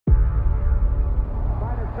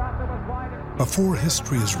Before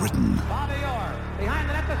history is written,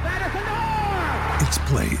 it's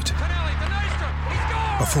played.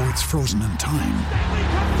 Before it's frozen in time,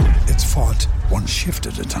 it's fought one shift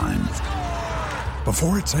at a time.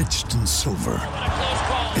 Before it's etched in silver,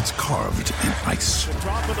 it's carved in ice.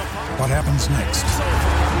 What happens next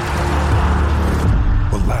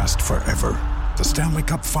will last forever. The Stanley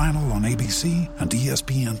Cup Final on ABC and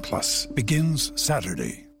ESPN Plus begins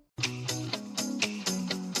Saturday.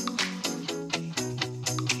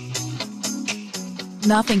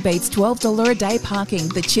 Nothing beats $12 a day parking,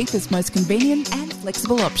 the cheapest, most convenient and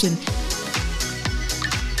flexible option.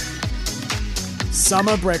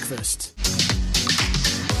 Summer breakfast.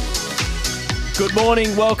 Good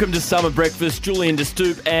morning, welcome to Summer Breakfast. Julian De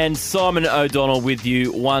Stoop and Simon O'Donnell with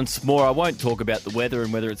you once more. I won't talk about the weather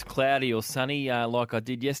and whether it's cloudy or sunny like I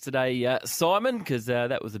did yesterday, Simon, because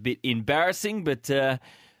that was a bit embarrassing. But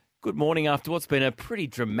good morning after what's been a pretty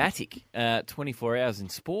dramatic 24 hours in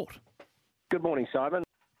sport. Good morning, Simon.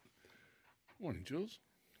 Morning, Jules.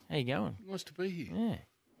 How you going? Nice to be here. Yeah.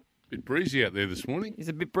 Bit breezy out there this morning. Is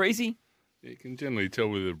it a bit breezy? You can generally tell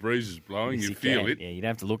whether the breeze is blowing. Yes, you feel can. it. Yeah, you don't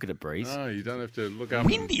have to look at it breeze. No, you don't have to look up.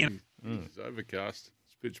 Windy. It's overcast.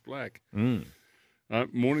 It's pitch black.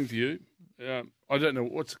 Morning to you. I don't know.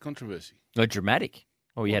 What's the controversy? Oh, dramatic.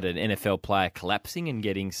 Oh, we had an NFL player collapsing and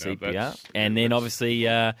getting CPR. And then obviously,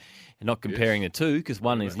 not comparing the two, because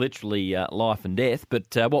one is literally life and death,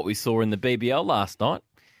 but what we saw in the BBL last night,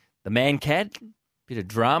 the Man-Cad, bit of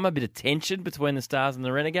drama, bit of tension between the Stars and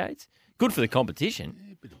the Renegades. Good for the competition.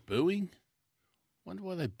 Yeah, a bit of booing. Wonder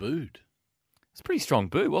why they booed. It's a pretty strong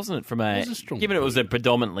boo, wasn't it? Given boo. It was a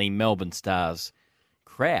predominantly Melbourne Stars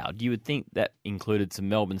crowd, you would think that included some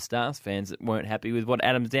Melbourne Stars fans that weren't happy with what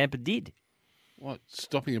Adam Zampa did. What,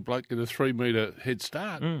 stopping a bloke at a 3-metre head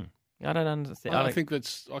start? I don't understand. I think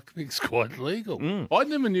it's quite legal. I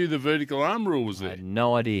never knew the vertical arm rule was there. I had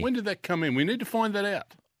no idea. When did that come in? We need to find that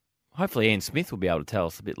out. Hopefully Ian Smith will be able to tell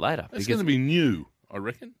us a bit later. It's going to be new, I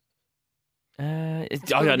reckon. I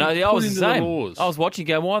don't know. I was the same. I was watching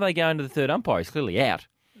go, why are they going to the third umpire? He's clearly out.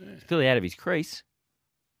 Yeah. He's clearly out of his crease.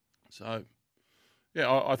 So,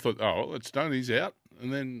 yeah, I thought, oh, well, it's done. He's out.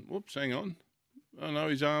 And then, whoops, hang on. Oh, no,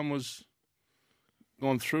 his arm was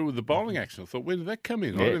gone through with the bowling action. I thought, when did that come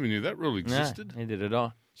in? Yeah. I never knew that rule existed. No, neither did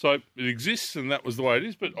I. So it exists, and that was the way it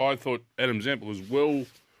is. But I thought Adam Zampa was well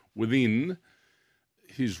within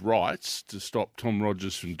his rights to stop Tom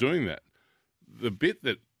Rogers from doing that. The bit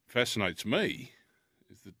that fascinates me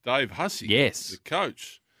is that Dave Hussey, the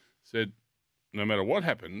coach, said no matter what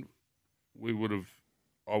happened, I would have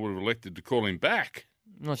elected to call him back.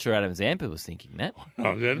 I'm not sure Adam Zampa was thinking that.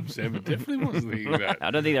 No, Adam Zampa definitely wasn't thinking that.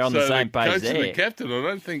 I don't think they're on the same page coach there. And the captain, I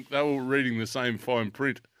don't think they were reading the same fine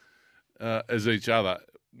print as each other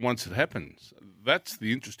once it happens. That's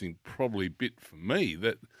the interesting probably bit for me,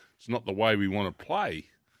 that it's not the way we want to play.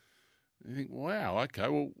 You think, wow, okay,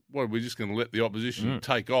 well, what, are we just going to let the opposition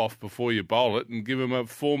take off before you bowl it and give them a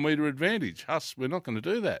 4-metre advantage? Huss, we're not going to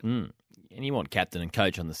do that. And you want captain and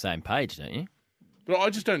coach on the same page, don't you? But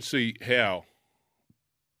I just don't see how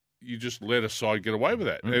you just let a side get away with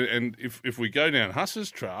that. And if we go down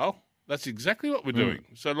Huss's trail, that's exactly what we're doing.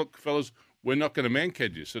 So, look, fellas, we're not going to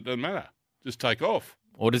man-cad you, so it doesn't matter. Just take off.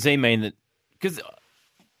 Or does he mean that... Because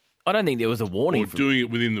I don't think there was a warning. Or doing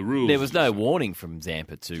it within the rules. There was no warning from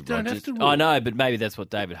Zampa to Rogers. Don't have to rule. I know, but maybe that's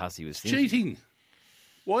what David Hussey was thinking. Cheating.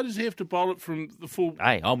 Why does he have to bowl it from the full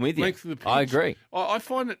Hey, I'm with you. length of the pitch? I agree. I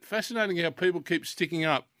find it fascinating how people keep sticking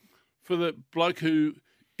up for the bloke who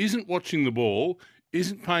isn't watching the ball,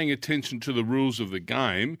 isn't paying attention to the rules of the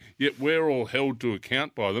game, yet we're all held to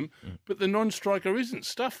account by them, but the non-striker isn't.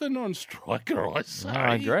 Stuff the non-striker, I say.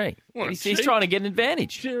 I agree. He's trying to get an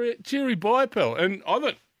advantage. Jerry Bypel. And I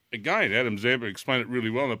thought, again, Adam Zampa explained it really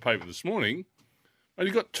well in the paper this morning, and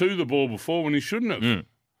he got to the ball before when he shouldn't have.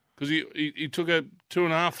 Because he took a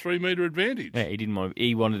 2.5, 3 metre advantage. Yeah, he didn't want.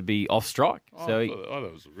 He wanted to be off strike. I thought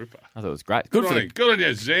it was a ripper. I thought it was great. Good on you,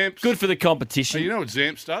 Zamps. Good for the competition. Hey, you know what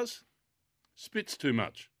Zamps does? Spits too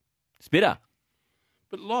much. Spitter.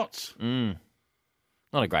 But lots. Not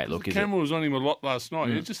a great look, is it? The camera was on him a lot last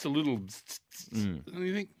night. It's just a little... And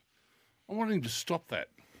you think, I want him to stop that.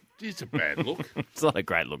 It's a bad look. It's not a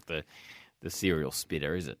great look, the serial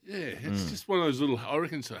spitter, is it? Yeah, it's just one of those little... I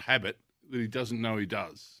reckon it's a habit that he doesn't know he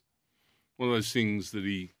does. One of those things that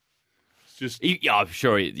he... Just... I'm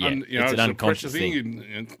sure, it's an unconscious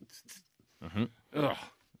thing. Ugh.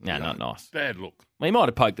 No, not nice. Bad look. Well, he might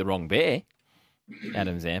have poked the wrong bear,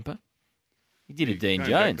 Adam Zampa. He did a Dean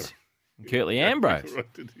Jones. Curtly Ambrose.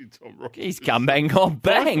 He's come back and gone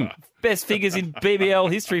bang. Best figures in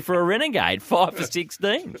BBL history for a Renegade, 5 for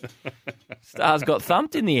 16. Stars got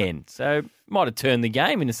thumped in the end. So Might have turned the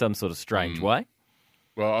game in some sort of strange way.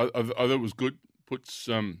 Well, I thought it was good. It's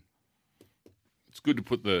good to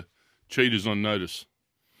put the cheaters on notice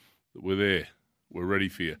that we're there. We're ready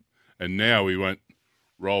for you. And now we won't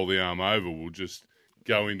roll the arm over. We'll just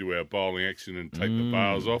go into our bowling action and take the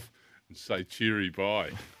bails off and say cheery bye.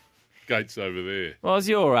 Gates over there. Well, as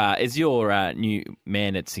your new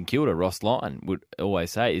man at St Kilda, Ross Lyon, would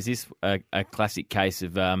always say, is this a classic case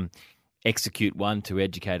of execute one to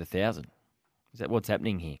educate 1,000? Is that what's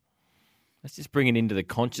happening here? Let's just bring it into the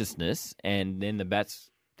consciousness, and then the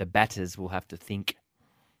batters will have to think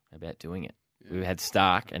about doing it. Yeah. We've had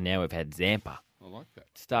Stark, and now we've had Zampa. I like that.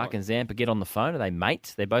 Stark and Zampa get on the phone. Are they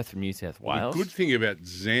mates? They're both from New South Wales. The good thing about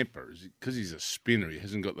Zampa is because he's a spinner, he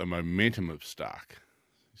hasn't got the momentum of Stark.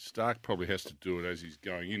 Stark probably has to do it as he's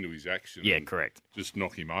going into his action. Yeah, correct. Just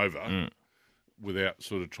knock him over without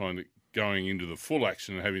sort of going into the full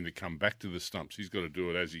action and having to come back to the stumps. He's got to do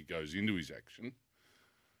it as he goes into his action.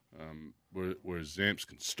 Whereas Zamps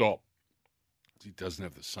can stop. He doesn't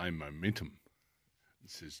have the same momentum. It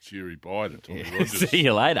says cheery bye to Tommy Rogers. See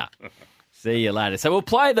you later. See you later. So we'll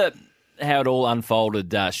play how it all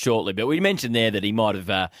unfolded shortly, but we mentioned there that he might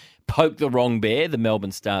have poked the wrong bear, the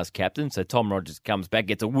Melbourne Stars captain. So Tom Rogers comes back,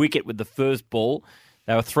 gets a wicket with the first ball.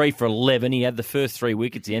 They were 3 for 11. He had the first 3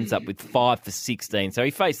 wickets. He ends up with 5 for 16. So he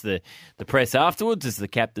faced the press afterwards as the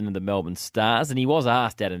captain of the Melbourne Stars, and he was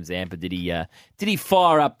asked, Adam Zampa, did he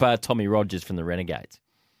fire up Tommy Rogers from the Renegades?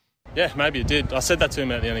 Yeah, maybe it did. I said that to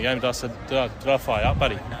him at the end of the game, but I said, did I fire up,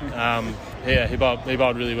 buddy? Yeah, he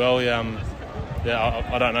bowled really well.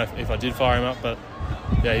 I don't know if I did fire him up, but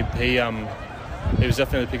yeah, he was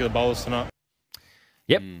definitely the pick of the bowlers tonight.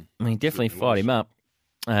 Yep, he definitely fired him up.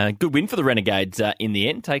 Good win for the Renegades in the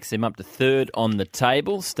end. Takes them up to 3rd on the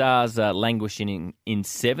table. Stars languishing in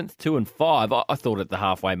 7th, 2 and 5. I thought at the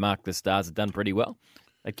halfway mark the Stars had done pretty well.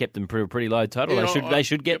 They kept them pretty low total. Yeah, they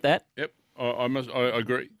should get that. Yep, I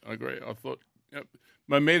agree. I thought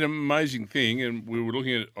momentum, amazing thing, and we were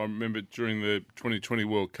looking at it. I remember during the 2020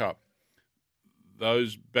 World Cup,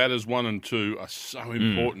 those batters 1 and 2 are so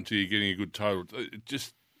important to you getting a good total.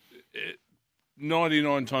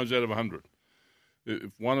 99 times out of 100.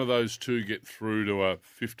 If one of those two get through to a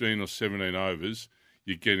 15 or 17 overs,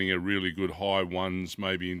 you're getting a really good high ones,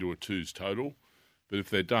 maybe into a 2s total. But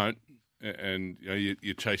if they don't, and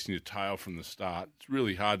you're chasing your tail from the start, it's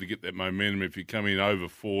really hard to get that momentum if you come in over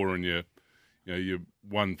 4 and you're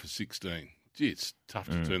 1 for 16. Gee, it's tough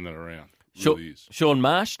to turn that around. It really is. Sean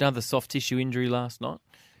Marsh, another soft tissue injury last night.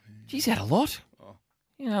 He's had a lot.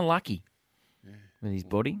 Unlucky. With his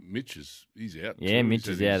body. Mitch he's out. Yeah, Mitch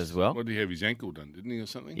is out as well. What did he have? His ankle done, didn't he, or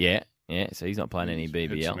something? Yeah. So he's not playing any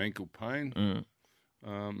BBL. Had some ankle pain.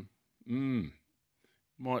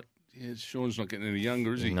 Sean's not getting any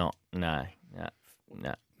younger, is he? No.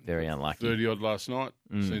 Very unlucky. 30-odd last night.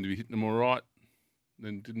 Seemed to be hitting them all right.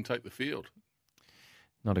 Then didn't take the field.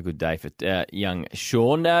 Not a good day for young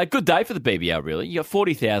Sean. Good day for the BBL, really. You got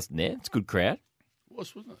 40,000 there. It's a good crowd. It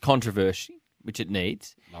was, wasn't it? Controversy, which it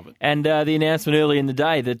needs. Love it. And the announcement early in the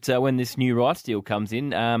day that when this new rights deal comes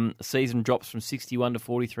in, season drops from 61 to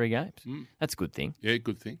 43 games. That's a good thing. Yeah,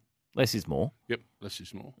 good thing. Less is more. Yep, less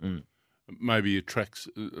is more. Maybe attracts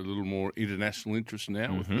a little more international interest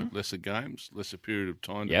now with lesser games, lesser period of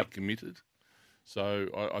time to be committed. So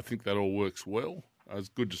I think that all works well. It's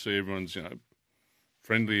good to see everyone's,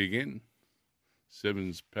 friendly again.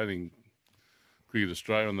 Seven's patting Cricket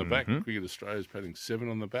Australia on the back. Cricket Australia's patting 7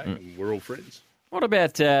 on the back, and we're all friends. What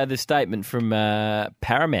about the statement from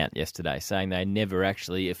Paramount yesterday saying they never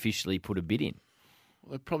actually officially put a bid in?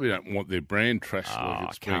 Well, they probably don't want their brand trashed like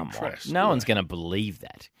it's being trashed. No one's going to believe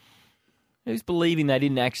that. Who's believing they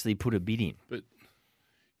didn't actually put a bid in? But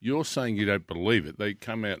you're saying you don't believe it. They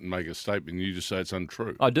come out and make a statement, and you just say it's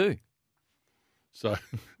untrue. I do. So,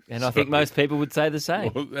 and I think most people would say the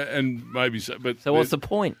same. Well, and maybe so. But so what's the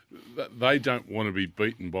point? They don't want to be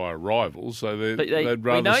beaten by a rival, so they'd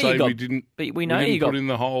rather say we didn't. But we know you got put in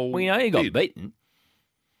the whole. We know you got beaten.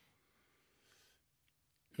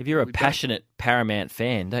 If you're a passionate Paramount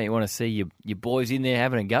fan, don't you want to see your boys in there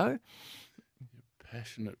having a go?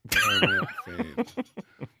 Passionate Paramount fan.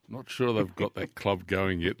 Not sure they've got that club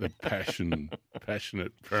going yet. The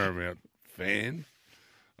passionate Paramount fan.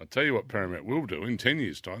 I'll tell you what Paramount will do in 10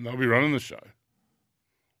 years' time. They'll be running the show.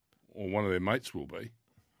 Or one of their mates will be.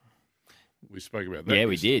 We spoke about that. Yeah,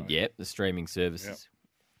 we did. Yep, the streaming services.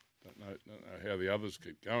 Yep. Don't know how the others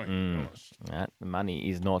keep going. The money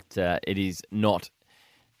is not. It is not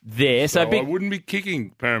there. So I wouldn't be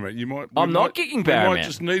kicking Paramount. I'm not kicking Paramount. We might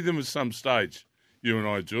just need them at some stage. You and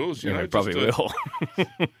I, Jules. We probably will.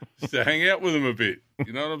 Just to hang out with them a bit.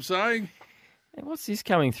 You know what I'm saying? What's this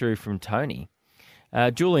coming through from Tony?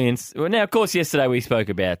 Julian, well, now, of course, yesterday we spoke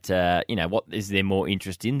about, what is there more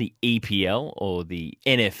interest in, the EPL or the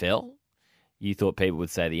NFL? You thought people would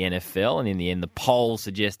say the NFL, and in the end, the poll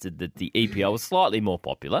suggested that the EPL was slightly more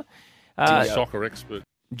popular. Soccer expert.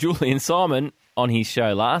 Julian Simon, on his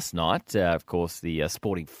show last night, of course, the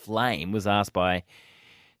Sporting Flame, was asked by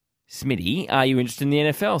Smitty, are you interested in the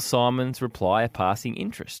NFL? Simon's reply, a passing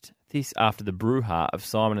interest. This after the brouhaha of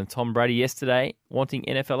Simon and Tom Brady yesterday wanting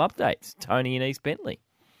NFL updates. Tony and East Bentley.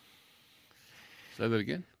 Say that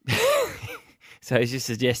again? So he's just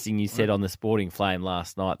suggesting you said on the Sporting Flame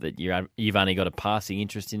last night that you've only got a passing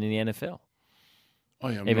interest in the NFL.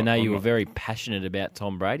 Even though you were very passionate about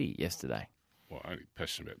Tom Brady yesterday. Well, I'm only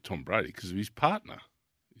passionate about Tom Brady because of his partner,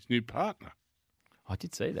 his new partner. I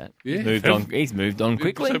did see that. Yeah. He's moved on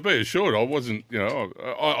quickly. So be assured, I wasn't,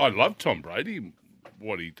 I love Tom Brady,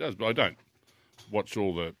 what he does, but I don't watch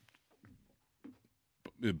all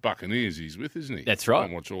the Buccaneers he's with, isn't he? That's right. I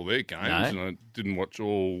don't watch all their games, and I didn't watch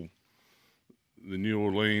all the New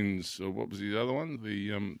Orleans, or what was the other one?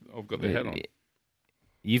 I've got the hat on.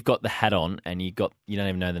 You've got the hat on, and you don't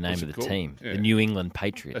even know the name of the called? team. Yeah. The New England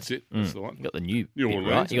Patriots. That's it. That's the one. You got the new Orleans,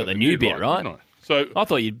 bit, right? You got the new bit, right? No. So I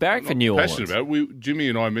thought you'd barrack for New Orleans. Passionate about it. Jimmy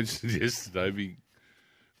and I mentioned yesterday. He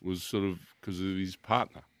was sort of because of his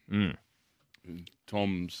partner.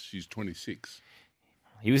 She's 26.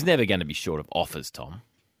 He was never going to be short of offers, Tom.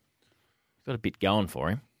 He's got a bit going for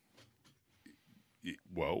him. Yeah,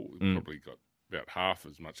 well, he probably got about half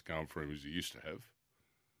as much going for him as he used to have.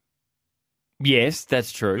 Yes,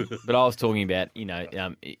 that's true. But I was talking about,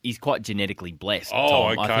 he's quite genetically blessed.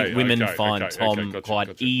 Oh, Tom. okay. I think women find okay, Tom gotcha,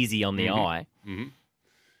 quite easy on the eye. Mm-hmm.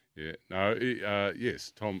 Yeah. No.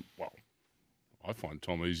 Yes, Tom. Well, I find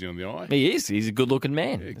Tom easy on the eye. He is. He's a good-looking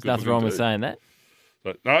man. There's nothing wrong with saying that.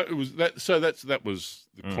 But no, it was that. So that was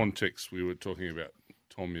the context we were talking about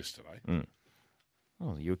Tom yesterday.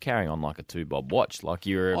 Oh, you were carrying on like a two-bob watch, like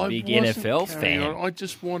you're a big wasn't NFL carrying fan. on. I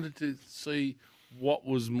just wanted to see what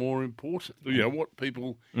was more important, what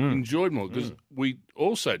people enjoyed more. Because we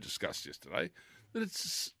also discussed yesterday that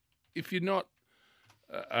it's if you're not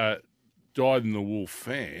a dyed-in-the-wool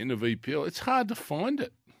fan of EPL, it's hard to find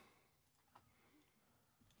it.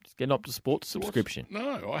 Just get an Optus Sports subscription.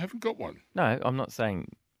 No, I haven't got one. No, I'm not saying,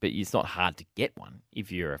 but it's not hard to get one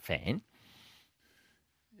if you're a fan.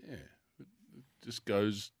 Yeah, it just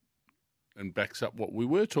goes and backs up what we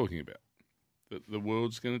were talking about. That the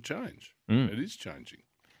world's going to change. It is changing.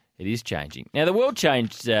 It is changing. Now, the world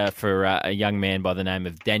changed for a young man by the name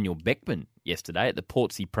of Daniel Beckman yesterday at the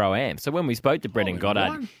Portsea Pro-Am. So when we spoke to Brendan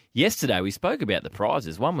Goddard yesterday, we spoke about the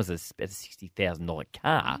prizes. One was a $60,000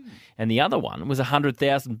 car, and the other one was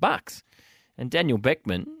 $100,000. And Daniel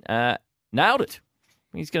Beckman nailed it.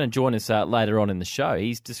 He's going to join us later on in the show.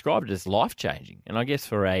 He's described it as life-changing. And I guess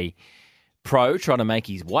for a pro trying to make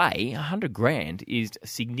his way, $100,000 is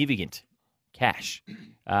significant cash.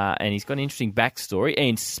 And he's got an interesting backstory.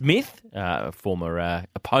 Ian Smith, a former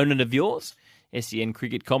opponent of yours, SEN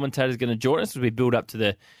cricket commentator, is going to join us as we build up to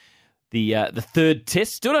the third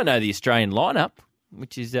test. Still don't know the Australian lineup,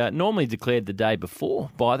 which is normally declared the day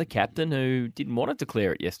before by the captain, who didn't want to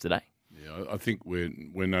declare it yesterday. Yeah, I think we're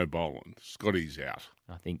no bowling. Scotty's out.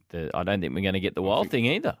 I don't think we're going to get the wild thing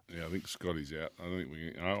either. Yeah, I think Scotty's out. I don't think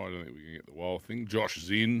we can get the wild thing. Josh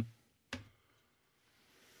is in.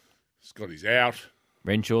 Scotty's out.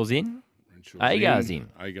 Renshaw's in. Agar's in.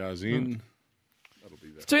 Agar's in. That'll be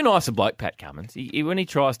that. It's too nice a bloke, Pat Cummins. When he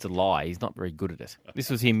tries to lie, he's not very good at it. This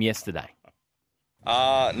was him yesterday. No,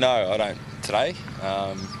 I don't today.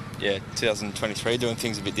 2023, doing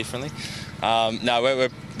things a bit differently. No,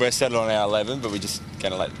 we're settled on our 11, but we're just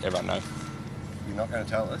going to let everyone know. You're not going to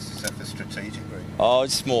tell us? Is that the strategic reason? Oh,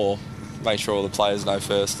 just more make sure all the players know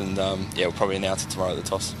first, and we'll probably announce it tomorrow at the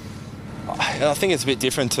toss. I think it's a bit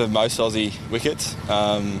different to most Aussie wickets.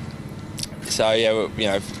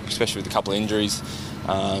 Especially with a couple of injuries,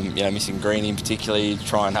 missing Greeny particularly,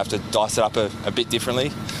 try and have to dice it up a bit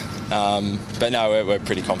differently. But no, we're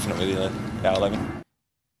pretty confident with our 11.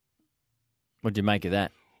 What do you make of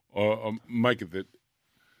that? I make it that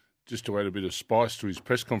just to add a bit of spice to his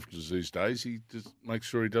press conferences these days, he just makes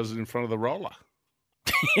sure he does it in front of the roller.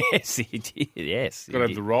 Yes, he did. Yes, got to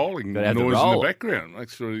have the rolling noise in the background. Make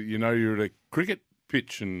sure you're at a cricket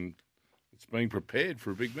pitch and it's being prepared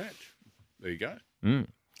for a big match. There you go.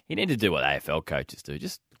 You need to do what AFL coaches do.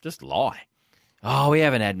 Just lie. Oh, we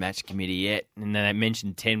haven't had match committee yet, and then they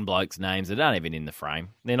mention 10 blokes' names that aren't even in the frame.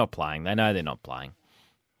 They're not playing. They know they're not playing,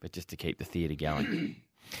 but just to keep the theatre going.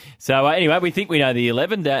 So anyway, we think we know the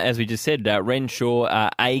 11. As we just said, Renshaw,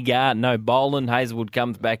 Agar, no Boland, Hazelwood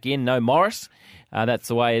comes back in, no Morris. That's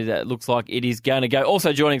the way it looks like it is going to go.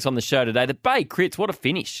 Also joining us on the show today, the Bay Crits. What a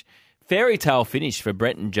finish. Fairy tale finish for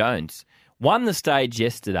Brenton Jones. Won the stage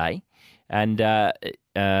yesterday and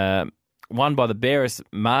won by the barest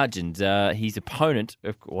margins. His opponent,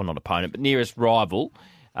 or not opponent, but nearest rival,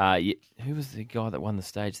 who was the guy that won the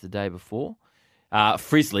stage the day before?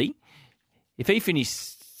 Frizzly. If he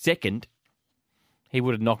finished second, he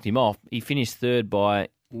would have knocked him off. He finished third by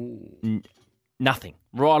nothing.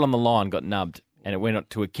 Right on the line, got nubbed. And it went on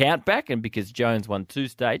to a count back, and because Jones won 2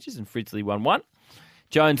 stages and Frizzly won 1,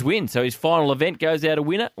 Jones wins. So his final event goes out a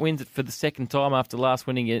winner, wins it for the second time after last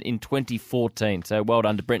winning it in 2014. So well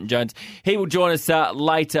done to Brenton Jones. He will join us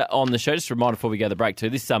later on the show. Just a reminder before we go to the break too,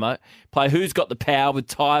 this summer, play Who's Got the Power with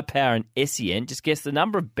Tyre Power and SEN. Just guess the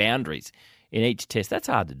number of boundaries in each test. That's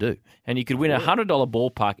hard to do. And you could win a $100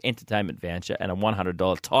 ballpark entertainment voucher and a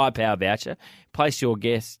 $100 Tyre Power voucher. Place your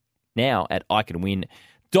guess now at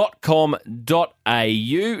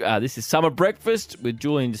iCanWin.com.au. This is Summer Breakfast with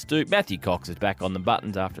Julian DeStoop. Matthew Cox is back on the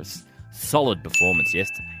buttons after a solid performance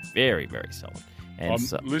yesterday. Very, very solid. And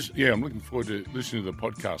I'm looking forward to listening to the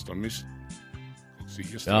podcast. I missed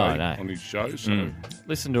yesterday on his show. So.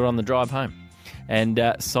 Listen to it on the drive home. And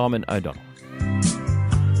Simon O'Donnell.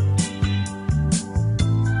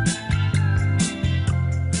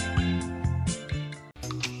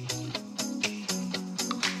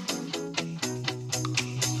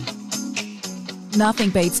 Nothing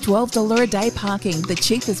beats $12 a day parking, the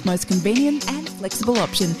cheapest, most convenient and flexible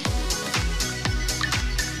option.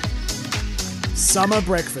 Summer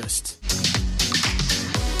Breakfast.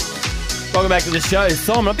 Welcome back to the show.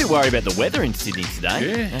 Simon, I'm a bit worried about the weather in Sydney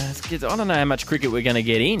today. Yeah. I don't know how much cricket we're going to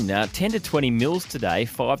get in. 10 to 20 mils today,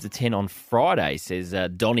 5 to 10 on Friday, says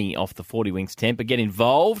Donny off the 40 Winks Temper. Get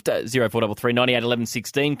involved. 0433 98 11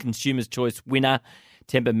 16. Consumer's Choice winner.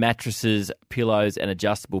 Temper mattresses, pillows and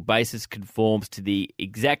adjustable bases conforms to the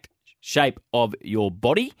exact shape of your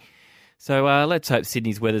body. So let's hope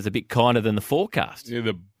Sydney's weather's a bit kinder than the forecast. Yeah,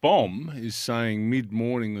 the bomb is saying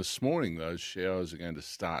mid-morning this morning those showers are going to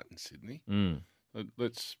start in Sydney.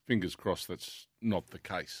 Let's fingers crossed that's not the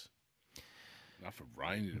case. Enough of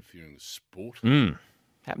rain interfering with sport.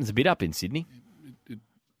 Happens a bit up in Sydney. It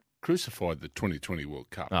crucified the 2020 World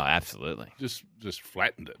Cup. Oh, absolutely. Just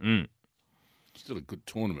flattened it. Still a good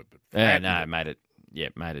tournament, but it made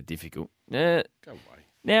it difficult. Go away.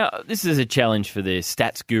 Now, this is a challenge for the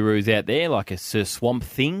stats gurus out there, like a Sir Swamp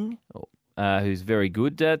Thing, who's very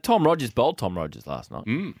good. Tom Rogers bowled Tom Rogers last night.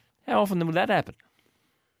 How often would that happen?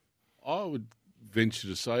 I would venture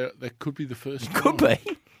to say that could be the first time. Could be.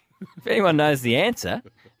 If anyone knows the answer,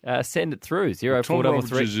 send it through. 0433. Tom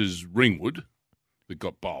Rogers is Ringwood that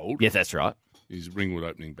got bowled. Yes, that's right. He's Ringwood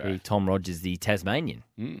opening bat. Tom Rogers, the Tasmanian.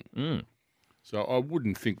 So I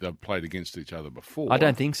wouldn't think they've played against each other before. I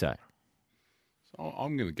don't think so. So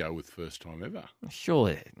I'm going to go with first time ever.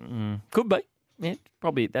 Sure. Could be. Yeah,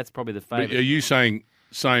 that's probably the favourite. But are you saying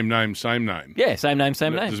same name, same name? Yeah, same name,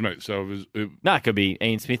 same name. Doesn't matter. So it could be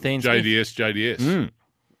Ian Smith, Ian Smith. JDS.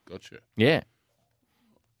 Gotcha. Yeah.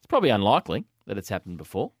 It's probably unlikely that it's happened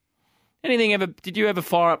before. Did you ever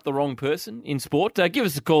fire up the wrong person in sport? Give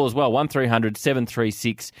us a call as well, 1300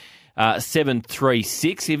 736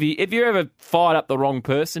 736. If you ever fired up the wrong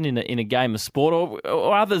person in a game of sport,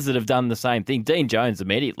 or others that have done the same thing. Dean Jones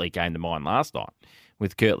immediately came to mind last night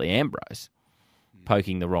with Curtly Ambrose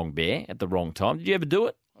poking the wrong bear at the wrong time. Did you ever do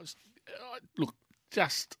it? Look,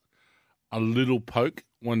 just a little poke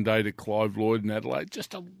one day to Clive Lloyd in Adelaide.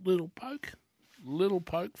 Just a little poke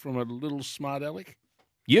from a little smart aleck.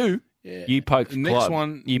 You? Yeah. You poked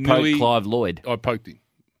Clive Lloyd. I poked him.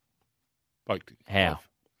 How?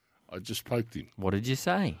 I just poked him. What did you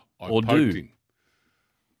say? I poked him.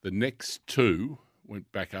 The next two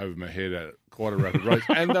went back over my head at quite a rapid rate,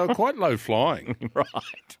 and they were quite low flying. Right.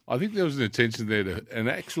 I think there was an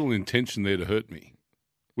actual intention there to hurt me,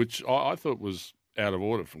 which I thought was out of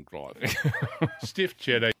order from Clive. Stiff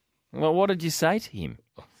cheddar. Well, what did you say to him?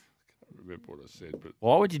 I can't remember what I said, but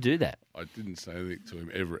why would you do that? I didn't say anything to him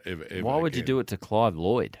ever. Why would you do it to Clive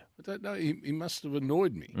Lloyd? I don't know. He must have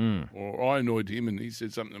annoyed me, or I annoyed him, and he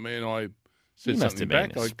said something to me, and I said something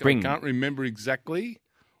back. I can't remember exactly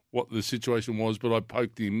what the situation was, but I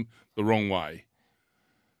poked him the wrong way,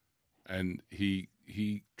 and he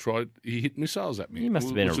hit missiles at me. He must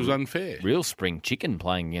have been which was unfair. Real spring chicken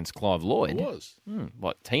playing against Clive Lloyd. It was.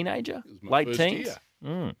 What, teenager? It was my late first teens?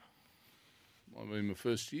 Year. I mean, my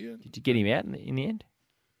first year. Did you get him out in the end?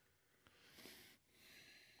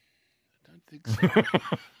 I don't think so.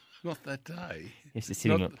 Not that day. Yes,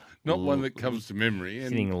 sitting not one that comes to memory. And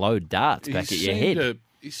sitting low darts back at your head.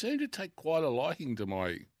 He seemed to take quite a liking to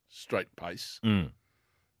my straight pace.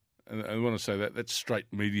 And when I say that, that's straight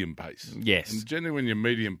medium pace. Yes. And generally when you're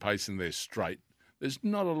medium pace and they're straight, there's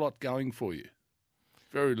not a lot going for you.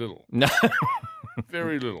 Very little. No.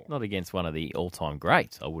 Very little. Not against one of the all-time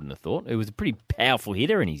greats, I wouldn't have thought. It was a pretty powerful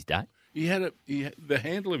hitter in his day. The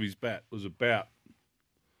handle of his bat was about,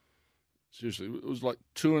 seriously, it was like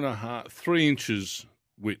 3 inches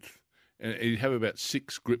width, and he'd have about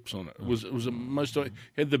 6 grips on it. It was he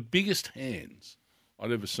had the biggest hands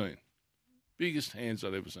I'd ever seen. Biggest hands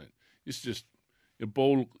I'd ever seen. It's just the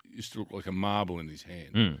ball used to look like a marble in his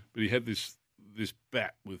hand, but he had this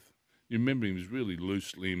bat with. You remember he was really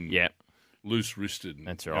loose-limbed, loose-wristed.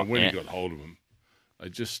 That's right. And when he got hold of him, they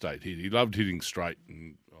just stayed hit. He loved hitting straight,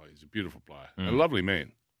 and he's a beautiful player. A lovely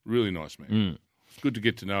man, really nice man. It's good to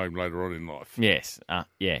get to know him later on in life. Yes,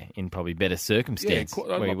 in probably better circumstances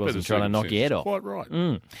where he wasn't trying to knock your head off. Quite right.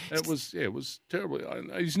 It was terrible.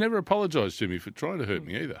 He's never apologised to me for trying to hurt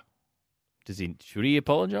me either. Should he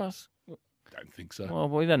apologise? Don't think so. Well,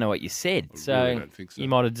 we don't know what you said, I really don't think so. You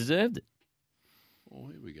might have deserved it. Oh,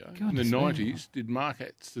 here we go. In the 90s, did Mark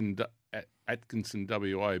Atkinson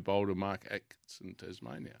WA bowl to Mark Atkinson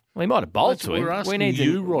Tasmania? Well, he might have bowled to him. We need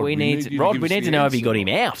to know if he got him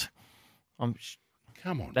out.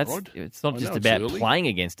 Come on, Rod. It's not just about playing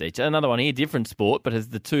against each other. Another one here, different sport, but has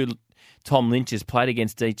the two Tom Lynches played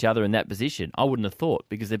against each other in that position? I wouldn't have thought,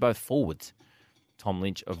 because they're both forwards. Tom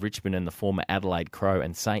Lynch of Richmond and the former Adelaide Crow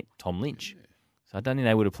and Saint Tom Lynch. Yeah. So I don't think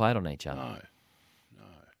they would have played on each other. No.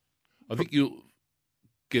 I think you'll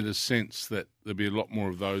get a sense that there'll be a lot more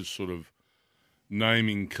of those sort of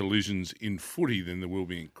naming collisions in footy than there will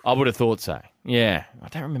be in cricket. I would have thought so. Yeah. I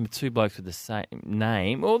don't remember two blokes with the same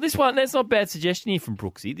name. Well, this one, that's not a bad suggestion here from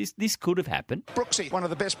Brooksy. This could have happened. Brooksy, one of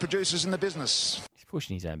the best producers in the business. He's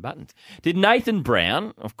pushing his own buttons. Did Nathan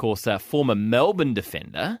Brown, of course, former Melbourne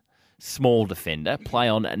defender, small defender, play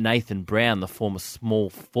on Nathan Brown, the former small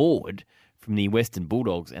forward from the Western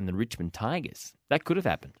Bulldogs and the Richmond Tigers? That could have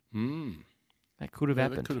happened. That could have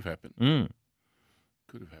happened. That could have happened.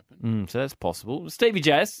 Could have happened. So that's possible. Stevie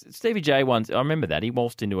J once, I remember that. He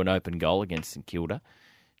waltzed into an open goal against St Kilda.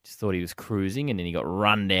 Just thought he was cruising, and then he got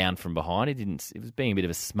run down from behind. He was being a bit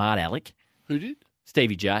of a smart aleck. Who did?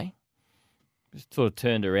 Stevie J. Just sort of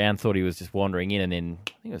turned around, thought he was just wandering in, and then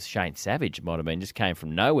I think it was Shane Savage, might have been, just came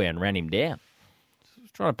from nowhere and ran him down. So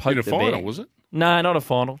was trying to poke in a the final, bear. Was it? No, not a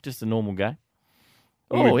final, just a normal game.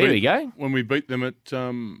 Here we go. When we beat them at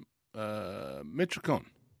Metricon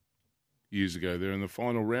years ago, there in the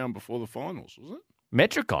final round before the finals, was it?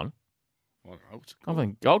 Metricon? I don't know. What's it called? I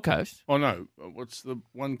think Gold Coast. Oh, no. What's the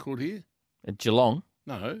one called here? At Geelong?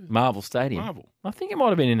 No. Marvel Stadium. Marvel. I think it might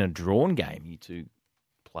have been in a drawn game you two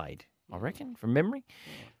played, I reckon, from memory.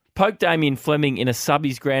 Poke Damien Fleming in a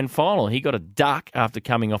subbies grand final. He got a duck after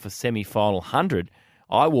coming off a semi-final 100.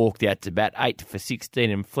 I walked out to bat 8 for 16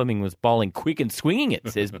 and Fleming was bowling quick and swinging it,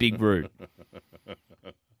 says Big Roo.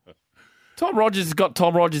 Tom Rogers has got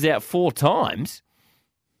Tom Rogers out 4 times.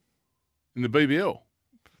 In the BBL?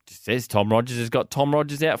 It says Tom Rogers has got Tom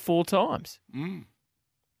Rogers out 4 times.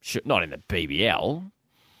 Not in the BBL.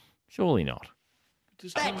 Surely not.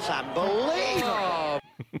 That's unbelievable.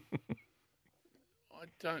 I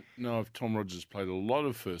don't know if Tom Rogers played a lot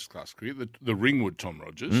of first-class cricket. The Ringwood Tom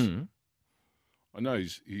Rogers. I know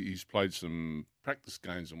he's played some practice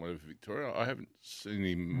games and whatever for Victoria. I haven't seen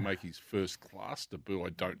him make his first-class debut, I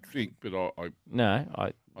don't think, but I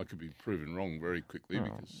could be proven wrong very quickly.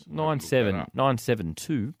 Because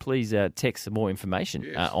 972. Please text some more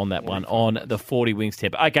information on that one on the 40 Wings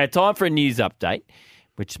Temper. Okay, time for a news update,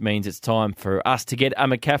 which means it's time for us to get a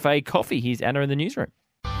McCafe coffee. Here's Anna in the newsroom.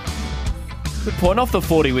 Good point off the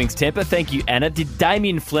 40 Wings Temper. Thank you, Anna. Did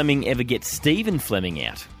Damien Fleming ever get Stephen Fleming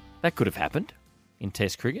out? That could have happened in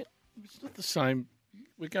Test cricket. It's not the same.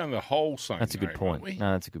 We're going the whole same. That's a good point.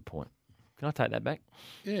 No, that's a good point. Can I take that back?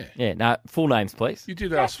 Yeah. Yeah. No, full names, please. You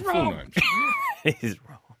did ask for full names. It is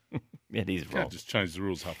wrong. It is wrong. Can't just change the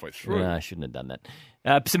rules halfway through. No, I shouldn't have done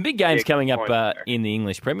that. Some big games coming up in the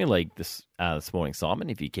English Premier League this morning, Simon,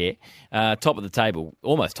 if you care. Top of the table,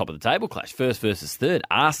 almost top of the table clash. First versus third.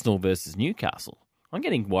 Arsenal versus Newcastle. I'm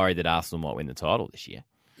getting worried that Arsenal might win the title this year.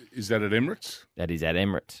 Is that at Emirates? That is at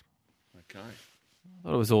Emirates. Okay. I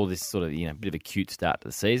thought it was all this sort of, bit of a cute start to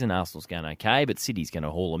the season. Arsenal's going okay, but City's going to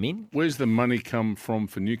haul them in. Where's the money come from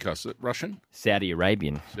for Newcastle? Russian? Saudi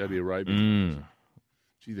Arabian. Saudi Arabian.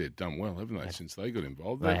 Gee, they've done well, haven't they, since they got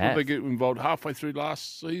involved? They have. Did they get involved halfway through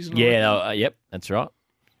last season? Yeah, yep, that's right.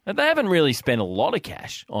 But they haven't really spent a lot of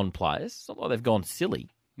cash on players. It's not like they've gone silly.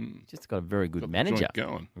 He's just got a very good manager.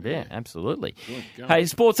 Going. Yeah, absolutely. Going. Hey,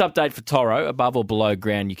 sports update for Toro. Above or below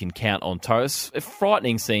ground, you can count on Toro.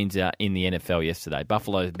 Frightening scenes in the NFL yesterday.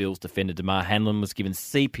 Buffalo Bills defender Damar Hamlin was given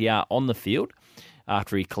CPR on the field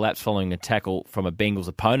after he collapsed following a tackle from a Bengals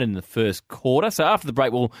opponent in the first quarter. So after the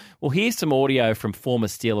break, we'll hear some audio from former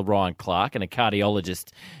Steeler Ryan Clark and a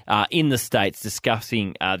cardiologist in the States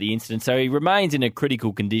discussing the incident. So he remains in a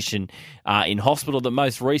critical condition in hospital. The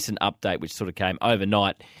most recent update, which sort of came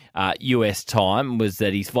overnight US time, was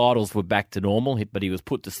that his vitals were back to normal, but he was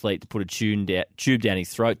put to sleep to put a tube down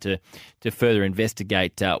his throat to further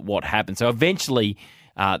investigate what happened. So eventually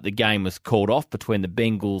the game was called off between the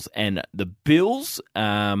Bengals and the Bills.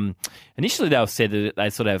 Initially, they said that they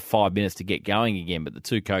sort of have 5 minutes to get going again, but the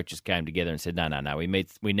two coaches came together and said, no, we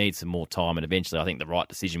need some more time. And eventually, I think the right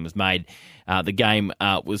decision was made. The game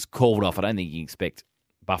was called off. I don't think you can expect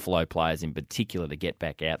Buffalo players in particular to get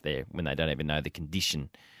back out there when they don't even know the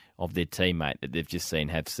condition of their teammate that they've just seen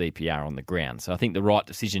have CPR on the ground. So I think the right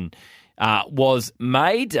decision was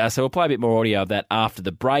made. So we'll play a bit more audio of that after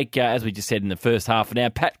the break. As we just said in the first half an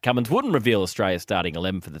hour, Pat Cummins wouldn't reveal Australia's starting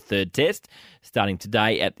 11 for the third test, starting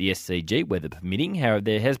today at the SCG, weather permitting. However,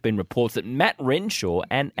 there has been reports that Matt Renshaw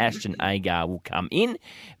and Ashton Agar will come in,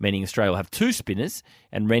 meaning Australia will have two spinners,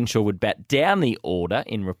 and Renshaw would bat down the order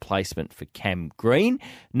in replacement for Cam Green.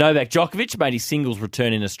 Novak Djokovic made his singles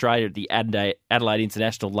return in Australia at the Adelaide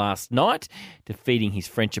International last night, defeating his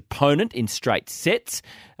French opponent in straight sets.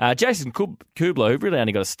 Jason Kubler, who really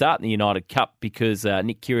only got a start in the United Cup because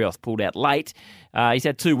Nick Kyrgios pulled out late, he's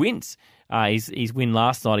had two wins. His win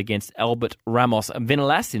last night against Albert Ramos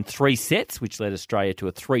Vinolas in 3 sets, which led Australia to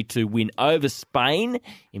a 3-2 win over Spain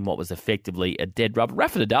in what was effectively a dead rubber.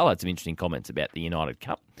 Rafa Nadal had some interesting comments about the United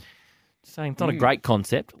Cup, saying it's not a great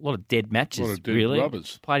concept. A lot of dead matches, a lot of dead really.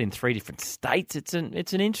 rubbers. Played in 3 different states. It's an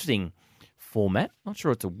interesting format. Not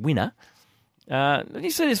sure it's a winner. Did you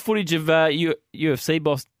see this footage of UFC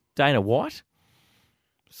boss Dana White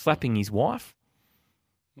slapping his wife?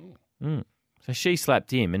 So she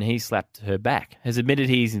slapped him and he slapped her back. Has admitted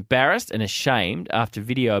he's embarrassed and ashamed after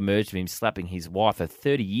video emerged of him slapping his wife for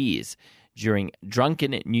 30 years during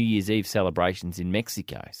drunken New Year's Eve celebrations in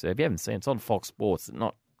Mexico. So if you haven't seen it, it's on Fox Sports.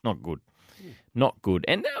 Not good. Not good.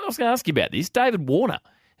 And I was going to ask you about this. David Warner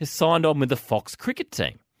has signed on with the Fox cricket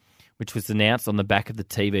team, which was announced on the back of the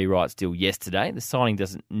TV rights deal yesterday. The signing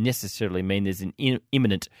doesn't necessarily mean there's an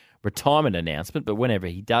imminent retirement announcement, but whenever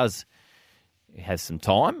he does have some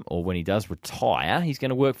time, or when he does retire, he's going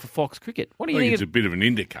to work for Fox Cricket. What do you think? It's a bit of an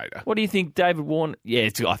indicator. What do you think, David Warner? Yeah,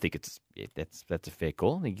 I think that's a fair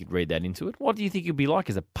call. I think you could read that into it. What do you think he'll be like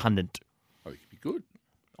as a pundit? I think he'd be good.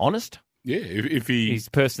 Honest? Yeah, if he his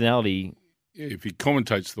personality. Yeah, if he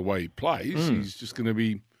commentates the way he plays, he's just going to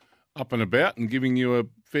be up and about and giving you a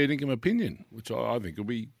fair dinkum opinion, which I think will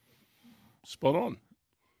be spot on.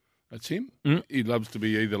 That's him. He loves to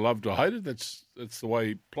be either loved or hated. That's the way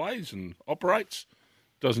he plays and operates.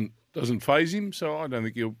 Doesn't faze him, so I don't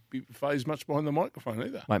think he'll be phased much behind the microphone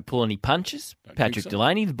either. Won't pull any punches. Don't Patrick think so.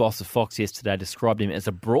 Delaney, the boss of Fox yesterday, described him as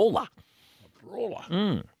a brawler. A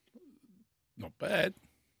brawler. Not bad.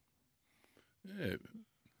 Yeah.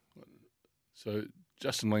 So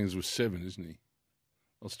Justin Langers was 7, isn't he?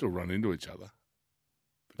 They'll still run into each other.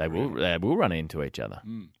 They will run into each other.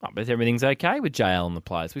 But everything's okay with JL and the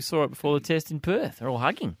players. We saw it before the test in Perth. They're all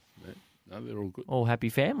hugging. Yeah. No, they're all good. All happy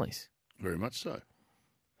families. Very much so.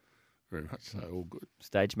 Very much so. All good.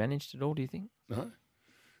 Stage managed it all, do you think? No.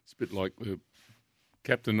 It's a bit like the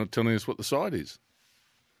captain not telling us what the side is.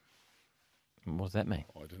 What does that mean?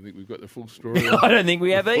 I don't think we've got the full story. I don't think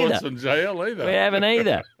we have either. On JL either. We haven't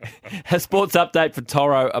either. A sports update for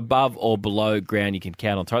Toro, above or below ground, you can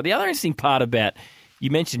count on Toro. The other interesting part about,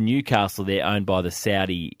 you mentioned Newcastle there, owned by the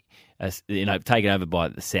Saudi, taken over by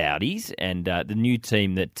the Saudis, and the new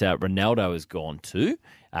team that Ronaldo has gone to,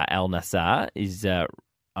 Al Nassr, is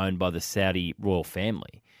owned by the Saudi royal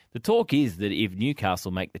family. The talk is that if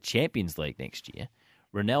Newcastle make the Champions League next year,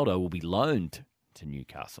 Ronaldo will be loaned to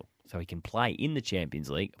Newcastle, so he can play in the Champions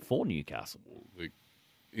League for Newcastle. The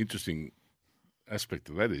interesting aspect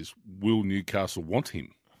of that is, will Newcastle want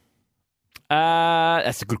him?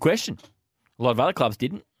 That's a good question. A lot of other clubs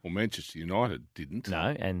didn't. Well, Manchester United didn't.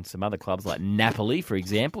 No, and some other clubs like Napoli, for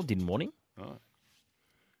example, didn't want him. Right.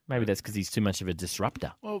 Maybe that's because he's too much of a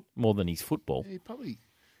disruptor, more than his football.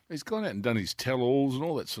 He's gone out and done his tell-alls and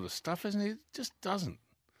all that sort of stuff, hasn't he? It just doesn't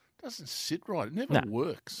sit right. It never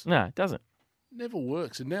works. No, it doesn't. Never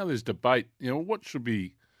works. And now there's debate. What should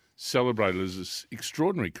be celebrated as this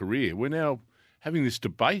extraordinary career? We're now having this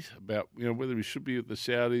debate about whether he should be at the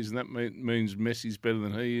Saudis, and that means Messi's better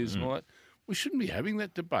than he is and all that. We shouldn't be having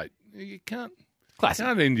that debate. You can't. Classic. You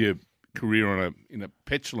can't end your career in a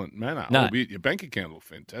petulant manner. No. Albeit your bank account look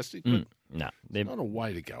fantastic, but No, it's not a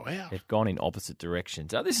way to go out. they've gone in opposite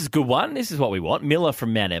directions. This is a good one. This is what we want. Miller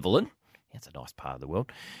from Mount Evelyn. That's a nice part of the world.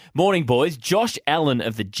 Morning, boys. Josh Allen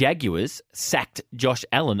of the Jaguars sacked Josh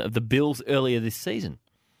Allen of the Bills earlier this season.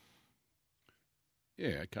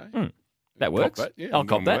 Yeah, okay. That Cop works. that. Yeah, I'll I'm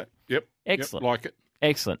cop going with that. Yep. Excellent. Yep, like it.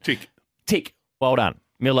 Excellent. Tick. Well done.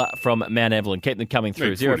 Miller from Mount Evelyn. Keep them coming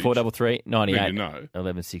through. Need 0433 98 Need to know.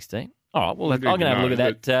 11 16. All right, well, I'm Need going to have a know look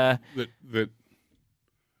at that. That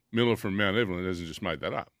Miller from Mount Evelyn hasn't just made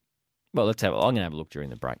that up. Well, I'm going to have a look during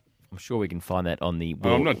the break. I'm sure we can find that on the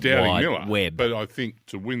Well, I'm not doubting Wide Miller, Web. but I think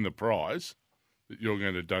to win the prize that you're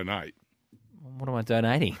going to donate, What am I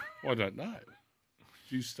donating? I don't know.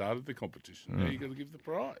 You started the competition. Now you've got to give the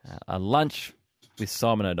prize. A lunch with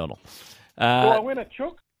Simon O'Donnell. Do I win a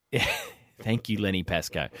chook? Thank you, Lenny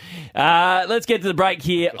Pascoe. Let's get to the break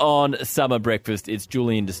here on Summer Breakfast. It's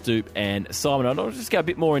Julian De Stoop and Simon O'Donnell. I'll just go a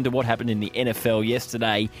bit more into what happened in the NFL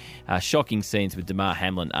yesterday. Shocking scenes with Damar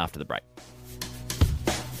Hamlin after the break.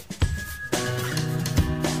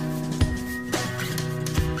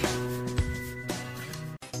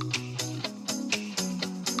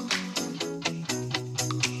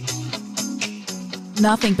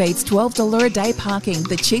 Nothing beats $12 a day parking,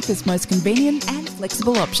 the cheapest, most convenient and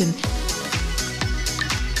flexible option.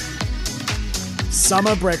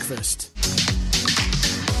 Summer Breakfast.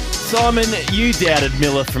 Simon, you doubted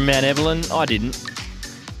Miller from Mount Evelyn. I didn't.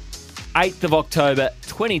 8th of October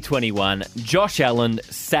 2021, Josh Allen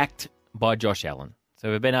sacked by Josh Allen.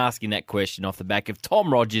 So we've been asking that question off the back of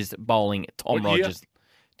Tom Rogers bowling Tom What year? Rogers.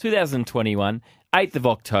 2021, 8th of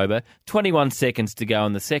October, 21 seconds to go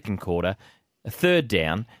in the second quarter. A third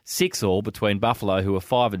down, 6-all between Buffalo, who are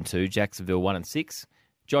 5-2, Jacksonville 1-6.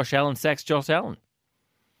 Josh Allen sacks Josh Allen.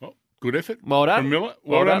 Well, good effort. Well done. From Miller.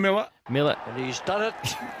 Well done, Miller. Miller. And he's done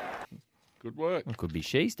it. Good work. It could be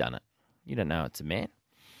she's done it. You don't know it's a man.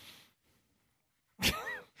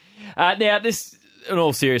 Now, this, in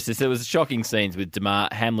all seriousness, there was shocking scenes with Damar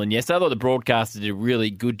Hamlin yesterday. I thought the broadcaster did a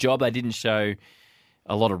really good job. They didn't show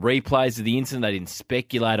a lot of replays of the incident. They didn't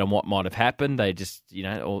speculate on what might have happened. They just,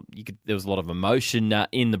 there was a lot of emotion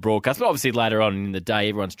in the broadcast. But obviously later on in the day,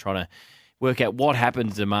 everyone's trying to work out what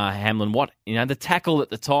happened to Damar Hamlin. The tackle at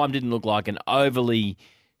the time didn't look like an overly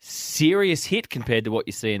serious hit compared to what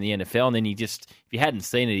you see in the NFL. And then if you hadn't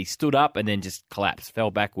seen it, he stood up and then just collapsed, fell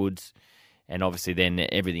backwards. And obviously then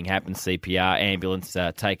everything happened, CPR, ambulance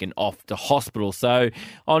taken off to hospital. So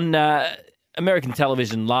on American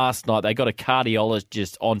television last night, they got a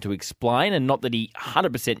cardiologist on to explain, and not that he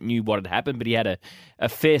 100% knew what had happened, but he had a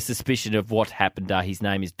fair suspicion of what happened. His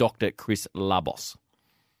name is Dr. Chris Labos.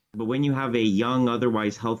 But when you have a young,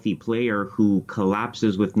 otherwise healthy player who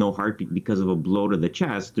collapses with no heartbeat because of a blow to the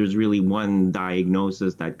chest, there's really one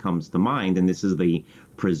diagnosis that comes to mind, and this is the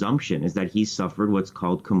presumption, is that he suffered what's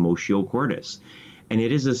called commotio cordis. And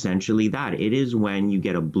it is essentially that. It is when you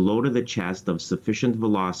get a blow to the chest of sufficient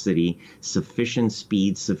velocity, sufficient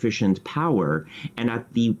speed, sufficient power, and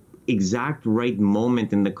at the exact right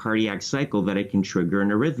moment in the cardiac cycle that it can trigger an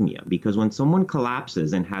arrhythmia. Because when someone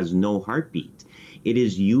collapses and has no heartbeat, it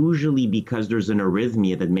is usually because there's an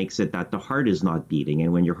arrhythmia that makes it that the heart is not beating.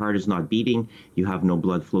 And when your heart is not beating, you have no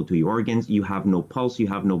blood flow to your organs, you have no pulse, you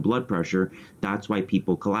have no blood pressure. That's why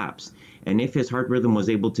people collapse. And if his heart rhythm was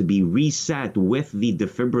able to be reset with the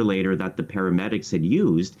defibrillator that the paramedics had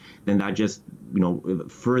used, then that just,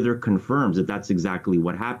 further confirms that that's exactly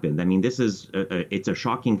what happened. I mean, this is, it's a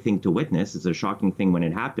shocking thing to witness. It's a shocking thing when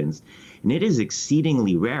it happens. And it is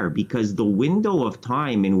exceedingly rare because the window of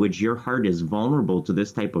time in which your heart is vulnerable to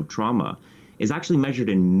this type of trauma is actually measured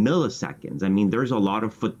in milliseconds. I mean, there's a lot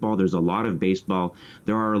of football, there's a lot of baseball,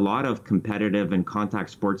 there are a lot of competitive and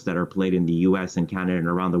contact sports that are played in the U.S. and Canada and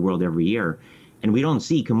around the world every year. And we don't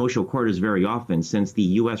see commotio cordis very often. Since the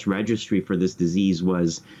U.S. registry for this disease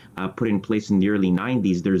was put in place in the early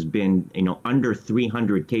 90s, there's been, under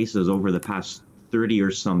 300 cases over the past 30 or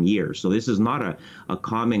some years. So this is not a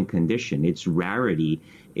common condition. Its rarity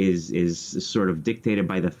is sort of dictated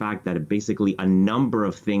by the fact that basically a number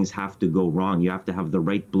of things have to go wrong. You have to have the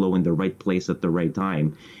right blow in the right place at the right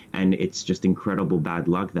time. And it's just incredible bad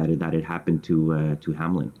luck that it happened to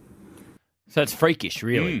Hamlin. So it's freakish,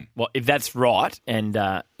 really. Well, if that's right, and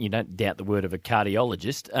you don't doubt the word of a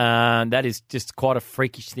cardiologist, that is just quite a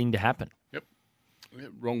freakish thing to happen. Yep.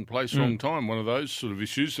 Wrong place, wrong time. One of those sort of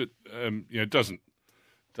issues that doesn't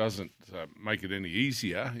make it any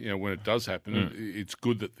easier. When it does happen, it's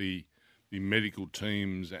good that the medical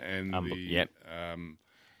teams and the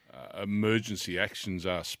emergency actions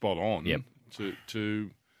are spot on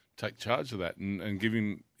to take charge of that and give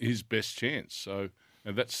him his best chance. So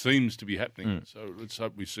and that seems to be happening. So let's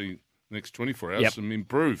hope we see the next 24 hours some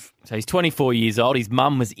improve. So he's 24 years old. His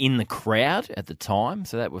mum was in the crowd at the time,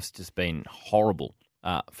 so that was just been horrible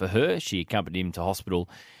for her. She accompanied him to hospital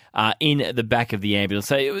in the back of the ambulance.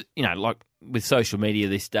 So, it was, like with social media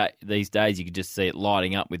these days, you could just see it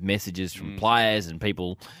lighting up with messages from players and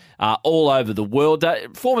people all over the world.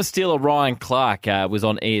 Former Steeler Ryan Clark was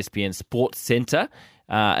on ESPN Sports Centre,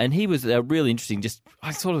 and he was really interesting, just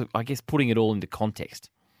I guess, putting it all into context.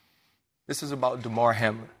 This is about Damar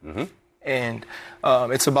Hamlin, and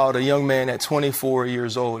it's about a young man at 24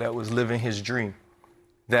 years old that was living his dream,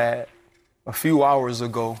 that a few hours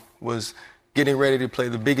ago was getting ready to play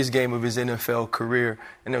the biggest game of his NFL career,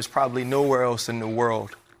 and there's probably nowhere else in the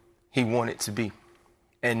world he wanted to be.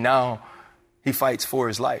 And now he fights for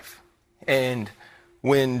his life. And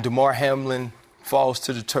when Damar Hamlin falls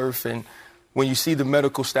to the turf, and when you see the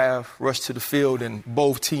medical staff rush to the field and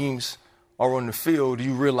both teams are on the field,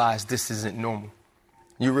 you realize this isn't normal.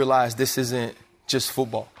 You realize this isn't just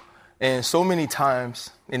football. And so many times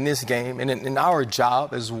in this game, and in our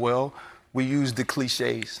job as well, we use the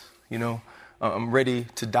cliches, I'm ready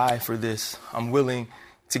to die for this. I'm willing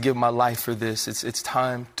to give my life for this. It's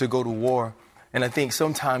time to go to war. And I think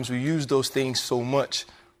sometimes we use those things so much,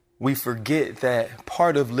 we forget that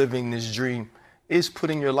part of living this dream is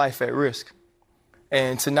putting your life at risk.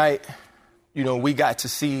 And tonight, we got to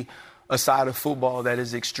see a side of football that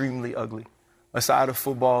is extremely ugly, a side of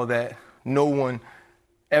football that no one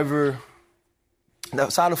ever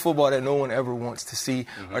wants to see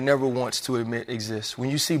or never wants to admit exists. When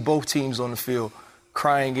you see both teams on the field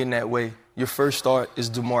crying in that way, your first thought is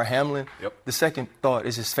Damar Hamlin. Yep. The second thought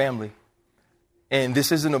is his family. And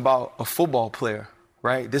this isn't about a football player,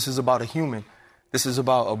 right? This is about a human. This is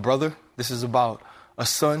about a brother. This is about a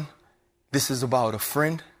son. This is about a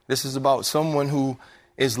friend. This is about someone who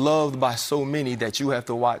is loved by so many that you have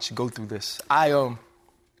to watch go through this. I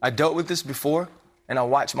dealt with this before, and I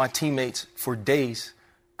watched my teammates for days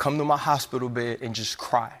come to my hospital bed and just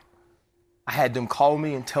cry. I had them call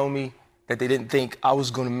me and tell me that they didn't think I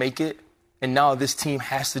was going to make it, and now this team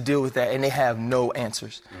has to deal with that, and they have no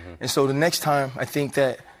answers. And so the next time I think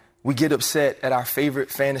that we get upset at our favorite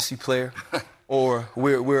fantasy player, or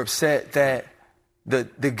we're upset that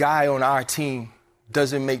the guy on our team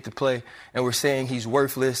doesn't make the play, and we're saying he's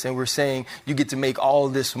worthless, and we're saying you get to make all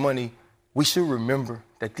this money, we should remember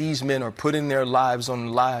that these men are putting their lives on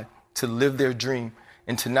the line to live their dream.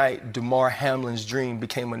 And tonight, Damar Hamlin's dream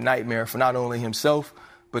became a nightmare for not only himself,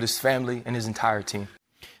 but his family and his entire team.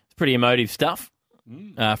 It's pretty emotive stuff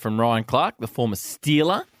from Ryan Clark, the former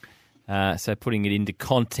Steeler. So putting it into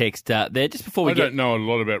context there, just before we I don't know a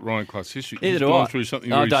lot about Ryan Clark's history. Neither He's do gone I. through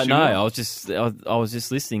something I very don't similar. know. I was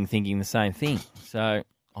just listening, thinking the same thing. So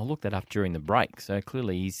I'll look that up during the break. So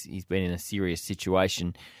clearly he's been in a serious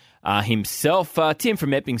situation himself. Tim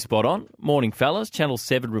from Epping, spot on. Morning, fellas. Channel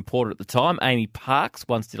 7 reporter at the time, Amy Parks,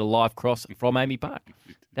 once did a live cross from Amy Park.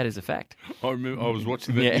 That is a fact. I remember I was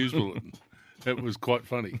watching that news bulletin. It was quite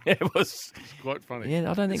funny. It was quite funny.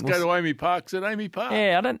 Yeah, I don't think Let's go to Amy Parks at Amy Park.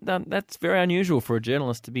 Yeah, I don't. That's very unusual for a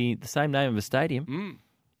journalist to be the same name of a stadium.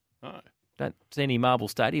 No. Don't see any Marble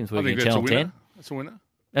stadiums I working think at that's Channel a winner. 10. That's a winner.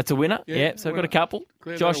 That's a winner. Yeah, so I've got a couple.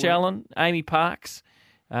 Josh Allen, Amy Parks,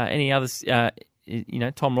 any others?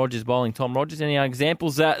 Tom Rogers bowling Tom Rogers. Any other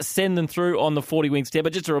examples? Send them through on the 40 Wings tab.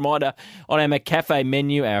 But just a reminder, on our McCafe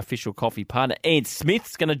menu, our official coffee partner, Ian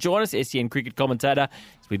Smith's going to join us, SEN cricket commentator,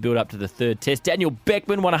 as we build up to the third test. Daniel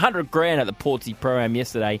Beckman won $100,000 at the Portsea Pro-Am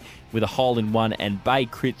yesterday with a hole-in-one, and Bay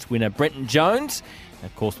Crits winner Brenton Jones.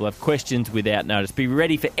 Of course, we'll have questions without notice. Be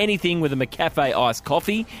ready for anything with a McCafe iced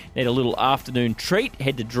coffee. Need a little afternoon treat?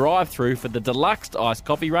 Head to drive-through for the deluxe iced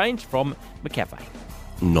coffee range from McCafe.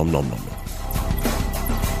 Nom, nom, nom, nom.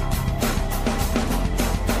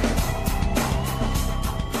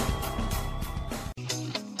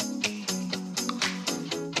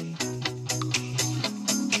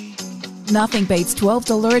 Nothing beats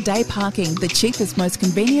 $12 a day parking, the cheapest, most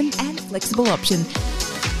convenient and flexible option.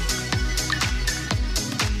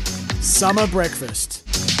 Summer breakfast.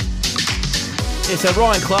 Yeah, so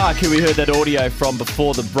Ryan Clark, who we heard that audio from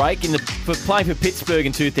before the break, for playing for Pittsburgh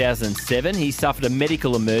in 2007, he suffered a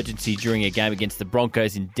medical emergency during a game against the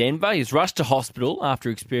Broncos in Denver. He was rushed to hospital after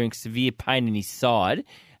experiencing severe pain in his side.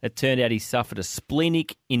 It turned out he suffered a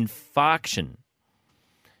splenic infarction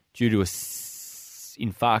due to a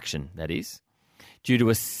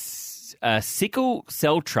a sickle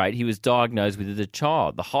cell trait he was diagnosed with as a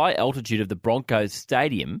child. The high altitude of the Broncos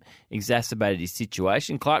Stadium exacerbated his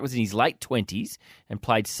situation. Clark was in his late 20s and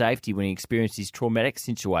played safety when he experienced his traumatic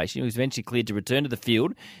situation. He was eventually cleared to return to the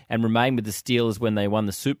field and remain with the Steelers when they won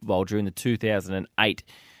the Super Bowl during the 2008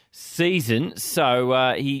 season.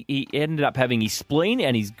 So he ended up having his spleen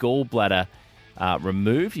and his gallbladder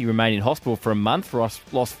removed. He remained in hospital for a month,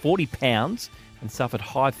 lost 40 pounds and suffered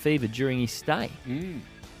high fever during his stay.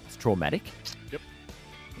 It's traumatic. Yep.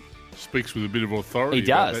 Speaks with a bit of authority. He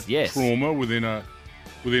does, about that yes. Trauma within a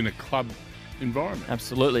club environment.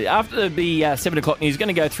 Absolutely. After the 7 o'clock news, going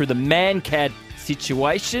to go through the Mancad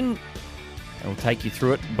situation, and we'll take you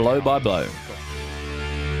through it blow by blow.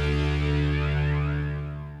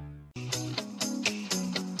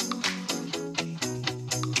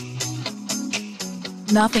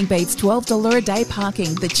 Nothing beats $12 a day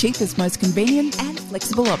parking, the cheapest, most convenient and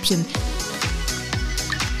flexible option.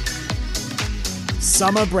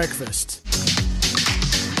 Summer Breakfast.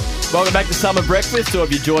 Welcome back to Summer Breakfast, or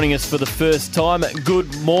if you're joining us for the first time,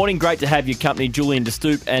 good morning. Great to have your company, Julian De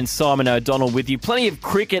Stoop and Simon O'Donnell with you. Plenty of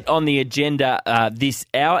cricket on the agenda this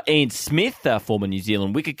hour. Ian Smith, former New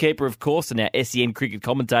Zealand wicketkeeper, of course, and our SEN cricket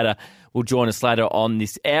commentator will join us later on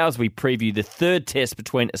this hour as we preview the third test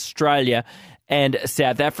between Australia and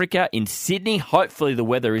South Africa in Sydney. Hopefully the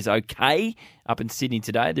weather is okay up in Sydney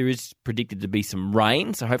today. There is predicted to be some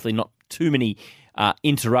rain, so hopefully not too many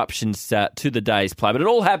interruptions to the day's play. But it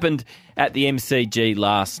all happened at the MCG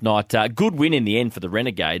last night. Good win in the end for the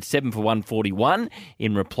Renegades, 7 for 141.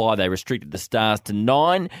 In reply, they restricted the Stars to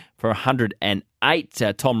 9 for 108.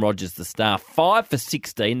 Tom Rogers, the star, 5 for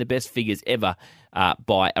 16, the best figures ever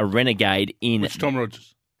by a Renegade in... Which Tom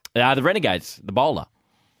Rogers? The Renegades, the bowler.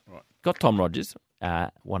 Got Tom Rogers,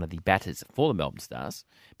 one of the batters for the Melbourne Stars.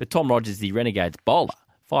 But Tom Rogers, the Renegades bowler,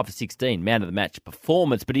 5 for 16, man of the match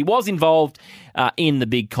performance. But he was involved in the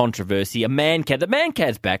big controversy. A Mancad. The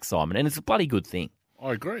Mancad's back, Simon, and it's a bloody good thing.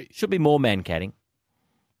 I agree. Should be more Mancading,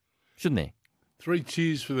 shouldn't there? 3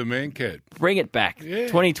 cheers for the Mancad. Bring it back. Yeah.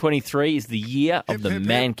 2023 is the year of the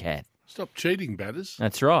Mancad. Stop cheating, batters.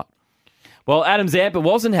 That's right. Well, Adam Zampa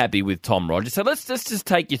wasn't happy with Tom Rogers, so let's just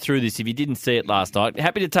take you through this if you didn't see it last night.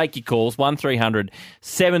 Happy to take your calls, 1300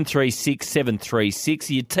 736 736.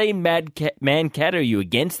 Are you team Mancad or are you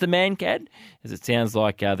against the Mancad? As it sounds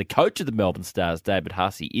like the coach of the Melbourne Stars, David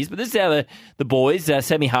Hussey, is. But this is how the boys,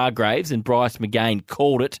 Sammy Hargraves and Bryce McGain,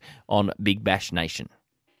 called it on Big Bash Nation.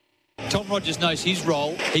 Tom Rogers knows his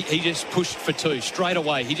role. He just pushed for 2 straight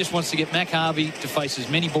away. He just wants to get Mac Harvey to face as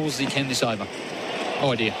many balls as he can this over.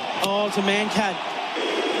 Oh, dear. Oh, to Mancad.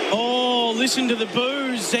 Oh, listen to the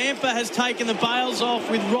boos. Zampa has taken the bails off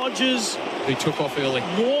with Rogers. Who took off early.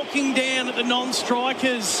 Walking down at the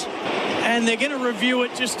non-strikers. And they're going to review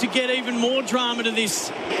it just to get even more drama to this.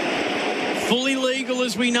 Fully legal,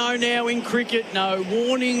 as we know now in cricket. No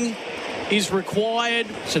warning is required.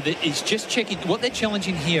 So he's just checking what they're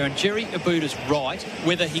challenging here, and Jerry Abuda's right,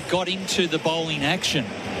 whether he got into the bowling action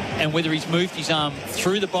and whether he's moved his arm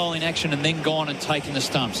through the bowling action and then gone and taken the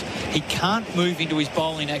stumps. He can't move into his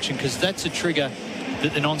bowling action because that's a trigger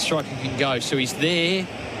that the non-striker can go. So he's there.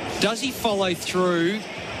 Does he follow through?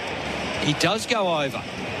 He does go over.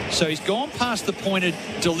 So he's gone past the pointed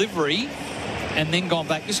delivery and then gone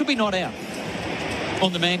back. This will be not out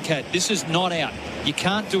on the Mancad. This is not out. You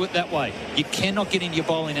can't do it that way. You cannot get into your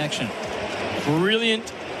bowling action.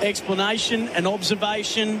 Brilliant explanation and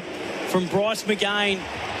observation from Bryce McGain.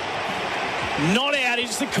 Not out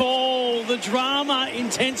is the call. The drama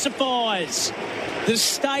intensifies. The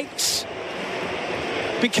stakes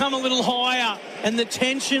become a little higher and the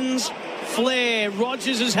tensions flare.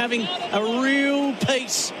 Rogers is having a real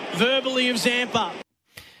piece verbally of Zampa.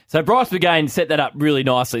 So Bryce McGain set that up really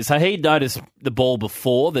nicely. So he'd noticed the ball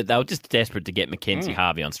before that they were just desperate to get Mackenzie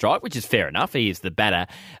Harvey on strike, which is fair enough. He is the batter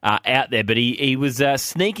out there, but he was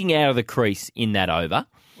sneaking out of the crease in that over.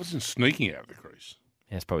 Wasn't sneaking out of the crease.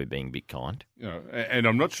 That's probably being a bit kind. You know, and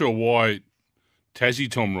I'm not sure why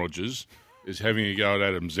Tassie Tom Rogers is having a go at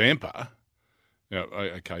Adam Zampa. Now,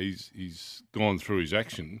 okay, he's gone through his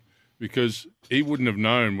action because he wouldn't have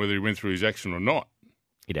known whether he went through his action or not.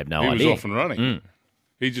 He'd have no idea. He was off and running.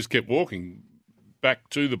 He just kept walking back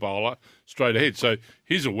to the bowler straight ahead. So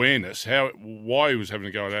his awareness, why he was having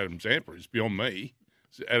to go at Adam Zampa is beyond me.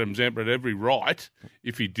 Adam Zampa had every right,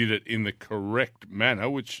 if he did it in the correct manner,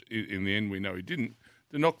 which in the end we know he didn't,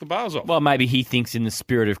 to knock the bars off. Well, maybe he thinks in the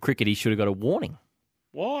spirit of cricket he should have got a warning.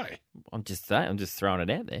 Why? I'm just saying. I'm just throwing it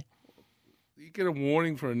out there. You get a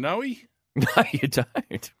warning for a no-y? No, you don't.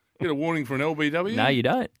 You get a warning for an LBW? No, you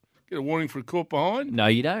don't. Get a warning for a caught behind? No,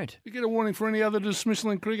 you don't. You get a warning for any other dismissal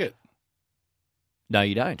in cricket? No,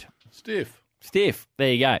 you don't. Stiff.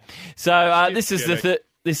 There you go. So this is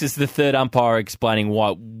the third umpire explaining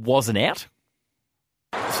why it wasn't out.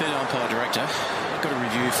 Third umpire director, got a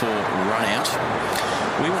review for run out.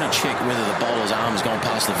 We want to check whether the bowler's arm has gone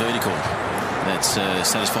past the vertical. That's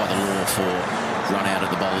satisfied the law for run out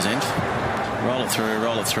at the bowler's end. Roll it through,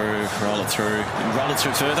 roll it through, roll it through, and roll it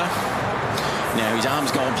through further. Now his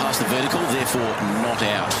arm's gone past the vertical, therefore not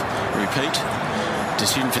out. Repeat,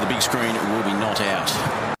 decision for the big screen will be not out.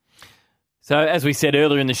 So as we said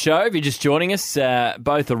earlier in the show, if you're just joining us,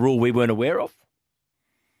 both a rule we weren't aware of.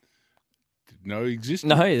 Didn't know existed.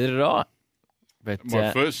 No, neither did I. But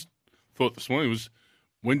my first thought this morning was,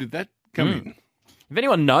 when did that come in? If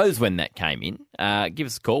anyone knows when that came in, give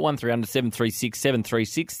us a call, 1300 736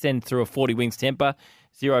 736. Send through a 40 Wings temper,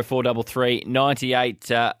 0433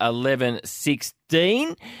 98 11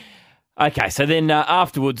 16. Okay, so then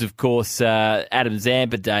afterwards, of course, Adam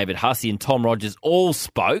Zampa, David Hussey and Tom Rogers all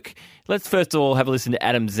spoke. Let's first of all have a listen to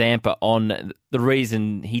Adam Zampa on the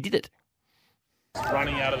reason he did it.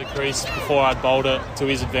 Running out of the crease before I'd bowled it to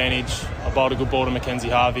his advantage. I bowled a good ball to Mackenzie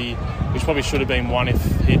Harvey, which probably should have been one if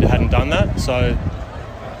he hadn't done that. So,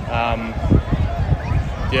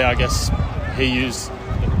 I guess he used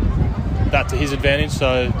that to his advantage.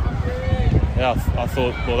 So, I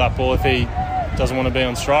thought, well, that ball, if he doesn't want to be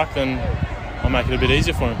on strike, then I'll make it a bit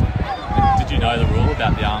easier for him. Did you know the rule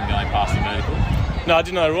about the arm going past the vertical? No, I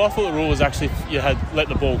didn't know the rule. I thought the rule was actually if you had let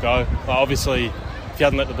the ball go. But obviously, if you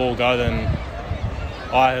hadn't let the ball go, then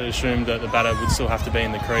I had assumed that the batter would still have to be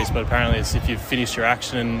in the crease, but apparently it's if you've finished your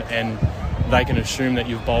action and they can assume that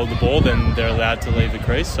you've bowled the ball, then they're allowed to leave the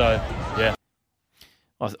crease. So, yeah.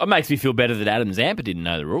 Well, it makes me feel better that Adam Zampa didn't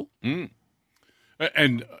know the rule.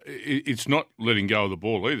 And it's not letting go of the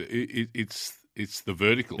ball either. It's the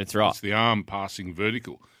vertical. That's right. It's the arm passing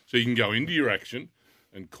vertical. So you can go into your action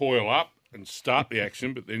and coil up and start the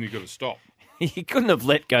action, but then you've got to stop. You couldn't have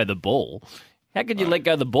let go the ball. How could you let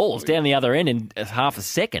go the ball? It's down the other end in half a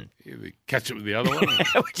second. Yeah, catch it with the other one.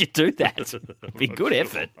 How would you do that? It'd be good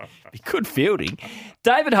effort. It'd be good fielding.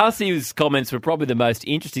 David Hussey's comments were probably the most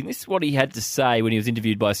interesting. This is what he had to say when he was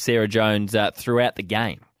interviewed by Sarah Jones throughout the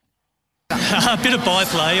game. A bit of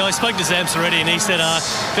byplay. I spoke to Zamps already and he said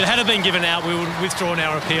if it had been given out, we would have withdrawn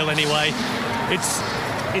our appeal anyway.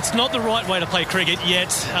 It's not the right way to play cricket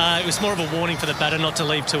yet. It was more of a warning for the batter not to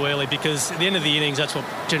leave too early because at the end of the innings, that's what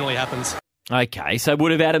generally happens. Okay, so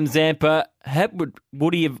would have Adam Zampa,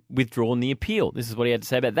 would he have withdrawn the appeal? This is what he had to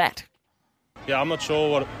say about that. Yeah, I'm not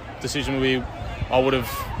sure what decision I would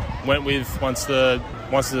have went with once the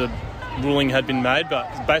ruling had been made,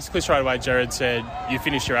 but basically straight away Jared said, you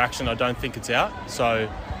finish your action, I don't think it's out, so it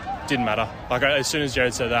didn't matter. Like as soon as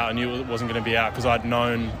Jared said that, I knew it wasn't going to be out because I'd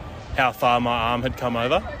known how far my arm had come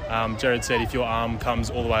over. Jared said if your arm comes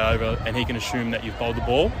all the way over and he can assume that you've bowled the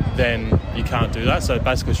ball, then you can't do that. So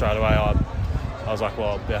basically straight away I was like,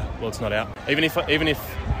 well, it's not out. Even if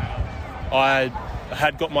I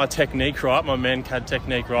had got my technique right, my man-cad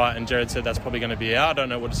technique right, and Jared said that's probably going to be out, I don't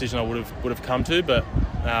know what decision I would have come to, but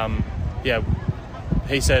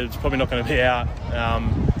he said it's probably not going to be out.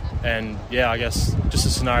 I guess just a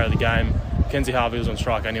scenario of the game. Mackenzie Harvey was on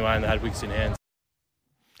strike anyway and they had wickets in hand.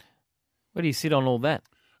 Where do you sit on all that?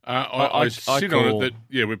 I sit on it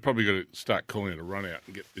that, we've probably got to start calling it a run out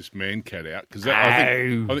and get this man-cad out. Because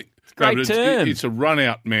I think great term. It's a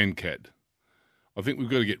run-out man-cad. I think we've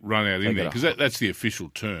got to get run-out in there because that's the official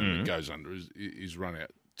term that goes under is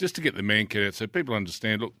run-out. Just to get the man-cad out so people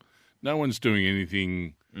understand, look, no one's doing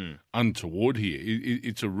anything untoward here.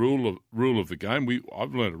 It's a rule of the game.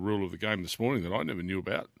 I've learned a rule of the game this morning that I never knew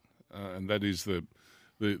about, and that is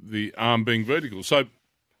the arm being vertical. So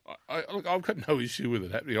I've got no issue with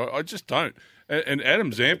it happening. I just don't. And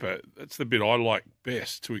Adam Zampa, that's the bit I like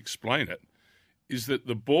best to explain it, is that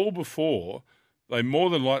the ball before, they more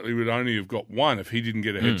than likely would only have got one if he didn't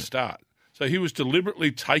get a head start. So he was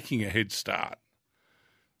deliberately taking a head start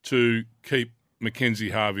to keep Mackenzie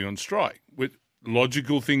Harvey on strike, with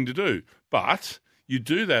logical thing to do. But you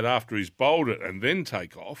do that after he's bowled it and then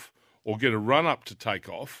take off, or get a run up to take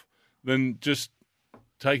off, than just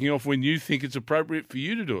taking off when you think it's appropriate for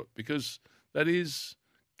you to do it, because that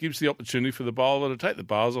gives the opportunity for the bowler to take the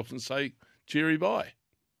bars off and say, cheery bye.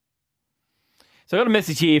 So I got a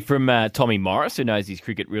message here from Tommy Morris, who knows his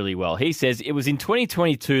cricket really well. He says it was in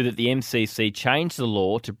 2022 that the MCC changed the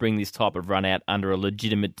law to bring this type of run out under a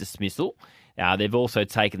legitimate dismissal. They've also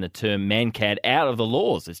taken the term man-cad out of the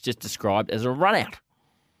laws. It's just described as a run out.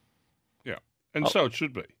 Yeah, and so it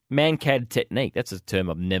should be. Man-cad technique. That's a term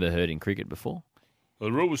I've never heard in cricket before.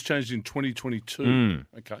 The rule was changed in 2022.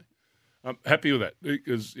 Okay. I'm happy with that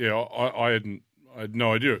because, I I had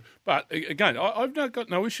no idea. But again, I've got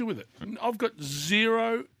no issue with it. I've got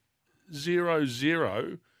 0.000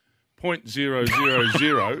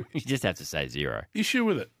 You just have to say zero. issue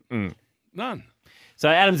with it. None. So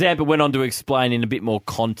Adam Zampa went on to explain in a bit more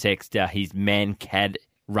context his man-cad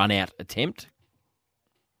run-out attempt.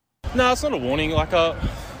 No, it's not a warning.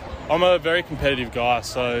 I'm a very competitive guy,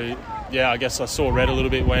 so yeah, I guess I saw red a little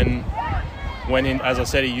bit when as I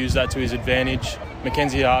said, he used that to his advantage.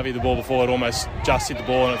 Mackenzie Harvey, the ball before, had almost just hit the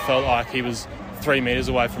ball, and it felt like he was 3 metres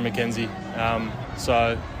away from Mackenzie.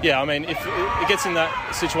 So yeah, I mean, if it gets in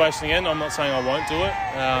that situation again, I'm not saying I won't do it.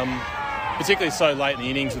 Particularly so late in the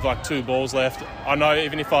innings with 2 balls left. I know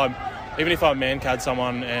even if I man-cad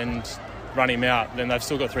someone and run him out, then they've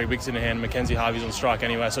still got 3 wickets in their hand. Mackenzie Harvey's on strike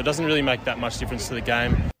anyway, so it doesn't really make that much difference to the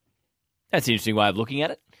game. That's an interesting way of looking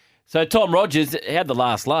at it. So Tom Rogers had the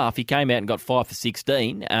last laugh. He came out and got 5 for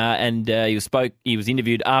 16, and he was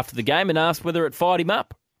interviewed after the game and asked whether it fired him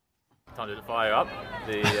up. Time to fire up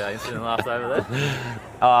the incident last over there.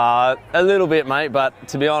 A little bit, mate, but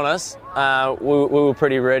to be honest, we were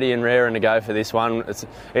pretty ready and raring to go for this one.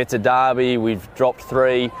 It's a derby. We've dropped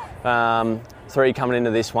 3 coming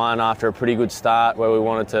into this one after a pretty good start where we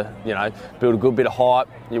wanted to, build a good bit of hype.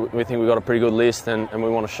 We think we've got a pretty good list and we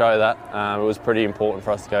want to show that. It was pretty important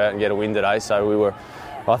for us to go out and get a win today, so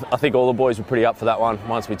I think all the boys were pretty up for that one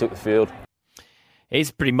once we took the field. He's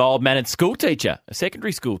a pretty mild-mannered school teacher, a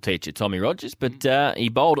secondary school teacher, Tommy Rogers, but he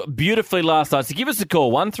bowled beautifully last night. So give us a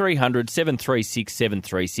call, 1300 736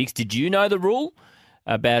 736. Did you know the rule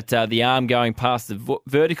about the arm going past the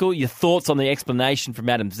vertical? Your thoughts on the explanation from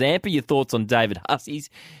Adam Zampa, your thoughts on David Hussey's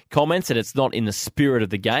comments that it's not in the spirit of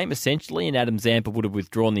the game, essentially, and Adam Zampa would have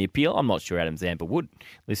withdrawn the appeal. I'm not sure Adam Zampa would,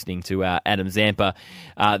 listening to Adam Zampa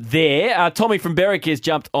there. Tommy from Berwick has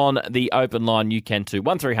jumped on the open line. You can too.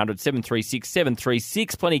 1300 736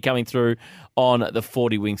 736. Plenty coming through on the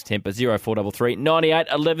 40 Wings temper. 0433 98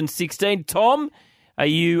 11 16. Tom, are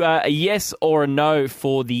you a yes or a no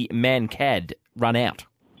for the man-cad run out?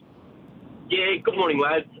 Yeah, good morning,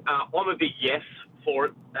 lads. I'm a big yes for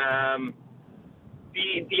it.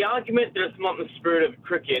 The argument that it's not in the spirit of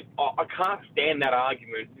cricket, I can't stand that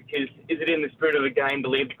argument because is it in the spirit of the game to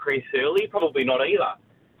leave the crease early? Probably not either.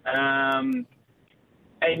 And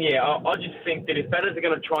yeah, I just think that if batters are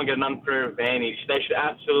going to try and get an unfair advantage, they should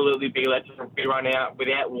absolutely be let to be run out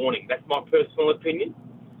without warning. That's my personal opinion.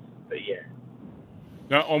 But yeah.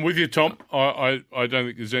 No, I'm with you, Tom. I don't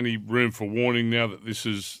think there's any room for warning now that this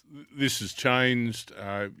has changed.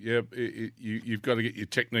 You've got to get your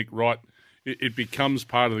technique right. It becomes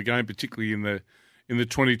part of the game, particularly in the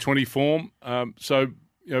 2020 form.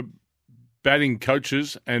 Batting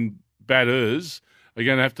coaches and batters are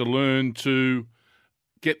going to have to learn to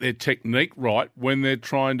get their technique right when they're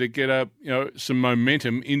trying to get some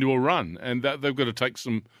momentum into a run, and they've got to take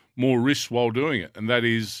some more risks while doing it, and that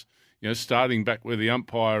is, starting back where the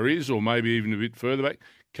umpire is, or maybe even a bit further back,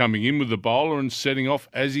 coming in with the bowler and setting off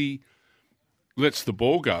as he lets the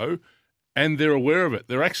ball go, and they're aware of it.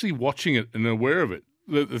 They're actually watching it and aware of it.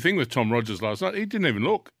 The thing with Tom Rogers last night, he didn't even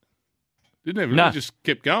look. He just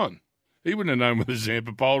kept going. He wouldn't have known whether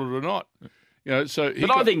Zampa bowled it or not. I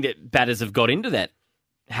think that batters have got into that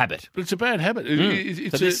habit. But it's a bad habit.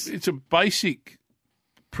 It's a basic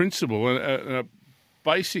principle and a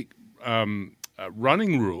basic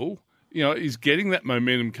running rule. Is getting that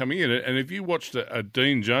momentum coming in. And if you watched a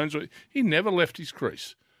Dean Jones, he never left his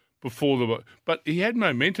crease before but he had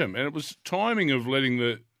momentum, and it was timing of leaving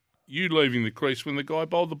the crease when the guy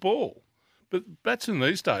bowled the ball. But batsmen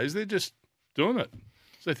these days, they're just doing it.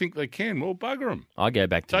 So they think they can. Well, bugger them. I go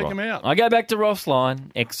back to take them out. I go back to Ross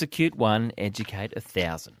line. Execute 1, educate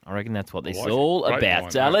 1,000. I reckon that's what this is all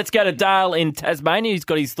about. Let's go to Dale in Tasmania. He's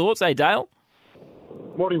got his thoughts. Hey, Dale.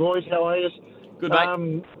 Morning, boys. How are you? Good,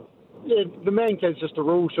 mate. Yeah, the man-cad's just a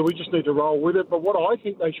rule, so we just need to roll with it. But what I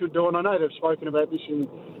think they should do, and I know they've spoken about this in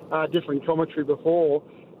different commentary before,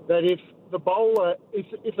 that if the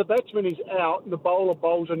batsman is out and the bowler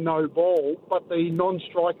bowls a no ball, but the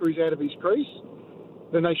non-striker is out of his crease,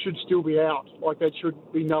 then they should still be out. Like, that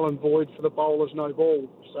should be null and void for the bowler's no ball.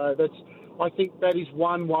 So I think that is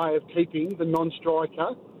one way of keeping the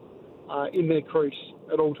non-striker in their crease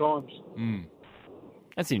at all times.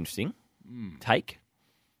 That's interesting. Take.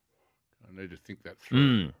 I need to think that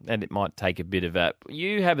through. And it might take a bit of a...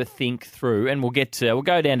 You have a think through, and we'll go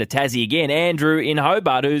down to Tassie again. Andrew in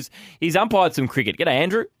Hobart, he's umpired some cricket. G'day,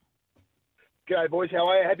 Andrew. G'day, boys. How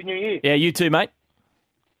are you? Happy New Year. Yeah, you too, mate.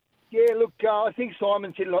 Yeah, look, I think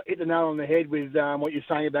Simon's hit the nail on the head with what you're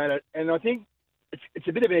saying about it, and I think it's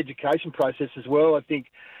a bit of an education process as well. I think,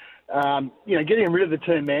 getting rid of the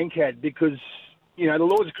term man-cad because, the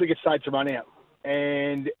laws of cricket say it's a run-out.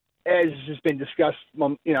 And as has been discussed,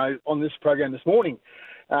 on this program this morning,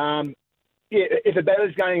 if a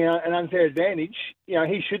batter's going an unfair advantage,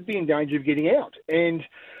 he should be in danger of getting out. And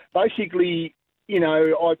basically,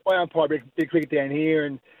 I umpire the cricket down here,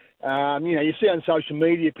 and you see on social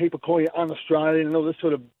media people calling it un-Australian and all this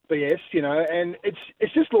sort of BS, and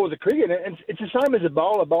it's just laws of cricket, and it's the same as a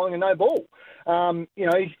bowler bowling a no ball.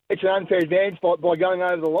 It's an unfair advantage by going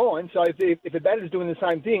over the line. So if a batter's doing the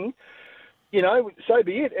same thing, so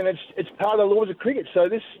be it, and it's part of the laws of cricket. So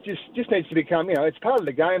this just needs to become, it's part of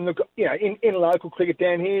the game. Look, in local cricket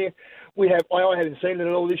down here, I haven't seen it at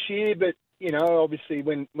all this year, but obviously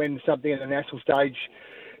when something at the national stage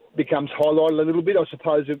becomes highlighted a little bit, I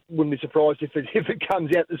suppose it wouldn't be surprised if it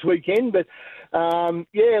comes out this weekend. But I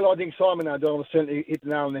think Simon O'Donnell certainly hit the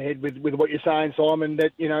nail on the head with what you're saying, Simon.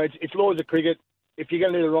 That it's laws of cricket. If you're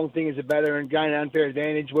going to do the wrong thing as a batter and gain an unfair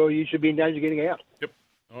advantage, well, you should be in danger of getting out. Yep.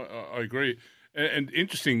 I agree. And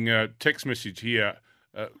interesting text message here,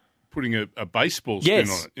 putting a baseball spin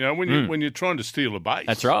on it. When you're trying to steal a base.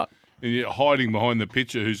 That's right. And you're hiding behind the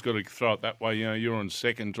pitcher who's got to throw it that way. You're on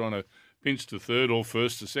second trying to pinch to third or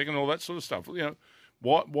first to second, all that sort of stuff.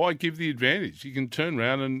 Why give the advantage? You can turn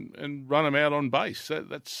around and run them out on base.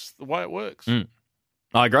 That's the way it works.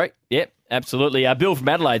 I agree. Yep, absolutely. Bill from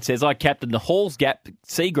Adelaide says, I captained the Halls Gap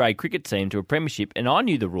C-grade cricket team to a premiership, and I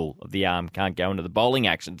knew the rule of the arm can't go into the bowling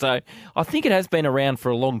action. So I think it has been around for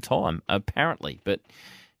a long time, apparently, but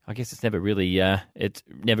I guess it's never really, you got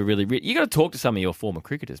to talk to some of your former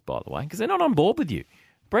cricketers, by the way, because they're not on board with you.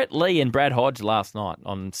 Brett Lee and Brad Hodge last night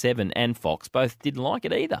on Seven and Fox both didn't like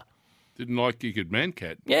it either. Didn't like you could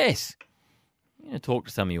man-cat. Yes. You know, talk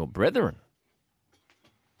to some of your brethren.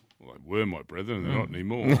 Well, they were my brethren, they're not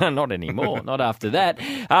anymore. Not anymore, not after that.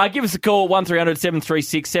 Give us a call, 1300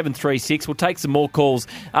 736 736. We'll take some more calls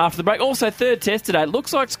after the break. Also, third test today. It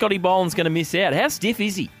looks like Scotty Boland's going to miss out. How stiff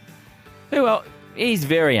is he? Well, he's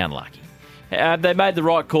very unlucky. They made the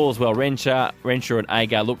right call as well. Renshaw and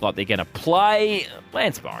Agar look like they're going to play.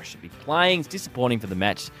 Lance Morris should be playing. It's disappointing for the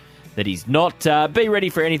match that he's not. Be ready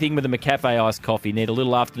for anything with a McCafe iced coffee. Need a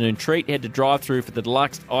little afternoon treat? Head to drive-through for the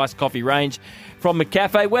deluxe iced coffee range from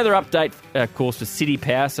McCafe. Weather update, of course, for City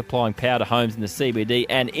Power, supplying power to homes in the CBD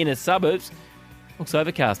and inner suburbs. Looks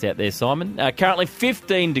overcast out there, Simon. Currently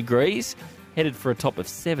 15 degrees. Headed for a top of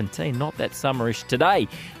 17. Not that summerish today.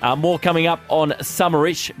 More coming up on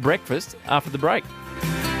Summerish Breakfast after the break.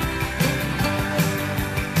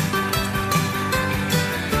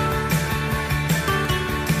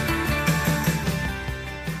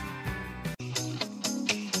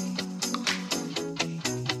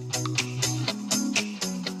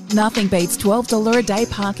 Nothing beats $12 a day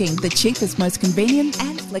parking, the cheapest, most convenient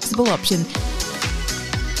and flexible option.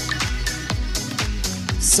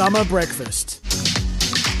 Summer Breakfast.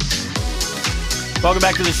 Welcome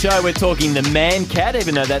back to the show. We're talking the man cat,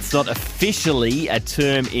 even though that's not officially a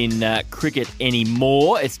term in cricket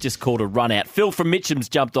anymore. It's just called a run out. Phil from Mitcham's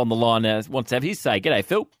jumped on the line, wants to have his say. G'day,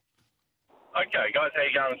 Phil. Okay, guys, how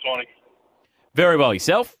you going this morning? Very well,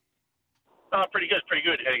 yourself? Pretty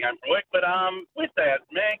good heading home from work. But with that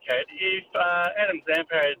man cat, if Adam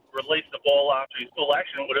Zampa had released the ball after his full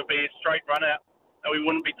action, would it be a straight run out and we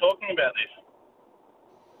wouldn't be talking about this?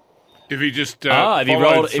 If he just if he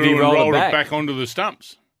rolled it back onto the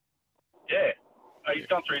stumps. Yeah. He's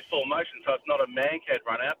gone through his full motion, so it's not a man cat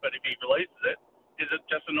run out, but if he releases it, is it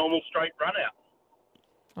just a normal straight run out?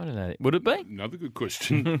 I don't know. Would it be? Another good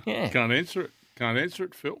question. Yeah. Can't answer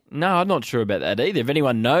it, Phil. No, I'm not sure about that either. If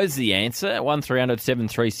anyone knows the answer, 1300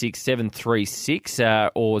 736 736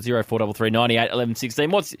 or 0433 98 11 16.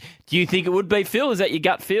 Do you think it would be, Phil? Is that your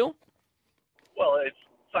gut feel? Well, it's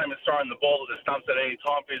same as throwing the ball to the stumps at any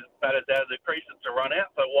time. If his batter's out of the crease, it's a run out,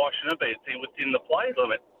 so why shouldn't it be? It's within the play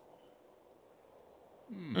limit.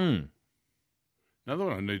 Another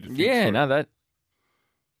one I need to think through.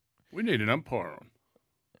 We need an umpire on.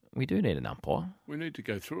 We do need an umpire. We need to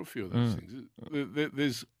go through a few of those things.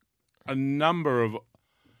 There's a number of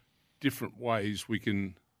different ways we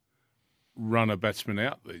can run a batsman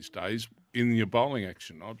out these days in your bowling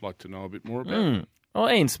action. I'd like to know a bit more about it. Well,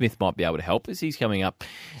 Ian Smith might be able to help us. He's coming up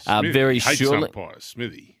Smith, very he hates shortly. Umpires,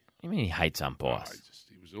 Smithy. I mean, he hates umpires.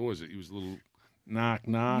 He was a little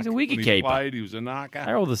narc. He's a wicket when keeper. He was a narker.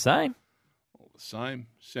 They're all the same. Same.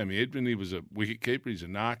 Sammy Edmund, he was a wicket keeper. He's a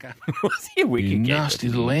narker. Was he a wicket keeper? Nasty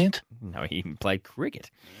little ant. No, he played cricket.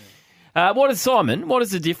 What is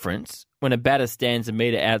the difference when a batter stands a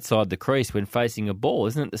metre outside the crease when facing a ball?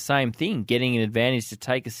 Isn't it the same thing, getting an advantage to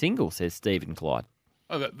take a single, says Stephen Clyde.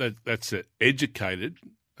 Oh, that's an educated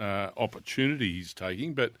opportunity he's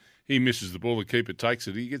taking, but he misses the ball, the keeper takes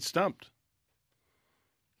it, he gets stumped.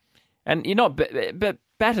 And you're not, but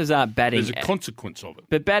batters aren't batting. There's a consequence of it.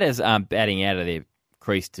 But batters aren't batting out of their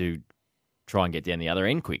crease to try and get down the other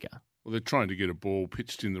end quicker. Well, they're trying to get a ball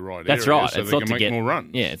pitched in the right That's area right. so It's they not can to make more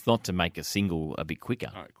runs. Yeah, it's not to make a single a bit quicker.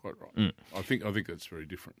 No, quite right. I think that's very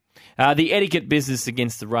different. The etiquette business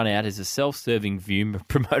against the run out is a self-serving view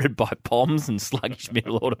promoted by Poms and sluggish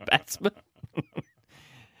middle order batsmen.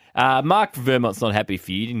 Mark from Vermont's not happy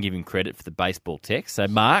for you. Didn't give him credit for the baseball text. So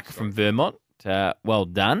Mark from Vermont, well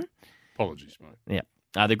done. Apologies, mate.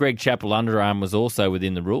 Yeah. The Greg Chappell underarm was also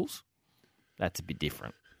within the rules. That's a bit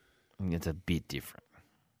different. I think it's a bit different.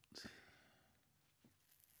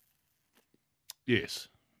 Yes.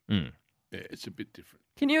 Mm. Yeah, it's a bit different.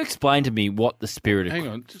 Can you explain to me what the spirit of... Hang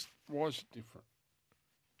on, just why is it different?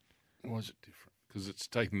 Why is it different? Because it's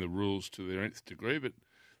taking the rules to their nth degree, but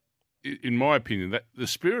in my opinion, that the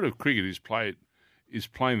spirit of cricket is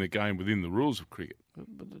playing the game within the rules of cricket.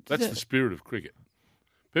 That's the spirit of cricket.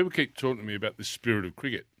 People keep talking to me about the spirit of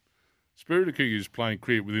cricket. Spirit of cricket is playing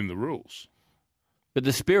cricket within the rules. But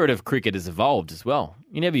the spirit of cricket has evolved as well.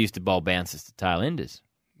 You never used to bowl bouncers to tail enders.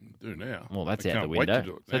 Do now. Well, that's I out the can't wait window. to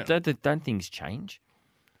do it now. So don't things change?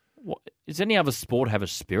 Does any other sport have a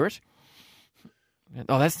spirit?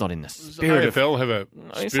 Oh, that's not in the spirit Does the AFL have a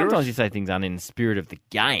spirit? Sometimes you say things aren't in the spirit of the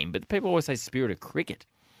game, but people always say spirit of cricket.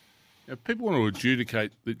 If people want to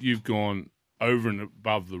adjudicate that you've gone over and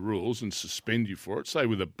above the rules and suspend you for it, say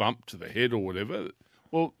with a bump to the head or whatever,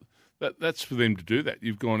 well, that's for them to do that.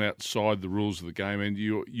 You've gone outside the rules of the game and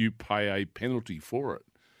you pay a penalty for it.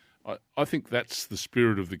 I think that's the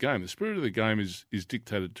spirit of the game. The spirit of the game is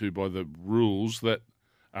dictated to by the rules that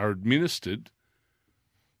are administered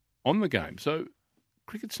on the game. So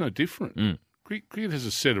cricket's no different. Cricket has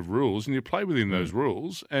a set of rules and you play within those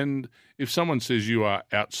rules, and if someone says you are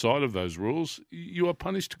outside of those rules, you are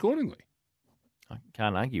punished accordingly. I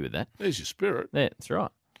can't argue with that. There's your spirit. Yeah, that's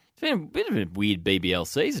right. It's been a bit of a weird BBL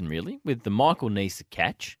season, really, with the Michael Neser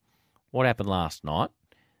catch. What happened last night?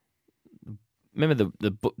 Remember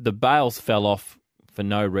the bails fell off for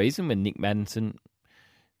no reason when Nick Maddinson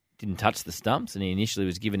didn't touch the stumps and he initially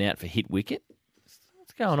was given out for hit wicket.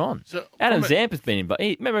 What's going on? So, Adam Zamp has been involved.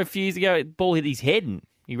 Remember a few years ago, the ball hit his head and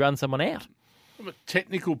he run someone out. From a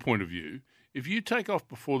technical point of view, if you take off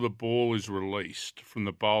before the ball is released from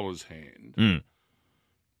the bowler's hand,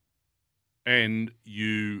 and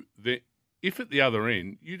if at the other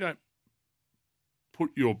end you don't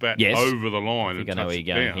put your bat over the line and touch it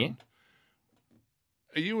down, here.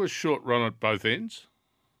 Are you a short run at both ends?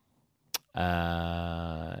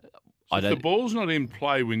 If the ball's not in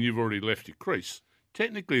play when you've already left your crease,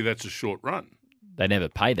 technically that's a short run. They never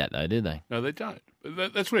pay that, though, do they? No, they don't.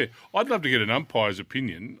 That's where I'd love to get an umpire's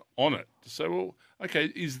opinion on it to say, well, okay,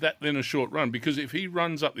 is that then a short run? Because if he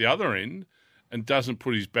runs up the other end and doesn't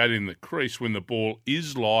put his bat in the crease when the ball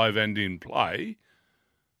is live and in play,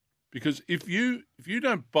 because if you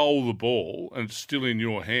don't bowl the ball and it's still in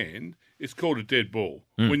your hand, it's called a dead ball.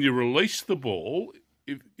 When you release the ball,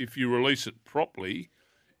 if you release it properly,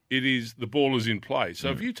 the ball is in play.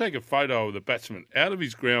 So if you take a photo of the batsman out of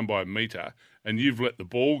his ground by a metre and you've let the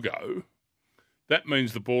ball go, that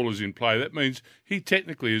means the ball is in play. That means he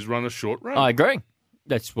technically has run a short run. I agree.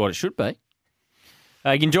 That's what it should be.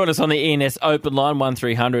 You can join us on the ENS open line,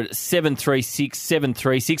 1300 736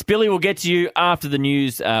 736. Billy will get to you after the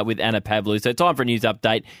news with Anna Pavlou. So time for a news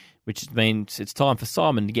update, which means it's time for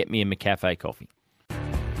Simon to get me a McCafe coffee.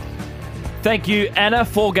 Thank you, Anna.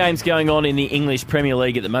 4 games going on in the English Premier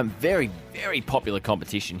League at the moment. Very, very popular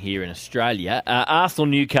competition here in Australia.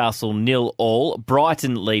 Arsenal-Newcastle 0-0.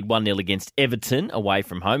 Brighton lead 1-0 against Everton away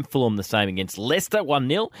from home. Fulham the same against Leicester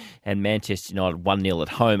 1-0. And Manchester United 1-0 at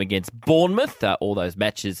home against Bournemouth. All those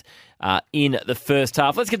matches in the first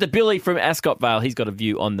half. Let's get to Billy from Ascot Vale. He's got a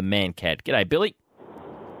view on the Mancat. G'day, Billy.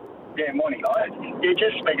 Yeah, morning, guys. Yeah,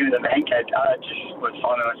 just speaking of the Mancat, just what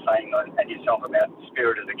Simon was saying and yourself about the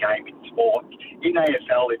spirit of the game in sport. In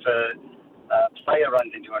AFL, if a player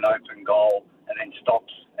runs into an open goal and then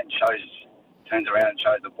stops and turns around and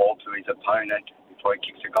shows the ball to his opponent before he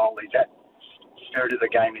kicks a goal, is that spirit of the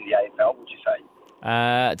game in the AFL, would you say?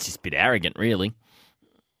 It's just a bit arrogant, really.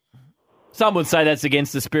 Some would say that's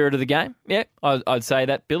against the spirit of the game. Yeah, I'd say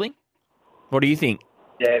that, Billy. What do you think?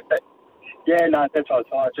 Yeah, no, that's what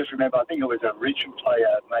I just remember. I think it was a Richmond player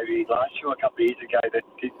maybe last year or a couple of years ago that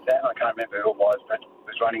did that. I can't remember who it was, but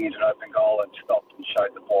was running into an open goal and stopped and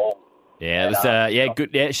showed the ball. Yeah, it was good.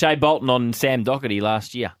 Yeah, Shea Bolton on Sam Doherty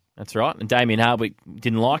last year. That's right. And Damien Hardwick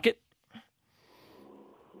didn't like it.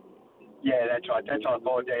 Yeah, that's right. That's what I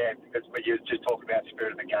thought. Yeah, because when you were just talking about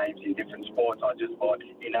spirit of the games in different sports, I just thought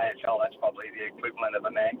in AFL that's probably the equivalent of a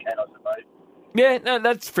Mancat, I suppose. Yeah, no,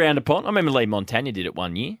 that's frowned upon. I remember Lee Montagna did it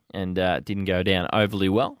one year and didn't go down overly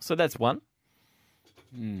well. So that's one.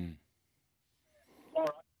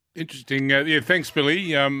 Interesting. Thanks,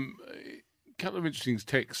 Billy. A couple of interesting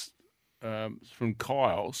texts from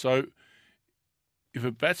Kyle. So if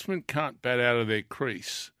a batsman can't bat out of their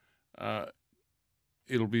crease,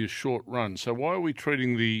 it'll be a short run. So why are we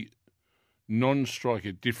treating the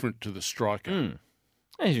non-striker different to the striker?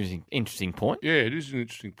 Interesting point. Yeah, it is an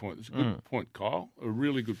interesting point. It's a good point, Kyle. A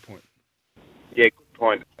really good point. Yeah, good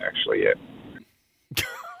point, actually, yeah.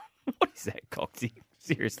 What is that, Coxie?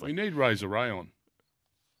 Seriously. We need Razor Ray on.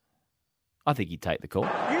 I think he'd take the call.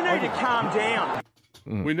 You need to calm down.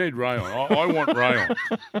 We need Ray on. I want Ray on.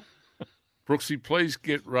 Brooksy, please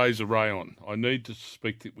get Razor Ray on. I need to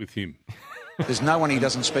speak with him. There's no one he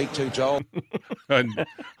doesn't speak to, Joel. And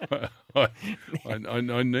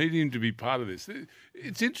I need him to be part of this.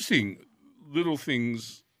 It's interesting, little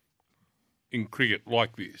things in cricket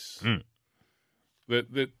like this,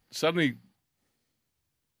 that suddenly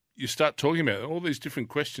you start talking about it, all these different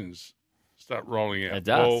questions start rolling out. It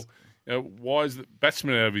does. Well, why is the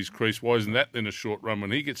batsman out of his crease? Why isn't that then a short run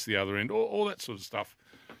when he gets the other end? All that sort of stuff.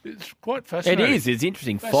 It's quite fascinating. It is. It's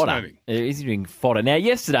interesting fodder. It is interesting fodder. Now,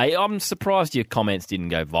 yesterday, I'm surprised your comments didn't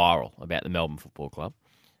go viral about the Melbourne Football Club.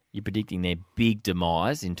 You're predicting their big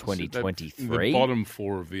demise in 2023. The bottom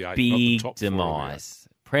four of the eight, big not the top demise.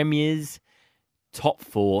 Premiers, top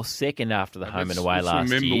four, second after the home and away last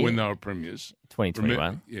year. Remember when they were premiers.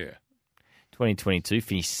 2021. Yeah. 2022,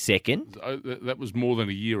 finished second. That was more than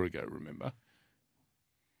a year ago, remember?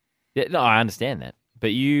 Yeah, no, I understand that.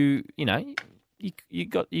 But you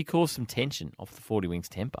caused some tension off the 40 Wings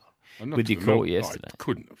temper with your call yesterday. I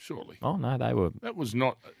couldn't have, surely. Oh, no, they were. That was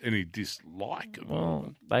not any dislike of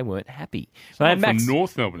Melbourne. They weren't happy. Someone from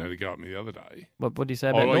North Melbourne had to go at me the other day. What did you say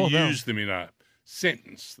about North Melbourne? I used them in a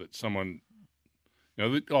sentence that someone,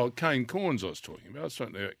 Kane Corns I was talking about. I was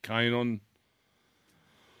talking about Kane on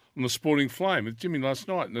the Sporting Flame with Jimmy last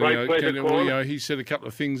night. And, he said a couple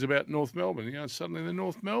of things about North Melbourne. Suddenly the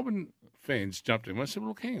North Melbourne fans jumped in. I said, well,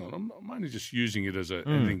 look, hang on. I'm only just using it as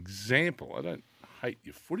an example. I don't hate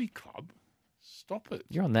your footy club. Stop it.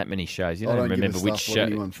 You're on that many shows. You don't remember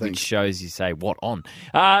which shows you say what on.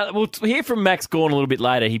 We'll hear from Max Gawn a little bit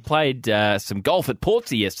later. He played some golf at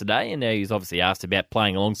Portsea yesterday, and he's obviously asked about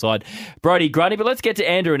playing alongside Brodie Grundy. But let's get to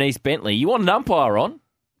Andrew in East Bentley. You want an umpire on?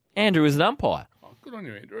 Andrew is an umpire. Good on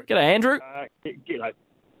you, Andrew. G'day, Andrew.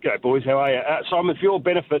 G'day, boys. How are you? Simon, for your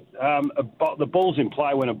benefit, the ball's in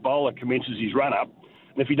play when a bowler commences his run-up.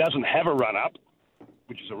 And if he doesn't have a run-up,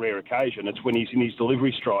 which is a rare occasion, it's when he's in his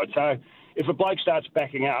delivery stride. So if a bloke starts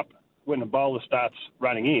backing up when the bowler starts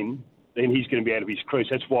running in, then he's going to be out of his crease.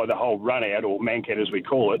 That's why the whole run-out, or man-cat as we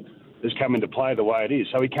call it, has come into play the way it is.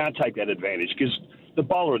 So he can't take that advantage because the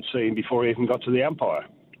bowler had seen him before he even got to the umpire.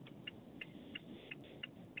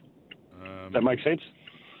 That makes sense?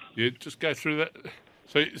 Yeah, just go through that.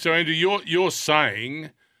 So Andrew, you're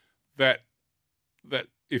saying that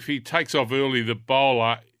if he takes off early, the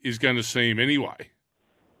bowler is going to see him anyway.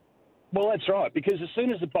 Well, that's right, because as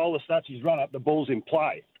soon as the bowler starts his run-up, the ball's in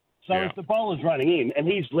play. So if the bowler's running in and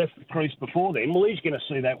he's left the crease before then, well, he's going to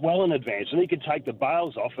see that well in advance, and he can take the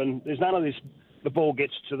bails off, and there's none of this. The ball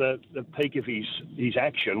gets to the peak of his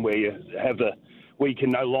action where you can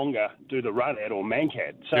no longer do the run-out or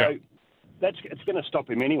man-cat. So it's going to stop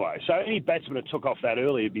him anyway. So any batsman that took off that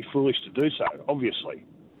early would be foolish to do so, obviously.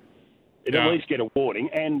 It'd at least get a warning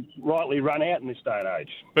and rightly run out in this day and age.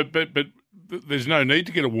 But there's no need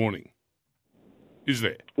to get a warning, is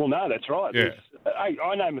there? Well, no, that's right. Yeah.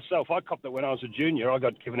 I know myself. I copped it when I was a junior. I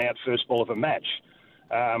got given out first ball of a match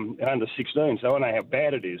under 16, so I know how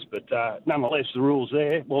bad it is. But nonetheless, the rule's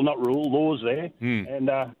there. Well, not rule, law's there, and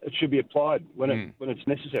it should be applied when it's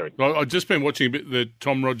necessary. Well, I've just been watching a bit of the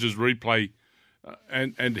Tom Rogers replay,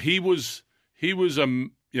 and he was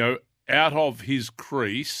out of his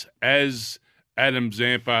crease as Adam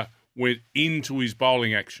Zampa went into his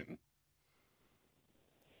bowling action.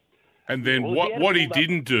 And then what he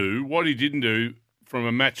didn't do from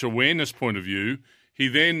a match awareness point of view, he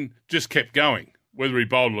then just kept going, whether he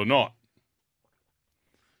bowled or not.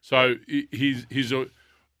 So it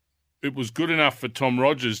was good enough for Tom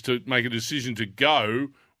Rogers to make a decision to go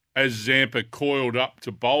as Zampa coiled up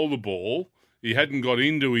to bowl the ball. He hadn't got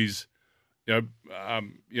into his,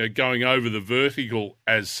 going over the vertical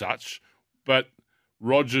as such, but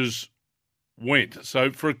Rogers went.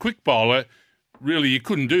 So for a quick bowler, really, you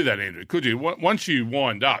couldn't do that, Andrew, could you? Once you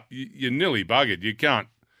wind up, you're nearly buggered. You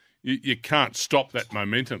can't stop that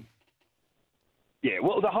momentum. Yeah,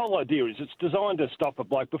 well, the whole idea is it's designed to stop a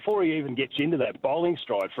bloke before he even gets into that bowling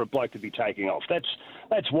stride for a bloke to be taking off.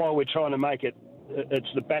 That's why we're trying to make it.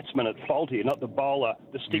 It's the batsman at fault here, not the bowler.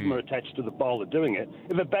 The stigma attached to the bowler doing it.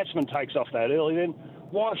 If a batsman takes off that early, then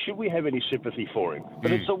why should we have any sympathy for him?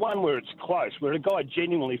 But it's the one where it's close, where a guy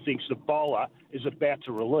genuinely thinks the bowler is about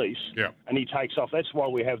to release and he takes off. That's why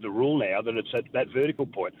we have the rule now that it's at that vertical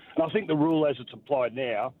point. And I think the rule as it's applied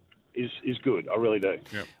now is good. I really do.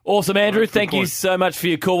 Yep. Awesome, Andrew. Thank you so much for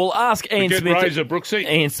your call. We'll ask Ian Smith. Razor, Brooksy.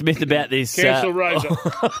 Ian Smith about this. Cancel Razor.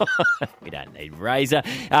 We don't need Razor.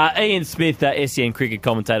 Ian Smith, SEN cricket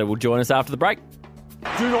commentator, will join us after the break.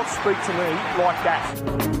 Do not speak to me like that.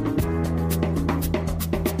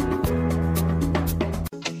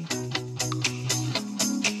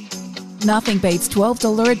 Nothing beats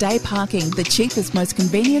 $12 a day parking, the cheapest, most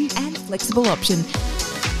convenient and flexible option.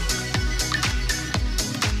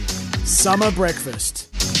 Summer Breakfast.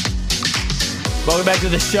 Welcome back to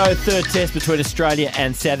the show. Third test between Australia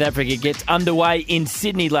and South Africa gets underway in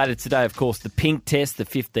Sydney later today. Of course, the Pink Test, the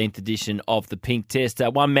 15th edition of the Pink Test.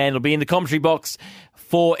 One man will be in the commentary box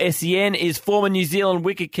for SEN is former New Zealand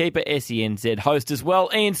wicketkeeper, SENZ host as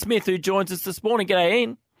well, Ian Smith, who joins us this morning. G'day,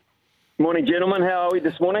 Ian. Morning, gentlemen. How are we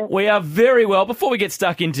this morning? We are very well. Before we get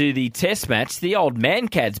stuck into the test match, the old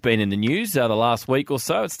Mancad's been in the news the last week or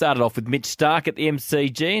so. It started off with Mitch Starc at the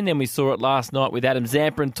MCG, and then we saw it last night with Adam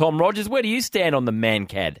Zampa and Tom Rogers. Where do you stand on the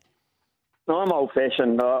Mancad? I'm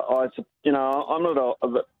old-fashioned. I'm not a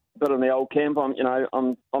bit in the old camp.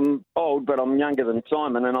 I'm old, but I'm younger than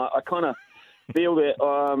Simon, and I kind of feel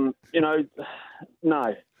that,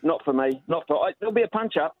 no. Not for me. There'll be a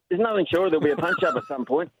punch-up. There's nothing sure there'll be a punch-up at some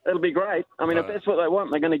point. It'll be great. I mean, if that's what they want,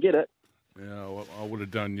 they're going to get it. Yeah, well, I would have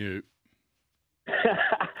done you.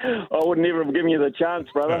 I would never have given you the chance,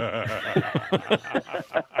 brother.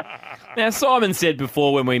 Now, Simon said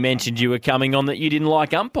before when we mentioned you were coming on that you didn't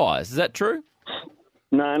like umpires. Is that true?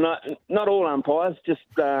 No, not all umpires, just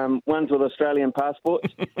ones with Australian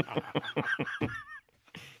passports.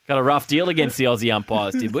 Got a rough deal against the Aussie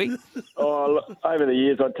umpires, did we? Oh, look, over the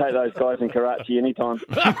years, I'd take those guys in Karachi anytime.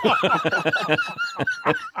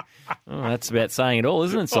 That's about saying it all,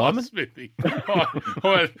 isn't it, Simon?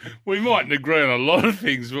 We mightn't agree on a lot of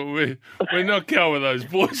things, but we're not going with those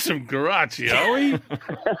boys from Karachi, are we?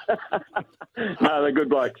 No, they're good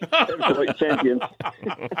blokes. Absolute champions.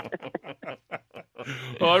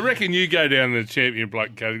 Well, I reckon you go down in the champion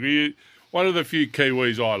bloke category. You're one of the few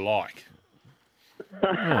Kiwis I like.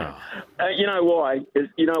 You know why?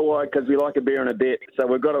 Because we like a beer and a bet, so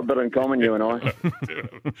we've got a bit in common, you and I.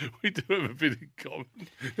 We do have a bit in common.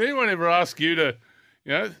 Did anyone ever ask you to,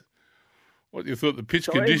 what you thought the pitch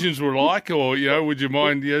conditions were like, or, would you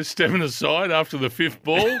mind, stepping aside after the fifth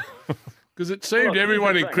ball? Because it seemed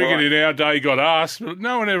everyone in cricket in our day got asked, but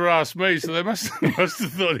no one ever asked me, so they must have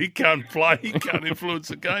thought he can't play, he can't influence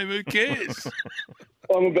the game, who cares?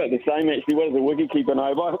 I'm about the same, actually. What does a wicketkeeper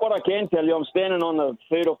know? But what I can tell you, I'm standing on the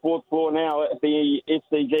third or fourth floor now at the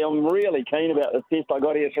SCG. I'm really keen about this test. I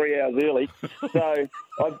got here 3 hours early. So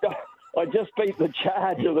I just beat the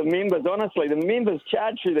charge of the members. Honestly, the members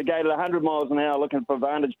charged through the gate at 100 miles an hour looking for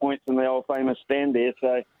vantage points in the old famous stand there.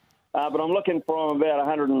 So, but I'm looking from about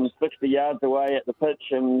 160 yards away at the pitch,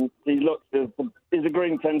 and there's a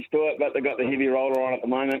green tinge to it, but they've got the heavy roller on at the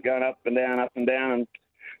moment, going up and down, and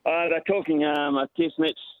they're talking a test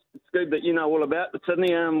match, Scoob, that you know all about, but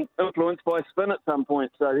Sydney influenced by spin at some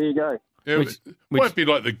point. So there you go. Yeah, which won't be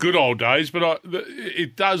like the good old days, but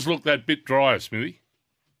it does look that bit drier, Smithy.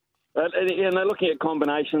 And they're looking at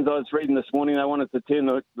combinations. I was reading this morning they wanted to turn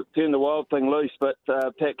the wild thing loose, but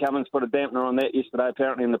Pat Cummins put a dampener on that yesterday,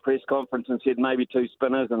 apparently in the press conference, and said maybe 2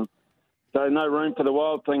 spinners, and so no room for the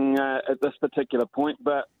wild thing at this particular point.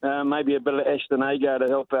 But maybe a bit of Ashton Agar to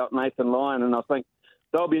help out Nathan Lyon, and I think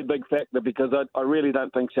they'll be a big factor because I really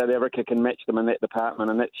don't think South Africa can match them in that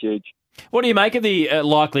department, and that's huge. What do you make of the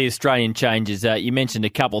likely Australian changes? You mentioned a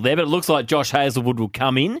couple there, but it looks like Josh Hazlewood will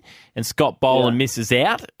come in and Scott Boland misses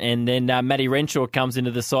out, and then Matty Renshaw comes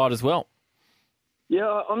into the side as well.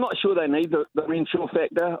 Yeah, I'm not sure they need the Renshaw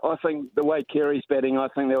factor. I think the way Carey's batting, I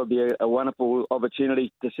think that would be a wonderful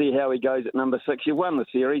opportunity to see how he goes at number 6. You've won the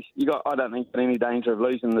series. I don't think you're in any danger of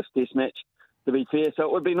losing this test match, to be fair. So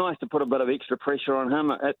it would be nice to put a bit of extra pressure on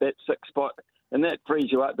him at that 6th spot, and that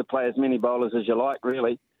frees you up to play as many bowlers as you like,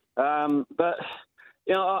 really. But,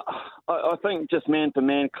 I think just man for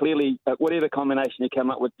man, clearly, whatever combination you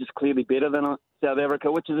come up with, just clearly better than South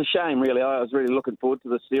Africa, which is a shame, really. I was really looking forward to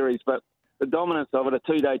this series, but the dominance of it, a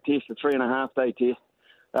 2-day test, a 3.5-day test.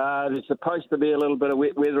 There's supposed to be a little bit of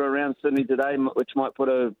wet weather around Sydney today, which might put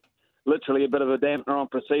a literally a bit of a dampener on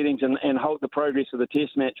proceedings and halt the progress of the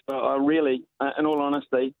Test match. But I really, in all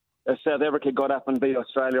honesty, if South Africa got up and beat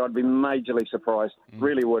Australia, I'd be majorly surprised.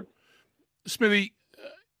 Really would. Smithy,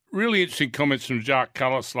 really interesting comments from Jacques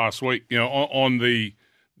Kallis last week, on the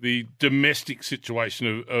domestic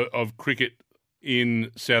situation of cricket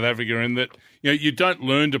in South Africa, and that you don't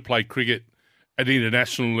learn to play cricket at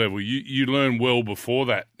international level. You learn well before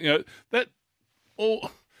that. That all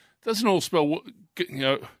doesn't all spell.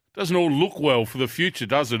 Doesn't all look well for the future,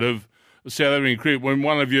 does it? Of South African cricket, when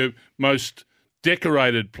one of your most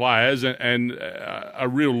decorated players and a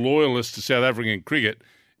real loyalist to South African cricket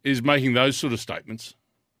is making those sort of statements.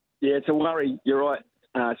 Yeah, it's a worry. You're right,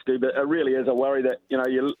 Scoob. It really is a worry that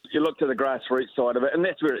you look to the grassroots side of it, and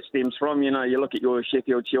that's where it stems from. You look at your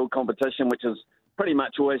Sheffield Shield competition, which has pretty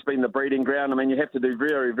much always been the breeding ground. I mean, you have to do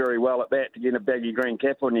very, very well at that to get a baggy green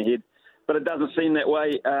cap on your head. But it doesn't seem that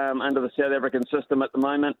way under the South African system at the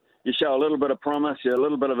moment. You show a little bit of promise, a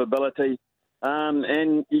little bit of ability,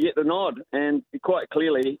 and you get the nod. And quite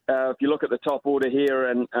clearly, if you look at the top order here,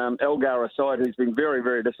 and Elgar aside, who's been very,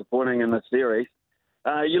 very disappointing in this series,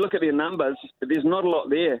 you look at their numbers, there's not a lot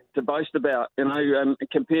there to boast about,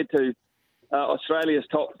 compared to Australia's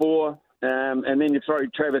top four. And then you throw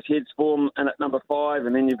Travis Head's form in at number 5,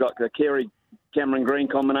 and then you've got the Carey-Cameron Green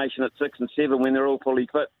combination at 6 and 7 when they're all fully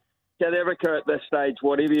fit. South Africa at this stage,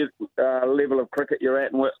 whatever level of cricket you're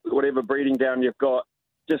at and whatever breeding down you've got,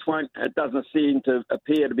 it doesn't seem to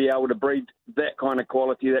appear to be able to breed that kind of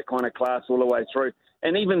quality, that kind of class all the way through.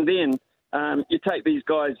 And even then, you take these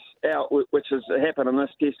guys out, which has happened in this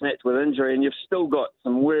Test match with injury, and you've still got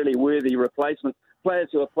some really worthy replacement players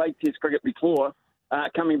who have played Test cricket before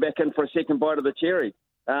coming back in for a second bite of the cherry.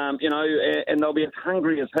 And they'll be as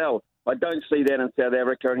hungry as hell. I don't see that in South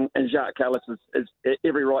Africa, and Jacques Kallis has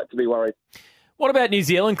every right to be worried. What about New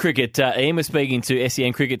Zealand cricket, Ian? We're speaking to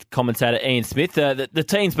SEN cricket commentator Ian Smith. The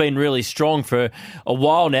team's been really strong for a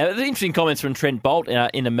while now. There's interesting comments from Trent Bolt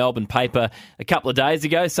in a Melbourne paper a couple of days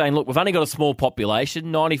ago saying, look, we've only got a small population.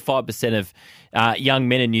 95% of young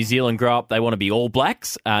men in New Zealand grow up, they want to be All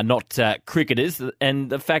Blacks, not cricketers. And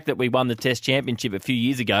the fact that we won the Test Championship a few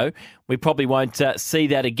years ago, we probably won't see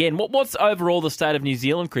that again. What's overall the state of New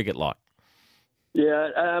Zealand cricket like? Yeah,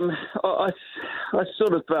 I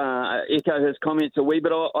sort of echo his comments a wee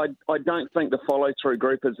bit. I don't think the follow-through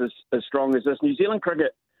group is as strong as this. New Zealand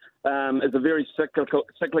cricket is a very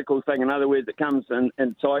cyclical thing. In other words, it comes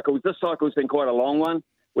in cycles. This cycle's been quite a long one,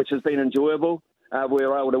 which has been enjoyable. We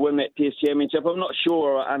were able to win that Test Championship. I'm not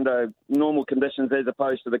sure under normal conditions, as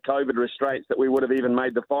opposed to the COVID restraints, that we would have even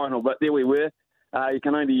made the final. But there we were. You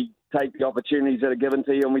can only take the opportunities that are given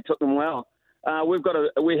to you, and we took them well.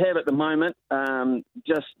 We have at the moment, I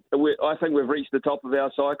think we've reached the top of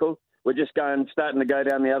our cycle. We're just starting to go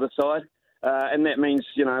down the other side. And that means,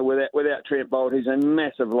 without Trent Bolt, who's a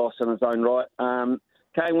massive loss in his own right.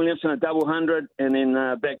 Kane Williamson, a double 100, and then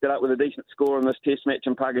backed it up with a decent score in this Test match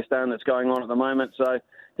in Pakistan that's going on at the moment. So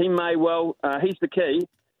he may well, he's the key.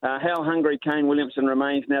 How hungry Kane Williamson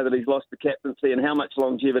remains now that he's lost the captaincy and how much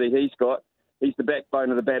longevity he's got. He's the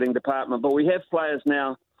backbone of the batting department. But we have players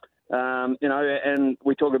now, and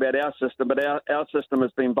we talk about our system, but our system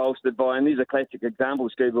has been bolstered by, and these are classic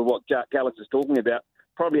examples, Steve, of what Jacques Kallis is talking about.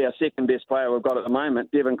 Probably our second best player we've got at the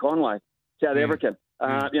moment, Devon Conway, South African.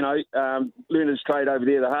 Learned his trade over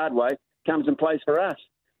there the hard way, comes and plays for us,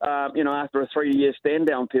 after a 3-year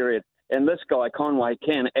stand-down period. And this guy, Conway,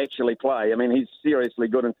 can actually play. I mean, he's seriously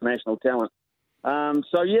good international talent. I'm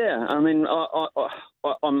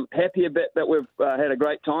happy a bit that we've had a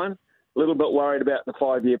great time. A little bit worried about the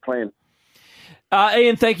 5-year plan.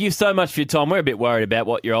 Ian, thank you so much for your time. We're a bit worried about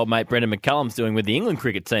what your old mate Brendan McCullum's doing with the England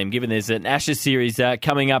cricket team, given there's an Ashes series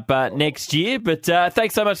coming up next year. But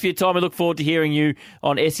thanks so much for your time. We look forward to hearing you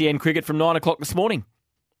on SEN Cricket from 9 o'clock this morning.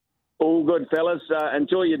 All good, fellas.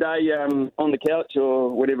 Enjoy your day on the couch or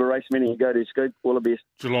whatever race meeting you go to, Scoop. All the best.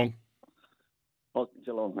 Geelong. Oh,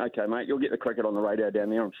 Geelong. Okay, mate. You'll get the cricket on the radio down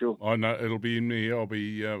there, I'm sure. I know. It'll be in me. I'll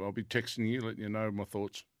be texting you, letting you know my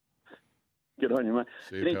thoughts. Good on you, mate.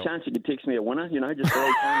 Is there any chance you could text me a winner, just for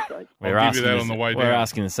all time's sake? We're asking that on the way down. We're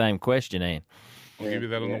asking the same question, Ian. I'll give you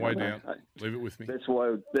that on the way down. Leave it with me. That's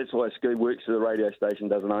why Scoob works for the radio station,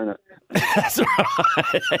 doesn't own it. That's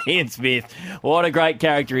right. Ian Smith. What a great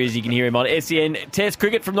character he is. You can hear him on SEN Test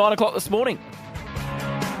Cricket from 9 o'clock this morning.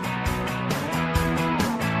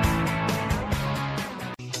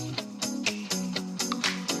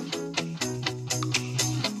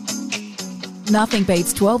 Nothing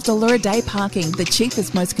beats $12 a day parking, the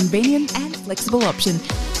cheapest, most convenient and flexible option.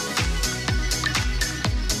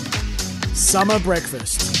 Summer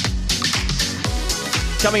breakfast.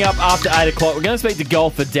 Coming up after 8 o'clock, we're going to speak to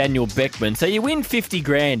golfer Daniel Beckman. So you win 50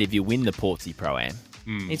 grand if you win the Portsea Pro-Am.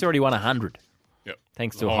 He's already won 100. Yep.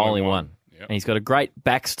 Thanks to a hole-in-one. Yep. And he's got a great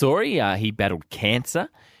backstory. He battled cancer,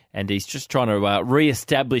 and he's just trying to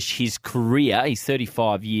re-establish his career. He's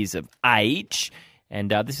 35 years of age,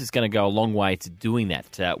 and this is going to go a long way to doing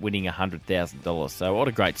that, winning $100,000. So what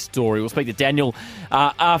a great story. We'll speak to Daniel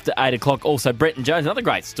after 8 o'clock. Also, Brenton Jones, another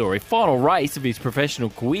great story. Final race of his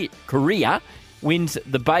professional career. Wins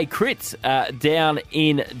the Bay Crits down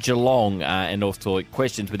in Geelong. And also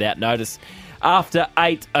questions without notice after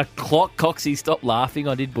 8 o'clock. Coxie, stop laughing.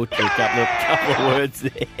 I did butcher a couple of words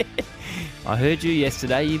there. I heard you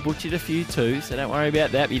yesterday. You butchered a few too, so don't worry about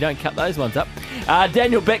that. But you don't cut those ones up.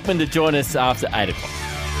 Daniel Beckman to join us after 8 o'clock.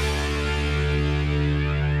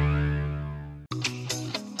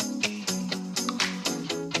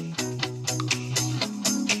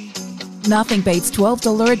 Nothing beats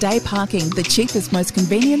 $12 a day parking, the cheapest, most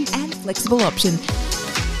convenient and flexible option.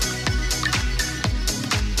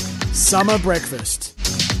 Summer Breakfast.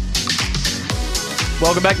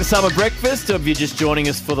 Welcome back to Summer Breakfast. If you're just joining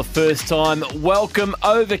us for the first time, welcome.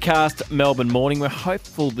 Overcast Melbourne morning. We're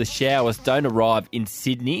hopeful the showers don't arrive in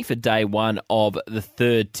Sydney for day one of the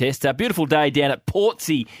third test. A beautiful day down at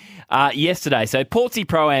Portsea yesterday. So Portsea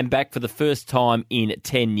Pro-Am back for the first time in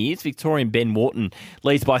 10 years. Victorian Ben Wharton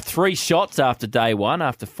leads by 3 shots after day one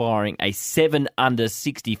after firing a 7 under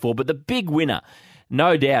 64. But the big winner,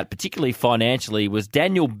 no doubt, particularly financially, was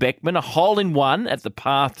Daniel Beckman, a hole-in-one at the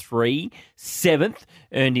par 3, 7th,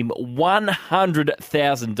 earned him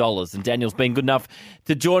 $100,000. And Daniel's been good enough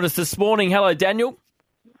to join us this morning. Hello, Daniel.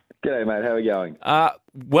 G'day, mate. How are you going?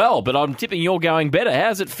 Well, but I'm tipping you're going better. How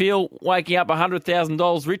does it feel waking up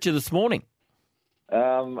 $100,000 richer this morning?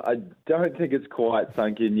 I don't think it's quite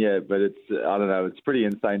sunk in yet, but it's, I don't know, it's pretty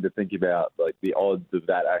insane to think about, like, the odds of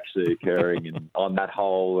that actually occurring and on that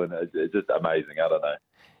hole, and it's just amazing. I don't know.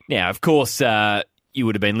 Now, of course, you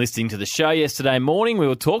would have been listening to the show yesterday morning. We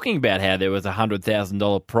were talking about how there was a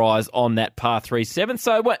 $100,000 prize on that par 3 7.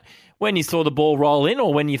 So when you saw the ball roll in,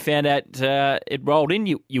 or when you found out it rolled in,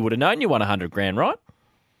 you would have known you won $100,000, right?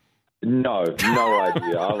 No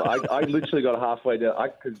idea. I literally got halfway down. I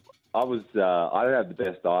don't have the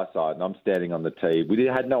best eyesight, and I'm standing on the tee. We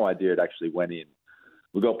had no idea it actually went in.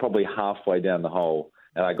 We got probably halfway down the hole,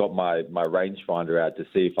 and I got my rangefinder out to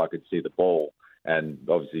see if I could see the ball, and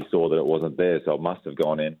obviously saw that it wasn't there, so it must have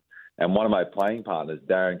gone in. And one of my playing partners,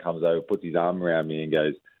 Darren, comes over, puts his arm around me and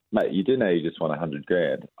goes, "Mate, you do know you just won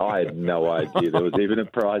 $100,000." I had no idea there was even a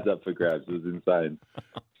prize up for grabs. It was insane.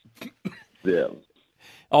 Yeah.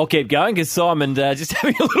 I'll keep going because Simon just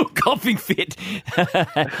having a little coughing fit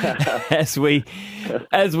as we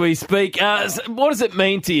speak. What does it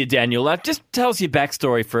mean to you, Daniel? Just tell us your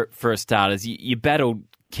backstory for starters. You battled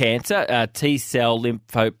cancer, T-cell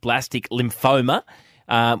lymphoblastic lymphoma,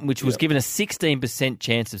 which was given a 16%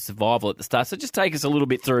 chance of survival at the start. So just take us a little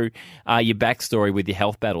bit through your backstory with your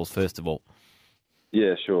health battles, first of all.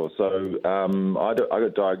 Yeah, sure. So I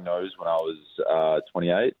got diagnosed when I was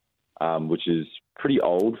 28, which is pretty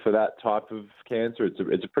old for that type of cancer.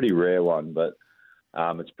 It's a pretty rare one, but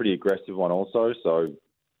it's a pretty aggressive one also. So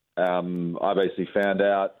I basically found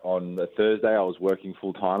out on a Thursday. I was working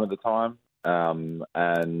full-time at the time, and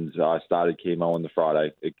I started chemo on the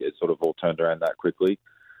Friday. It sort of all turned around that quickly.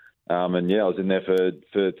 And, yeah, I was in there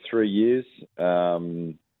for 3 years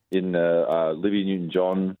in Olivia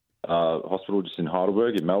Newton-John Hospital just in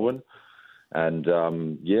Heidelberg in Melbourne. And, I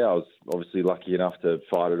was obviously lucky enough to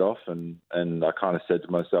fight it off. And I kind of said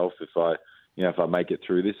to myself, if I make it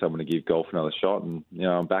through this, I'm going to give golf another shot. And,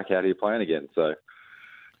 I'm back out here playing again. So,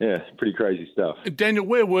 yeah, pretty crazy stuff. Daniel,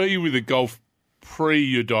 where were you with the golf pre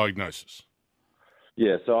your diagnosis?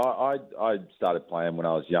 Yeah, so I started playing when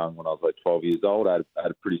I was young, when I was like 12 years old. I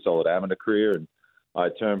had a pretty solid amateur career, and I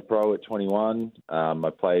turned pro at 21. I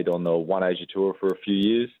played on the One Asia Tour for a few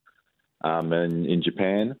years and in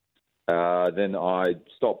Japan. Then I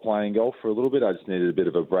stopped playing golf for a little bit. I just needed a bit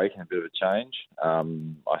of a break and a bit of a change. I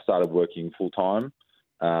started working full time,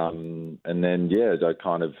 and then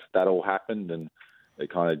that all happened, and it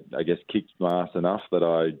kind of, I guess, kicked my ass enough that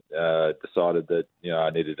I decided that I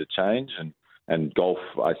needed a change, and golf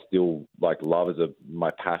I still love as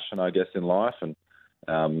my passion, I guess, in life, and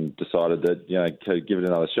decided that to give it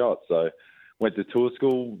another shot. So went to tour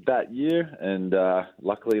school that year, and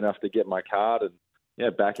luckily enough to get my card and. Yeah,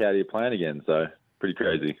 back out here playing again, so pretty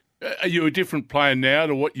crazy. Are you a different player now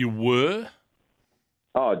to what you were?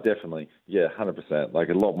 Oh, definitely. Yeah, 100%.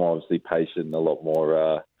 A lot more, obviously, patient, a lot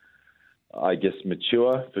more, I guess,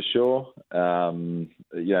 mature, for sure. You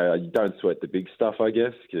don't sweat the big stuff, I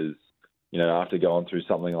guess, because, after going through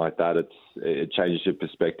something like that, it changes your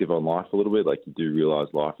perspective on life a little bit. Like, you do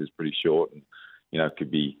realise life is pretty short, and it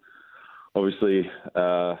could be obviously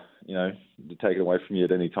taken away from you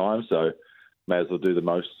at any time. So may as well do the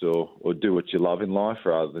most or do what you love in life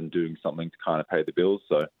rather than doing something to kind of pay the bills.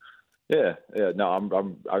 So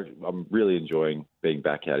I'm really enjoying being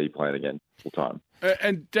back out here playing again full time.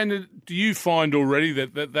 And Daniel, do you find already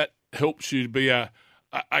that helps you to be a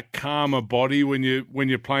calmer body when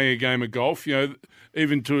you're playing a game of golf?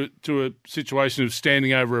 Even to a situation of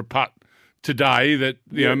standing over a putt today that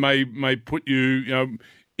may put you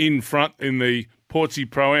in front in the Portsea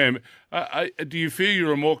Pro-Am. Do you feel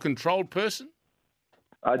you're a more controlled person?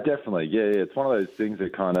 Definitely, yeah. It's one of those things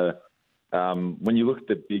that kind of, when you look at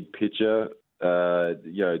the big picture,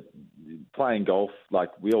 playing golf, like,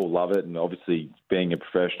 we all love it, and obviously being a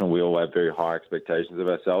professional, we all have very high expectations of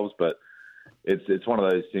ourselves, but it's one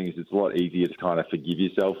of those things. It's a lot easier to kind of forgive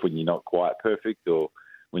yourself when you're not quite perfect, or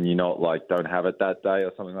when you're not, like, don't have it that day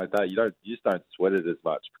or something like that. You just don't sweat it as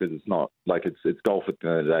much, because it's not like it's golf at the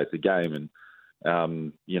end of the day. It's a game, and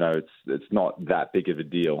it's not that big of a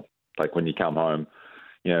deal. Like, when you come home,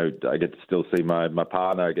 I get to still see my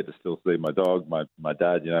partner, I get to still see my dog, my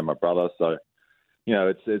dad, my brother. So,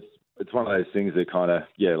 it's one of those things that kind of,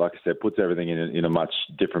 like I said, puts everything in a much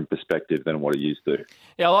different perspective than what it used to.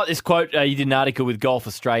 Yeah, I like this quote. You did an article with Golf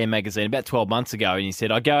Australia magazine about 12 months ago, and you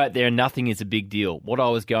said, I go out there and nothing is a big deal. What I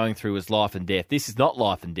was going through was life and death. This is not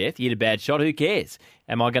life and death. You hit a bad shot, who cares?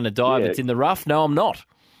 Am I going to die if it's in the rough? No, I'm not.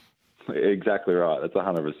 Exactly right. That's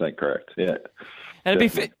 100% correct, yeah. And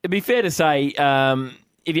it'd be fair to say,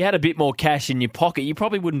 if you had a bit more cash in your pocket, you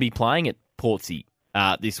probably wouldn't be playing at Portsea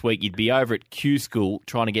this week. You'd be over at Q School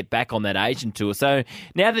trying to get back on that Asian tour. So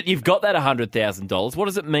now that you've got that $100,000, what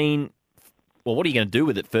does it mean? Well, what are you going to do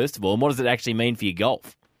with it, first of all, and what does it actually mean for your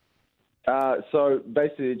golf? So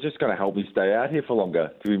basically, it's just going to help me stay out here for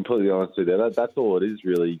longer, to be completely honest with you. That's all it is,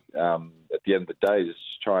 really. At the end of the day, just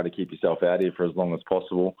trying to keep yourself out here for as long as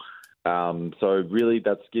possible. So really,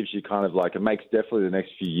 that gives you kind of like, it makes definitely the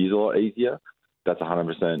next few years a lot easier. That's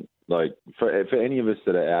 100%. Like, for any of us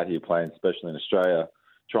that are out here playing, especially in Australia,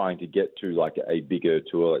 trying to get to like a bigger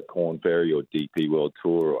tour like Corn Ferry or DP World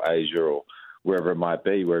Tour or Asia or wherever it might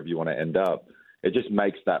be, wherever you want to end up, it just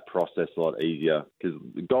makes that process a lot easier, because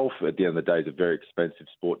golf at the end of the day is a very expensive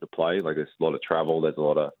sport to play. Like, there's a lot of travel, there's a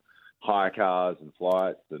lot of hire cars and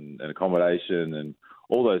flights and accommodation, and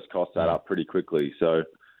all those costs add up pretty quickly. So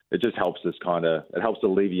it just helps us it helps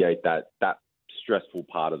alleviate that stressful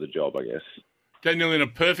part of the job, I guess. Daniel, in a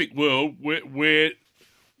perfect world, where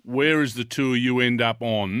is the tour you end up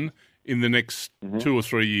on in the next 2 or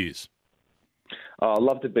 3 years? I'd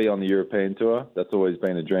love to be on the European tour. That's always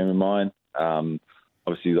been a dream of mine.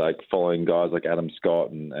 Obviously, like, following guys like Adam Scott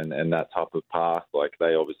and that type of path, like,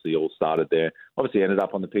 they obviously all started there. Obviously ended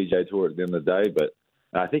up on the PGA Tour at the end of the day, but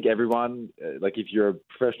I think everyone, like, if you're a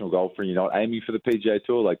professional golfer and you're not aiming for the PGA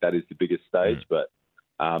Tour, like, that is the biggest stage. But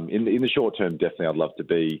in the short term, definitely I'd love to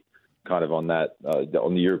be kind of on that,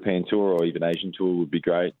 on the European Tour or even Asian Tour would be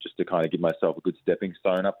great, just to kind of give myself a good stepping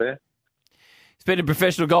stone up there. It's been a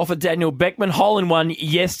professional golfer, Daniel Beckman. Hole-in-one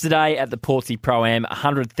yesterday at the Portsea Pro-Am,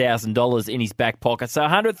 $100,000 in his back pocket. So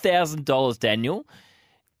 $100,000, Daniel.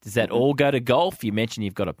 Does that all go to golf? You mentioned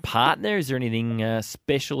you've got a partner. Is there anything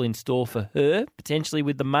special in store for her, potentially,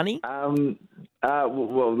 with the money?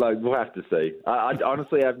 Well, like, we'll have to see. I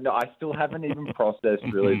honestly I still haven't even processed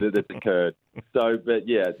really that it's occurred. So, but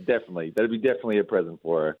yeah, definitely. That'd be definitely a present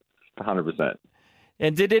for her, 100%.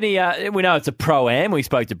 And did any, we know it's a Pro-Am. We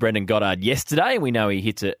spoke to Brendan Goddard yesterday. We know he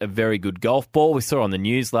hits a very good golf ball. We saw on the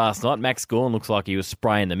news last night, Max Gorn looks like he was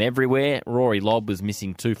spraying them everywhere. Rory Lobb was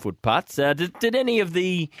missing 2-foot putts. Did any of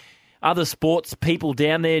the other sports people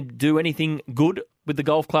down there do anything good with the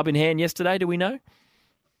golf club in hand yesterday? Do we know?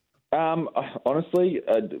 Honestly,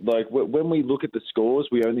 like, when we look at the scores,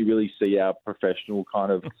 we only really see our professional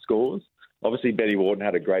kind of scores. Obviously, Betty Wharton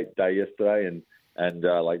had a great day yesterday, and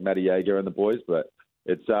like Matty Yeager and the boys, but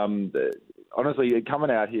it's honestly coming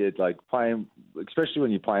out here, like, playing, especially when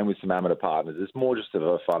you're playing with some amateur partners, it's more just of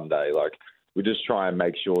a fun day. Like, we just try and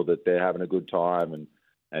make sure that they're having a good time, and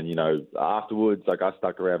afterwards, like, I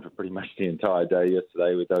stuck around for pretty much the entire day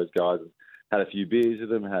yesterday with those guys and had a few beers with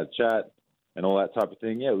them, had a chat and all that type of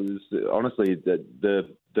thing. Yeah, it was honestly the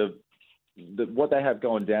what they have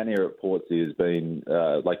going down here at Portsea has been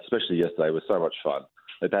like, especially yesterday, was so much fun.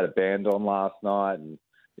 They've had a band on last night, and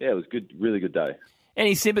yeah, it was good, really good day.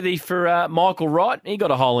 Any sympathy for Michael Wright? He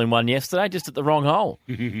got a hole-in-one yesterday, just at the wrong hole.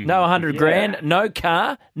 No 100 grand, no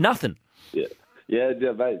car, nothing. Yeah,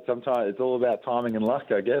 mate. Sometimes it's all about timing and luck,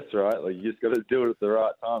 I guess, right? Like, you just got to do it at the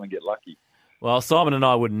right time and get lucky. Well, Simon and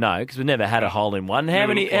I wouldn't know because we never had a hole-in-one. How Never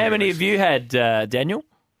many looked like have it. you had, Daniel?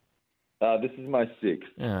 This is my sixth.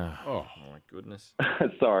 Oh, my goodness.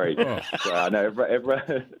 Sorry. Oh. I know.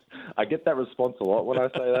 I get that response a lot when I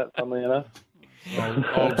say that, funnily enough.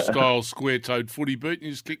 Old style square-toed footy boot, and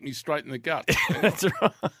you just kicked me straight in the gut. That's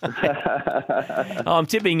right. I'm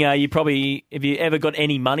tipping you probably, have you ever got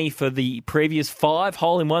any money for the previous 5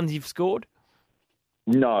 hole-in-ones you've scored?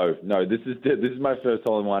 No. This is my first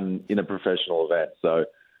hole-in-one in a professional event. So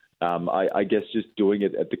I guess just doing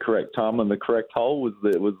it at the correct time on the correct hole was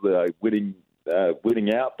the winning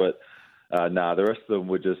out. But the rest of them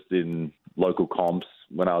were just in local comps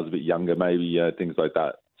when I was a bit younger, maybe things like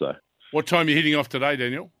that. So. What time are you hitting off today,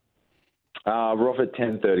 Daniel? We're off at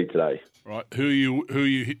 10:30 today. Right. Who are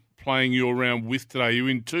you playing your round with today? Are you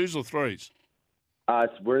in 2s or 3s?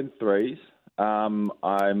 We're in 3s.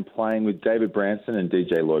 I'm playing with David Branson and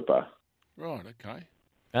DJ Loipa. Right. Okay.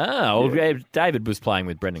 David was playing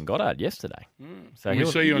with Brendan Goddard yesterday. So Can we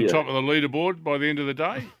see you on top of the leaderboard by the end of the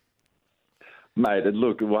day? Mate,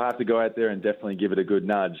 look, we'll have to go out there and definitely give it a good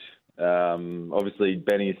nudge. Obviously,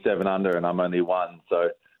 Benny's 7 under and I'm only 1, so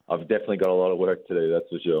I've definitely got a lot of work to do, that's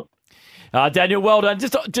for sure. Daniel, well done.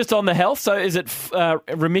 Just on the health, so is it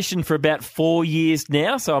remission for about 4 years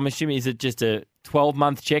now? So I'm assuming, is it just a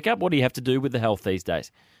 12-month checkup? What do you have to do with the health these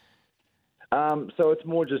days? So it's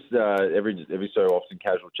more just every so often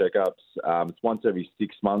casual checkups. It's once every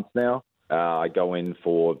 6 months now. I go in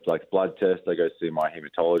for blood tests. I go see my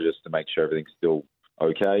hematologist to make sure everything's still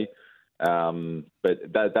okay.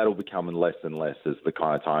 But that'll become less and less as the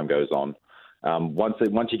kind of time goes on. Once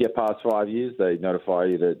you get past 5 years, they notify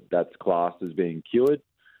you that that's classed as being cured.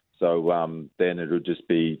 So then it'll just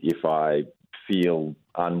be if I feel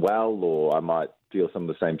unwell or I might feel some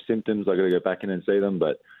of the same symptoms, I got to go back in and see them.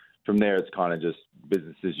 But from there, it's kind of just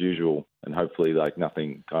business as usual, and hopefully,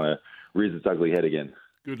 nothing kind of rears its ugly head again.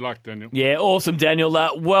 Good luck, Daniel. Yeah, awesome, Daniel.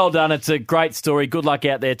 Well done. It's a great story. Good luck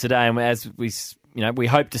out there today, and as we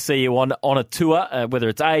hope to see you on a tour, whether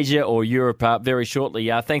it's Asia or Europe, very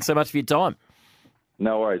shortly. Thanks so much for your time.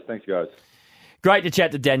 No worries. Thanks, guys. Great to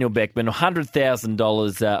chat to Daniel Beckman.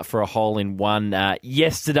 $100,000 for a hole-in-one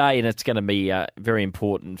yesterday, and it's going to be very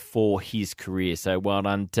important for his career. So well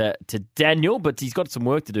done to Daniel, but he's got some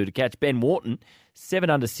work to do to catch Ben Wharton. 7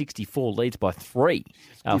 under 64, leads by 3.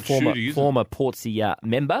 Former Portsea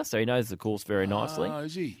member, so he knows the course very nicely.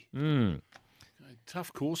 Is he?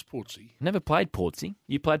 Tough course, Portsea. Never played Portsea.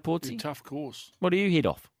 You played Portsea? Tough course. What do you hit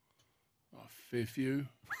off? Fair few.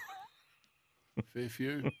 Fair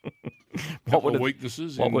few. What Couple of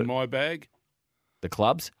weaknesses in my bag. The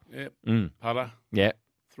clubs? Yep. Mm. Putter. Yep.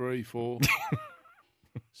 3, 4,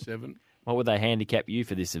 7. What would they handicap you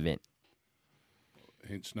for this event?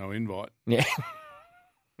 Hence no invite. Yeah.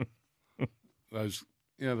 Those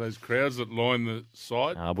crowds that line the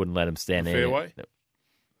side. I wouldn't let them stand there. Fairway. Nope.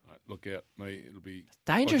 Look out, me. It'll be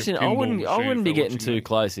dangerous. Like I wouldn't be getting too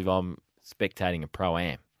close if I'm spectating a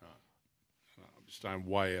pro-am. I'm staying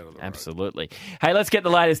way out of the road. Absolutely. Hey, let's get the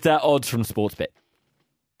latest odds from Sportsbet.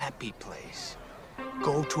 Happy place.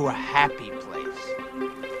 Go to a happy place.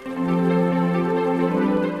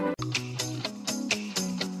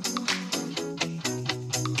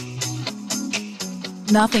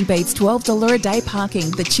 Nothing beats $12 a day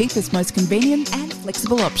parking, the cheapest, most convenient and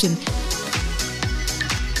flexible option.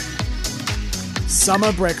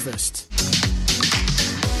 Summer breakfast.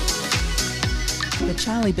 The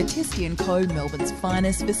Charlie Battisti & Co., Melbourne's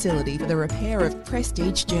finest facility for the repair of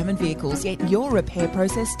prestige German vehicles. Get your repair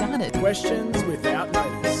process started. Questions without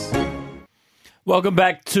notice. Welcome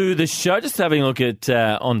back to the show. Just having a look at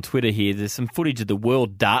on Twitter here. There's some footage of the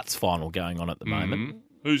World Darts Final going on at the moment.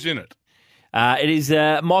 Who's in it? It is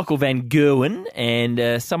Michael Van Gerwen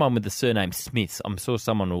and someone with the surname Smith. I'm sure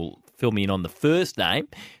someone will fill me in on the first name.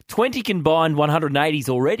 20 combined 180s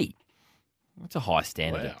already. That's a high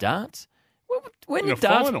standard of darts. When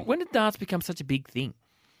did darts become such a big thing?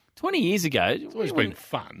 20 years ago. It's always been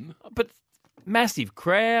fun. But massive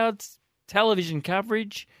crowds, television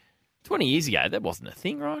coverage. 20 years ago, that wasn't a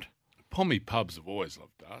thing, right? Pommy pubs have always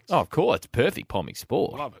loved darts. Oh, of course. It's perfect pommy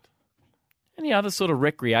sport. Love it. Any other sort of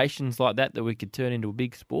recreations like that we could turn into a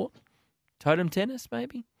big sport? Totem tennis,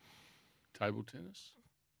 maybe? Table tennis?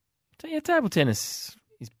 Yeah, table tennis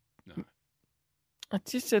is... No.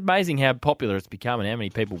 It's just amazing how popular it's become and how many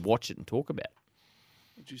people watch it and talk about it.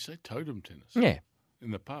 Did you say totem tennis? Yeah.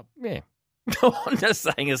 In the pub? Yeah. I'm just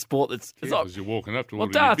saying a sport that's... Because you're walking up to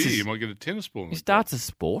order your beer, you might get a tennis ball. Darts a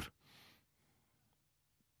sport.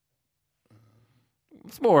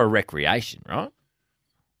 It's more a recreation, right?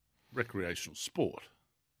 Recreational sport.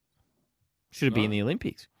 Should it be in the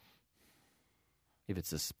Olympics? If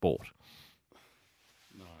it's a sport.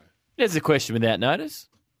 There's a question without notice.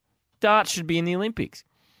 Darts should be in the Olympics.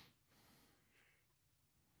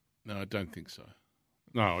 No, I don't think so.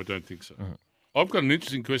 No, I don't think so. I've got an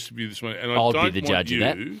interesting question for you this morning, and I I'll don't be the want judge of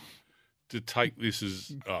that. you to take this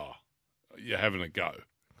as, you're having a go,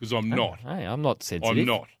 because I'm not. Hey, I'm not sensitive. I'm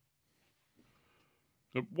not.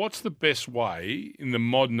 So what's the best way in the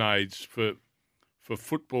modern age for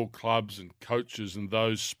football clubs and coaches and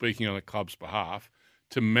those speaking on a club's behalf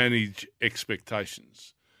to manage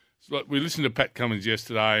expectations? So like we listened to Pat Cummins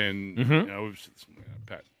yesterday, and we've said,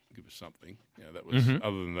 Pat, give us something. That was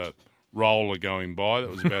other than the roller going by. That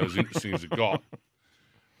was about as interesting as it got.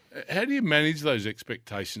 How do you manage those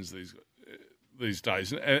expectations these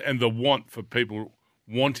days, and the want for people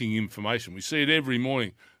wanting information? We see it every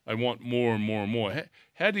morning. They want more and more and more.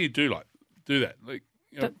 How do you do that? Like,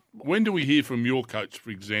 when do we hear from your coach,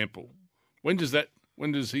 for example? When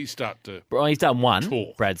does he start to? Well, he's done one.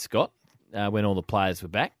 Talk? Brad Scott, when all the players were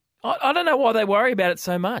back. I don't know why they worry about it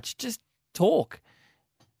so much. Just talk.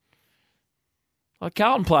 Like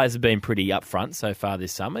Carlton players have been pretty upfront so far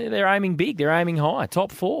this summer. They're aiming big. They're aiming high.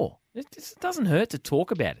 Top 4. It doesn't hurt to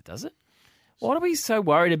talk about it, does it? Why are we so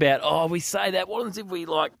worried about, we say that. What happens if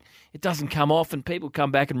it doesn't come off and people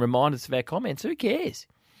come back and remind us of our comments? Who cares?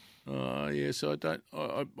 So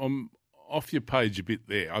I'm off your page a bit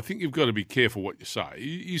there. I think you've got to be careful what you say.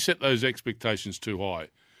 You set those expectations too high.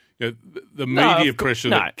 The media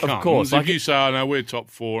pressure that comes. Of course. If you say, no, we're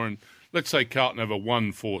top 4, and let's say Carlton have a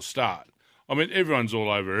 1-4 start. I mean, everyone's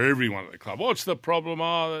all over everyone at the club. What's the problem?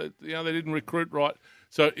 They didn't recruit right.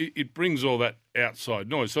 So it brings all that outside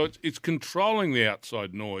noise. So it's controlling the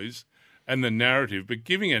outside noise and the narrative, but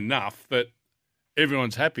giving enough that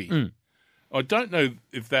everyone's happy. I don't know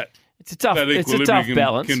if that equilibrium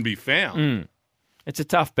balance. Can be found. It's a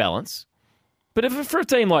tough balance. But for a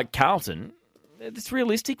team like Carlton, it's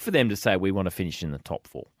realistic for them to say we want to finish in the top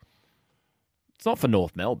 4. It's not for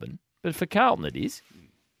North Melbourne, but for Carlton it is.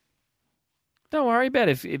 Don't worry about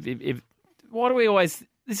if why do we always...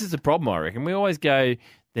 This is the problem, I reckon. We always go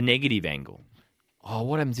the negative angle. Oh,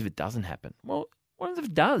 what happens if it doesn't happen? Well, what happens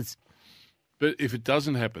if it does? But if it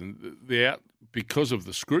doesn't happen, because of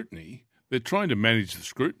the scrutiny, they're trying to manage the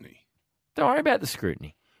scrutiny. Don't worry about the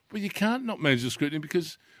scrutiny. But you can't not manage the scrutiny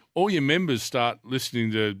because all your members start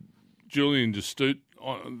listening to Julian DeStute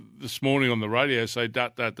this morning on the radio say,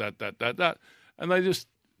 dat, dat, dat, dat, dat, dat, and they just...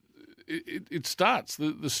 It starts.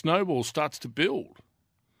 The snowball starts to build.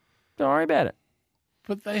 Don't worry about it.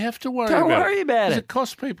 But they have to worry about it. Don't worry about it. Because it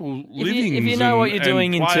costs people livings. If you know what you're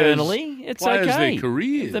doing internally, it's okay. Their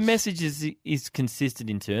careers. If the message is consistent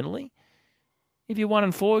internally. If you're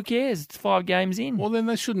 1-4, who cares? It's 5 games in. Well, then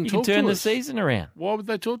they shouldn't talk to us. You can turn the season around. Why would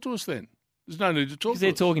they talk to us then? There's no need to talk to us. Because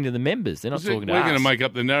they're talking to the members. They're not talking to us. We're going to make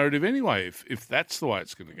up the narrative anyway if that's the way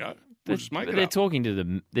it's going to go. We'll just make it they're up.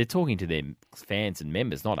 They're talking to their fans and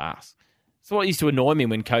members, not us. So what used to annoy me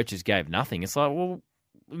when coaches gave nothing, it's like, well,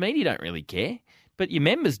 the media don't really care, but your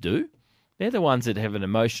members do. They're the ones that have an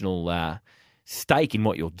emotional stake in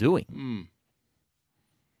what you're doing.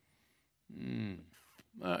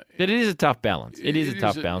 But it is a tough balance. It is a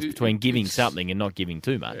tough balance between giving something and not giving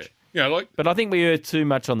too much. But I think we err too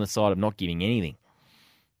much on the side of not giving anything.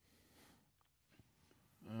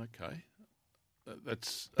 Okay.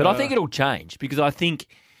 But I think it'll change because I think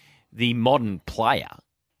the modern player,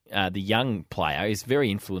 the young player, is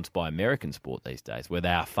very influenced by American sport these days, where they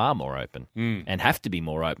are far more open and have to be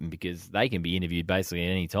more open because they can be interviewed basically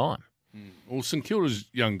at any time. Well, St Kilda's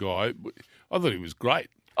young guy, I thought he was great.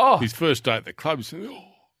 Oh, his first day at the club, he said,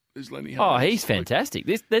 there's Lenny Holmes. Oh, he's fantastic.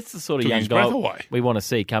 That's the sort of young guy we want to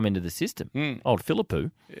see come into the system. Old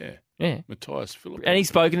Philippou. Yeah. Matthias Philippou. And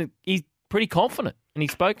he's pretty confident, and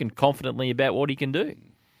he's spoken confidently about what he can do.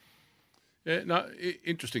 Yeah, no,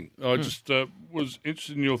 interesting. I just was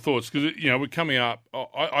interested in your thoughts because, we're coming up.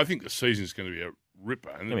 I think the season's going to be a ripper.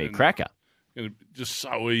 It's going to be a cracker. Going to be just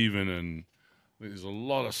so even, and there's a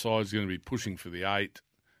lot of sides going to be pushing for the 8.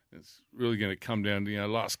 It's really going to come down to,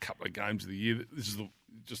 last couple of games of the year. This is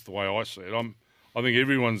just the way I see it. I think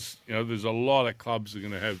everyone's, there's a lot of clubs that are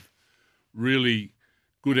going to have really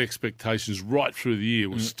good expectations right through the year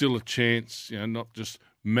with still a chance, not just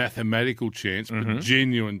mathematical chance, but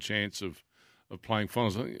genuine chance of playing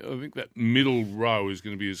finals. I think that middle row is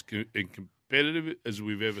going to be as competitive as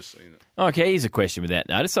we've ever seen it. Okay, here's a question without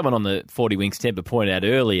notice. Someone on the 40 Winks Temper pointed out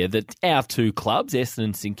earlier that our 2 clubs, Essendon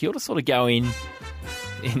and St Kilda, sort of go in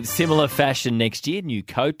similar fashion next year. New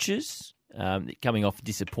coaches coming off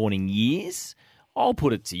disappointing years. I'll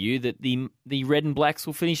put it to you that the Red and Blacks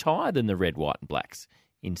will finish higher than the Red, White and Blacks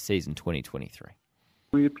in season 2023.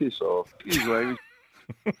 Will you piss off? Excuse me.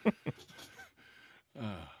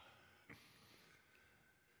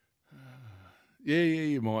 Yeah,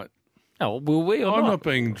 you might. Oh, will we or I'm not? not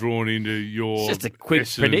being drawn into your It's just a quick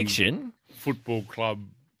Essendon prediction. Football club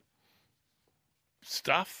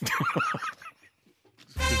stuff.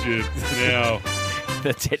 Because you're now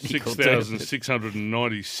The technical term.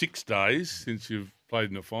 6,696 days since you've played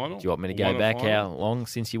in the final. Do you want me to or go won a back final. how long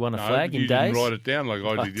since you won a No, flag in you days? didn't write it down like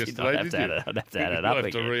I did yesterday, I'd have did to you? add it up You'll have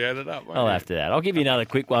again. to re-add it up. won't I'll you? have to that. I'll give you another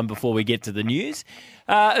quick one before we get to the news.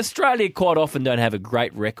 Australia quite often don't have a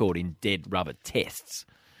great record in dead rubber tests.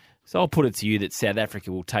 So I'll put it to you that South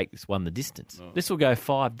Africa will take this one the distance. Oh. This will go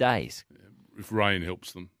 5 days. If rain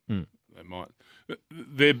helps them, they might.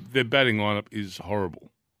 Their batting lineup is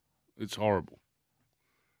horrible. It's horrible.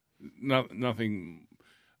 Nothing.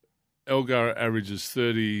 Elgar averages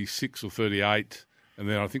 36 or 38, and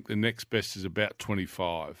then I think the next best is about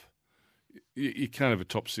 25. You can't have a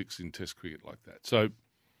top six in Test cricket like that. So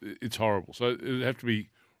it's horrible. So it would have to be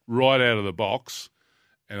right out of the box,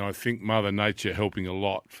 and I think Mother Nature helping a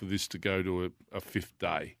lot for this to go to a fifth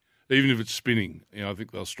day. Even if it's spinning, I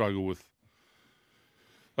think they'll struggle with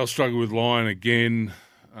Lyon again.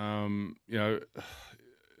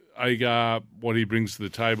 Agar, what he brings to the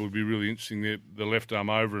table would be really interesting. The left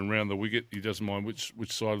arm over and round the wicket. He doesn't mind which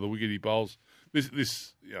side of the wicket he bowls.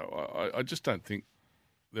 I just don't think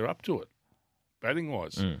they're up to it, batting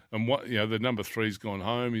wise. And the number 3's gone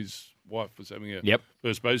home. His wife was having a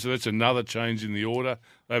first base, so that's another change in the order.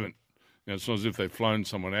 They haven't. It's not as if they've flown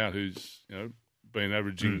someone out who's been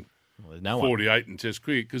averaging 48 in Test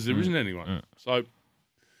cricket because there isn't anyone. So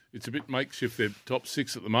it's a bit makeshift. They're top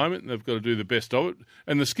six at the moment, and they've got to do the best of it.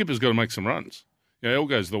 And the skipper's got to make some runs.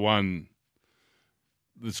 Elgar's the one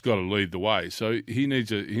that's got to lead the way. So he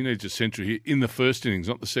needs a century here in the first innings,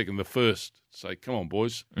 not the second, the first. Say, come on,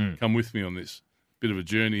 boys, come with me on this bit of a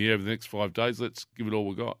journey here over the next 5 days. Let's give it all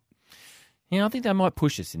we got. Yeah, I think they might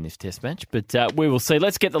push us in this test match, but we will see.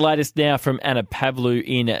 Let's get the latest now from Anna Pavlou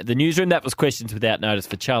in the newsroom. That was Questions Without Notice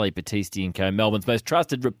for Charlie Battisti & Co., Melbourne's most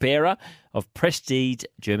trusted repairer of prestige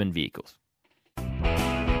German vehicles.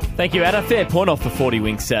 Thank you, Anna. Fair point off the 40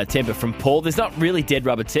 Winks temper from Paul. There's not really dead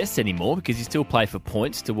rubber tests anymore because you still play for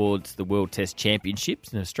points towards the World Test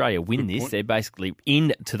Championships. And Australia win this, they're basically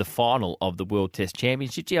into the final of the World Test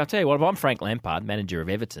Championships. Yeah, I'll tell you what, if I'm Frank Lampard, manager of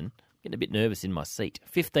Everton, getting a bit nervous in my seat.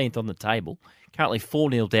 15th on the table, currently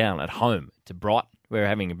 4-0 down at home to Brighton. We're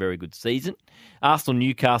having a very good season.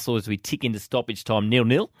 Arsenal-Newcastle as we tick into stoppage time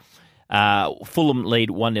 0-0. Fulham lead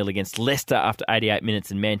 1-0 against Leicester after 88 minutes,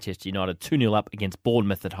 and Manchester United 2-0 up against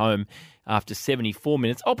Bournemouth at home after 74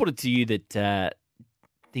 minutes. I'll put it to you that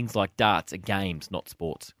things like darts are games, not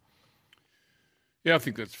sports. Yeah, I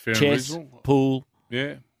think that's fair and Chess, reasonable. pool.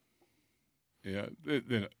 Yeah.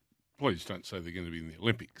 Please don't say they're going to be in the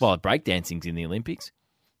Olympics. Well, breakdancing's in the Olympics.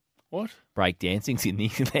 What? Breakdancing's in the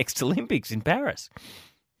next Olympics in Paris.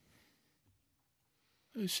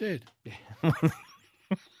 Who said?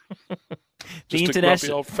 The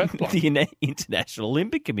International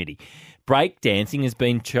Olympic Committee. Breakdancing has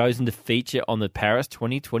been chosen to feature on the Paris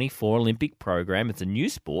 2024 Olympic program. It's a new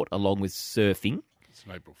sport along with surfing. It's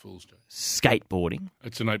an April Fool's Day. Skateboarding.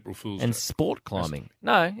 It's an April Fool's and Day. sport climbing.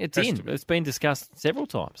 No, it's in. It's been discussed several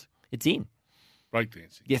times. It's in.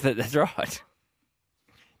 Breakdancing. Yes, that's right.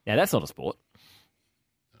 Now, that's not a sport.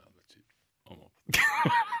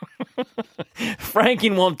 Frank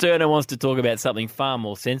in Wanturna wants to talk about something far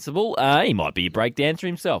more sensible. He might be a breakdancer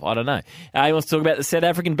himself. I don't know. He wants to talk about the South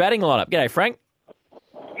African batting lineup. G'day, Frank.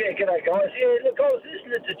 Yeah, g'day, guys. Yeah, look, I was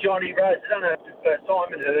listening to Johnny Rose. I don't know if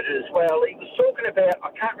Simon heard it as well. He was talking about,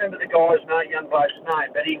 I can't remember the guy's name, young bloke's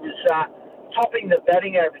name, but he was topping the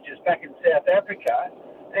batting averages back in South Africa.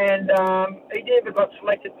 And he never got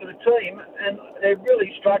selected for the team, and they're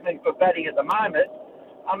really struggling for batting at the moment.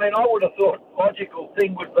 I mean, I would have thought logical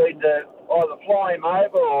thing would be to either fly him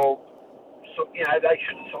over or, they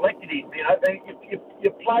should have selected him.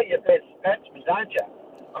 You play your best batsman, don't you?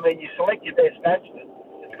 I mean, you select your best batsman.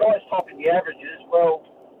 If the guy's topping the averages, well,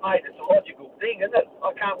 mate, it's a logical thing, isn't it?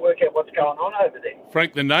 I can't work out what's going on over there.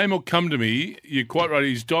 Frank, the name will come to me. You're quite right.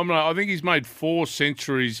 He's dominant. I think he's made 4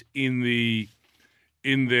 centuries in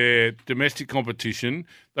their domestic competition.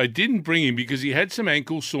 They didn't bring him because he had some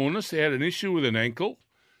ankle soreness. They had an issue with an ankle.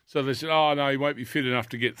 So they said, oh, no, he won't be fit enough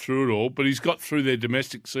to get through it all. But he's got through their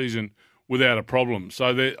domestic season without a problem.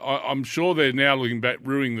 So I'm sure they're now looking back,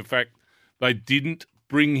 ruining the fact they didn't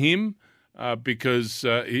bring him because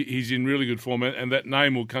he's in really good form. And that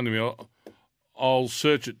name will come to me. I'll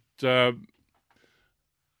search it. Yeah,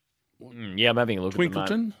 I'm having a look Twinkleton? at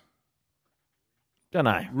the moment. Don't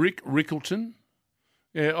know. Rick Rickleton?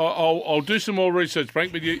 Yeah, I'll do some more research,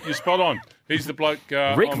 Frank, but you're spot on. He's the bloke...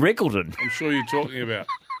 Rick Rickleton. I'm sure you're talking about.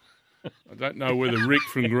 I don't know whether Rick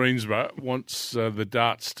from Greensborough wants the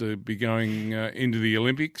darts to be going into the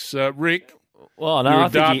Olympics. Rick, well, no, you're I a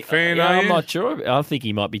think dart fan, are I'm you? not sure. I think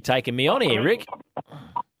he might be taking me on here, Rick.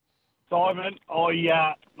 Simon,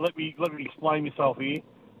 let me explain myself here.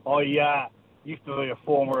 I used to be a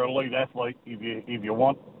former elite athlete, if you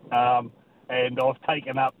want, and I've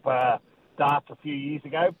taken up darts a few years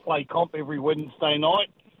ago. Play comp every Wednesday night,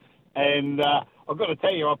 and I've got to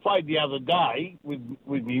tell you, I played the other day with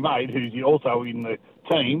my mate, who's also in the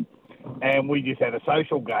team, and we just had a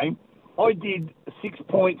social game. I did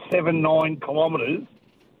 6.79 kilometres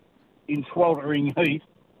in sweltering heat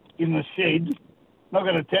in the shed. Not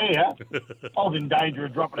going to tell you, I was in danger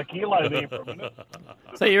of dropping a kilo there for a minute.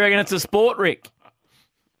 So you reckon it's a sport, Rick?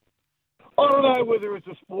 I don't know whether it's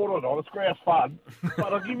a sport or not. It's grouse fun,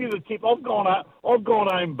 but I'll give you the tip. I've gone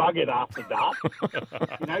home buggered after dart.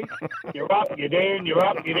 You know, you're up, you're down, you're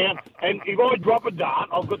up, you're down, and if I drop a dart,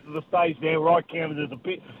 I've got to the stage now where I count it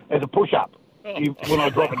as a push up when I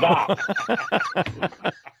drop a dart.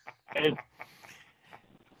 And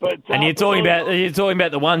you're talking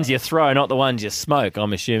about the ones you throw, not the ones you smoke.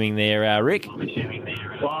 I'm assuming there, Rick.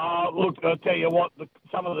 Look, I'll tell you what.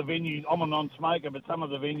 Some of the venues, I'm a non-smoker, but some of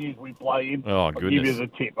the venues we play in, oh, I'll give you the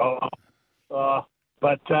tip. No,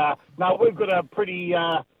 we've got a pretty.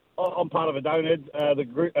 I'm part of a Gonads, a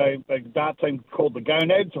dart team called the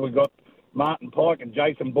Gonads. So we've got Martin Pike and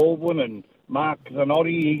Jason Baldwin and Mark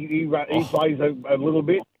Zanotti. He plays a little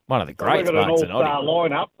bit. One of the greats, We've got an Mark all-star Zanotti.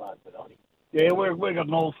 lineup. Yeah, we've got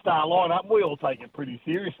an all-star lineup. We all take it pretty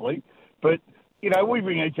seriously. But, you know, we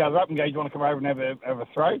bring each other up and go, do you want to come over and have a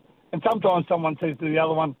throw? And sometimes someone says to the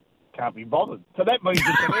other one, can't be bothered. So that means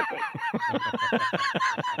it's an effort.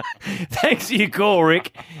 Thanks for your call,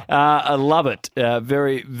 Rick. I love it.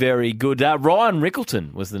 Very, very good. Ryan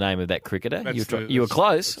Rickleton was the name of that cricketer. You were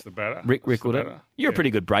close. That's the batter. Rick That's the Rickleton. batter. You were a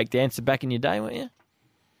pretty good break dancer back in your day, weren't you?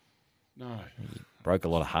 No. Broke a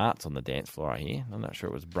lot of hearts on the dance floor, I hear. I'm not sure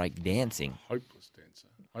it was break dancing. Hopeless dancer.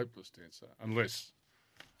 Unless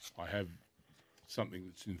I have something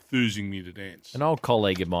that's enthusing me to dance. An old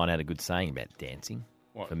colleague of mine had a good saying about dancing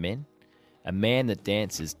for men. A man that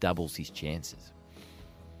dances doubles his chances.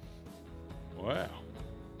 Wow.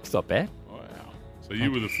 It's not bad. Wow. So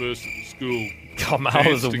you were the first at the school.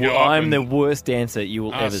 I'm the worst dancer you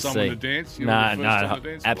will ever see. Someone to dance? You were No, the first on the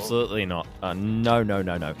dance floor? absolutely not. No.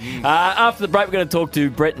 After the break, we're going to talk to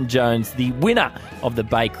Bretton Jones, the winner of the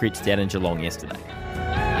Bay Crits down in Geelong yesterday.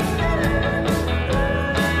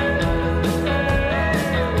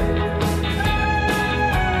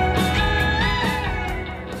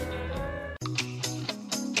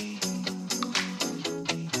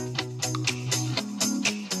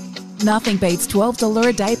 Nothing beats $12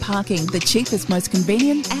 a day parking, the cheapest, most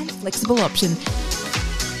convenient and flexible option.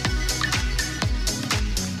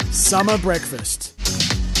 Summer breakfast.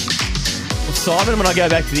 Well, Simon, when I go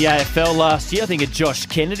back to the AFL last year, I think of Josh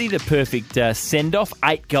Kennedy, the perfect send-off,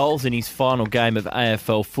 8 goals in his final game of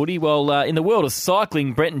AFL footy. Well, in the world of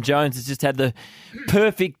cycling, Bretton Jones has just had the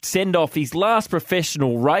perfect send-off, his last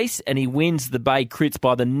professional race, and he wins the Bay Crits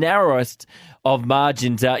by the narrowest of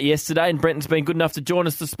margins yesterday. And Bretton's been good enough to join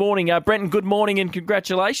us this morning. Bretton, good morning and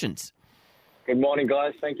congratulations. Good morning,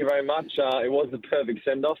 guys. Thank you very much. It was the perfect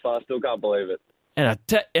send-off. I still can't believe it.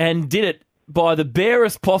 And did it by the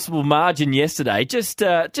barest possible margin yesterday. Just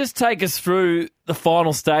take us through the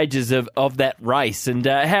final stages of that race and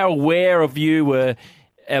how aware of you were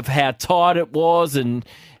of how tight it was and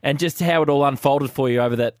just how it all unfolded for you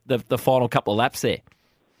over the final couple of laps there.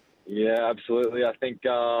 Yeah, absolutely. I think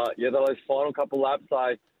those final couple laps,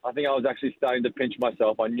 I think I was actually starting to pinch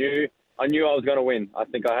myself. I knew I was going to win. I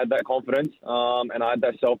think I had that confidence and I had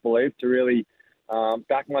that self-belief to really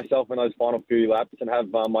back myself in those final few laps and have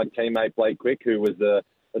my teammate Blake Quick, who was the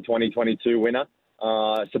 2022 winner,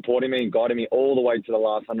 supporting me and guiding me all the way to the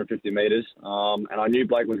last 150 metres. And I knew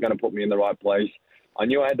Blake was going to put me in the right place. I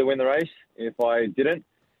knew I had to win the race. If I didn't,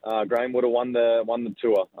 Graham would have won the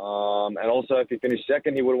tour. And also, if he finished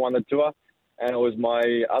second, he would have won the tour. And it was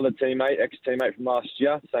my other teammate, ex-teammate from last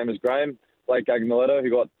year, same as Graham, Blake Agnoletto, who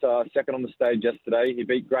got second on the stage yesterday. He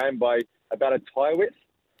beat Graham by about a tyre width,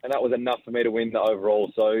 and that was enough for me to win the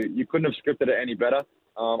overall. So you couldn't have scripted it any better.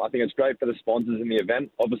 I think it's great for the sponsors in the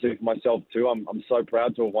event. Obviously for myself too. I'm so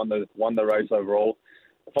proud to have won the race overall.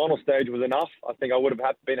 The final stage was enough. I think I would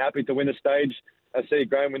have been happy to win the stage. I see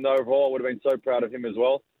Graham win the overall. I would have been so proud of him as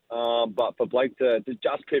well. But for Blake to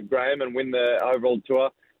just keep Graham and win the overall tour,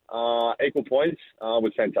 equal points,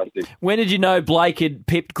 was fantastic. When did you know Blake had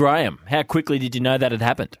pipped Graham? How quickly did you know that had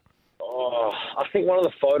happened? I think one of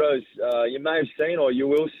the photos you may have seen or you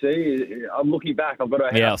will see, I'm looking back. I've got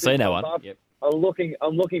to I've seen that one. Yep. I'm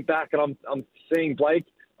looking back, and I'm seeing Blake.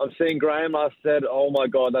 I'm seeing Graham. I said, oh my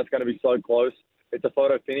God, that's going to be so close. It's a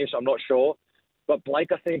photo finish. I'm not sure, but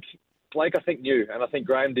Blake, I think knew, and I think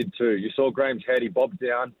Graham did too. You saw Graham's head. He bobbed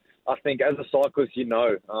down. I think as a cyclist, you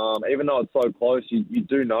know, even though it's so close, you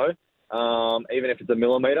do know, even if it's a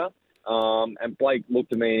millimetre. And Blake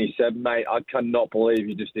looked at me and he said, mate, I cannot believe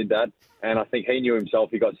you just did that. And I think he knew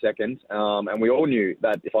himself he got second. And we all knew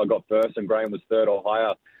that if I got first and Graham was third or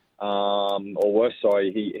higher, or worse,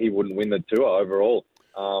 sorry, he wouldn't win the tour overall.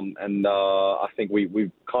 And I think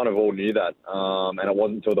we kind of all knew that. And it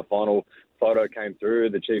wasn't until the final photo came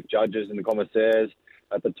through, the chief judges and the commissaires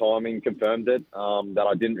at the timing confirmed it, that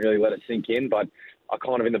I didn't really let it sink in, but I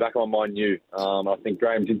kind of in the back of my mind knew. I think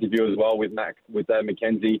Graham's interview as well with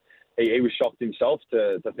Mackenzie, he was shocked himself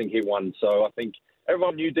to think he won. So I think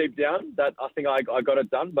everyone knew deep down that I think I got it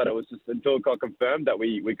done, but it was just until it got confirmed that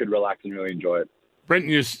we could relax and really enjoy it. Brenton,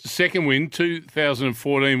 your second win,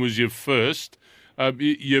 2014 was your first.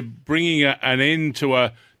 You're bringing an end to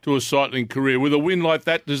a cycling career. With a win like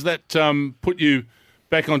that, does that put you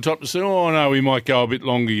back on top to say, oh, no, we might go a bit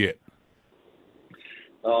longer yet?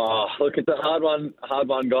 Look, it's a hard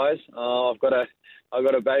one, guys. I've got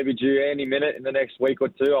a baby due any minute in the next week or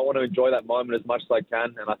two. I want to enjoy that moment as much as I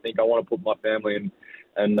can, and I think I want to put my family in,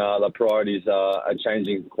 and the priorities are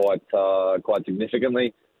changing quite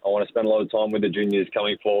significantly. I want to spend a lot of time with the juniors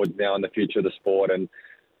coming forward now in the future of the sport, and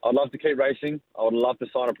I'd love to keep racing. I would love to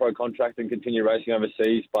sign a pro contract and continue racing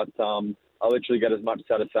overseas, but I literally get as much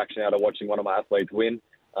satisfaction out of watching one of my athletes win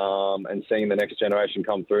and seeing the next generation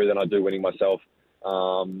come through than I do winning myself.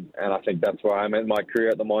 And I think that's where I'm in my career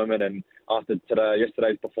at the moment. And after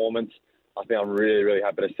yesterday's performance, I think I'm really, really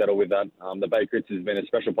happy to settle with that. The Bay Crits has been a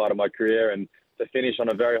special part of my career, and to finish on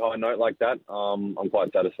a very high note like that, I'm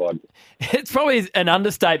quite satisfied. It's probably an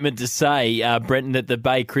understatement to say, Brenton, that the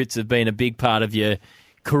Bay Crits have been a big part of your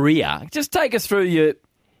career. Just take us through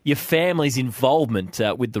your family's involvement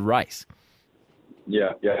with the race.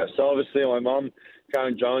 Yeah. So obviously my mum,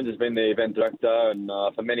 Karen Jones, has been the event director and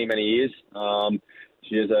for many, many years.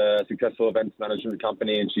 She has a successful events management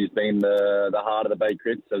company, and she's been the heart of the Bay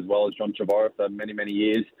Crits as well as John Trevorrow for many, many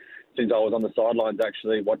years. Since I was on the sidelines,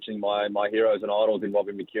 actually, watching my heroes and idols in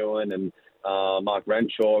Robbie McEwen and Mark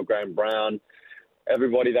Renshaw, Graham Brown,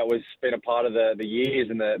 everybody that was been a part of the years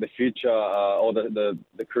and the future or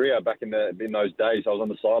the career back in those days. I was on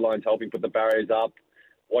the sidelines helping put the barriers up,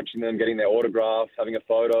 watching them, getting their autograph, having a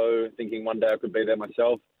photo, thinking one day I could be there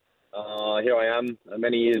myself. Here I am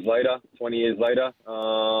many years later, 20 years later,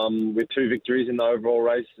 with 2 victories in the overall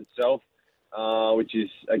race itself, which is,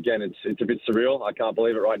 again, it's a bit surreal. I can't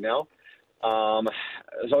believe it right now.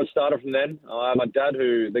 So it started from then. My dad,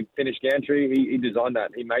 the Finnish gantry, he designed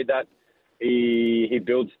that. He made that. He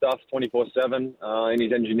builds stuff 24/7 in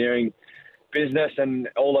his engineering business, and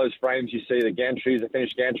all those frames you see, the gantries, the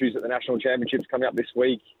Finnish gantries at the National Championships coming up this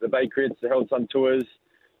week, the Bay Crits, the Herald Sun Tours,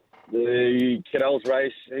 the Cadel's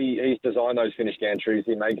race, he's designed those Finnish gantries.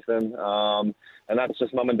 He makes them, and that's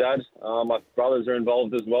just mum and dad. My brothers are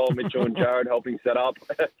involved as well, Mitchell and Jared, helping set up.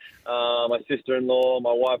 My sister-in-law,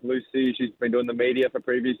 my wife Lucy, she's been doing the media for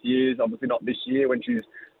previous years, obviously not this year when she's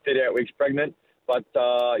 38 weeks pregnant. But,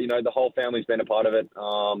 the whole family's been a part of it.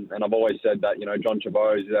 And I've always said that, John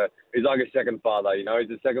Trevorrow is like a second father. He's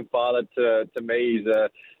a second father to me.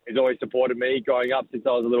 He's always supported me growing up since I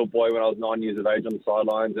was a little boy when I was 9 years of age on the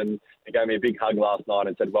sidelines. And he gave me a big hug last night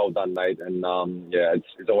and said, well done, mate. And,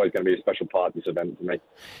 it's always going to be a special part of this event for me.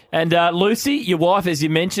 And Lucy, your wife, as you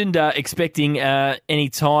mentioned, expecting any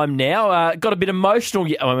time now. Got a bit emotional.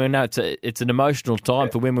 I mean, no, it's an emotional time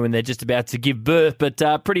for women when they're just about to give birth,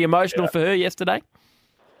 but pretty emotional for her yesterday.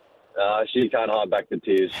 She can't hide back the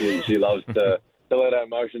tears. She loves to let her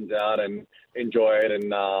emotions out and enjoy it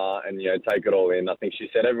and take it all in. I think she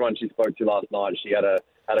said everyone she spoke to last night, she had a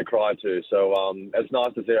cry to. So it's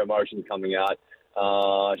nice to see her emotions coming out.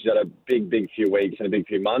 She's had a big few weeks and a big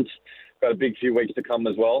few months. Got a big few weeks to come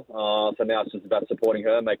as well. So now it's just about supporting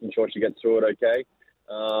her, making sure she gets through it okay.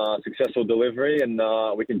 Successful delivery, and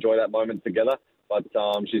we can enjoy that moment together. But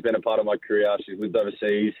she's been a part of my career. She's lived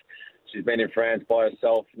overseas. She's been in France by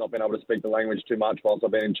herself, not been able to speak the language too much whilst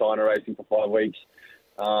I've been in China racing for 5 weeks.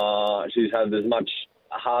 She's had as much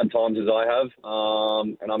hard times as I have,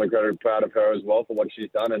 and I'm incredibly proud of her as well for what she's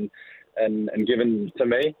done and given to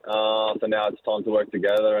me. So now it's time to work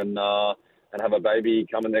together and have a baby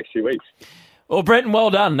come in the next few weeks. Well, Brenton, well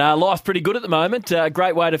done. Life's pretty good at the moment.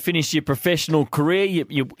 Great way to finish your professional career.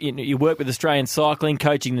 You work with Australian Cycling,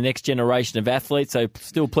 coaching the next generation of athletes, so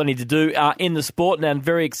still plenty to do in the sport, and a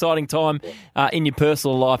very exciting time in your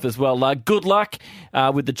personal life as well. Good luck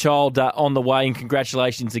with the child on the way, and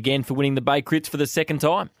congratulations again for winning the Bay Crits for the second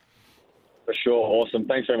time. For sure. Awesome.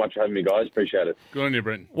 Thanks very much for having me, guys. Appreciate it. Good on you,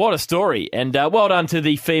 Brenton. What a story. And well done to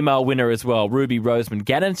the female winner as well, Ruby Roseman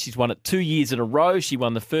Gannon. She's won it 2 years in a row. She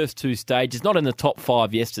won the first 2 stages, not in the top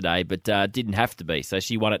 5 yesterday, but didn't have to be. So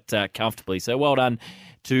she won it comfortably. So well done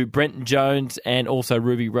to Brenton Jones and also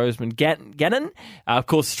Ruby Roseman Gannon. Of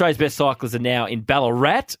course, Australia's best cyclists are now in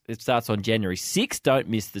Ballarat. It starts on January 6th. Don't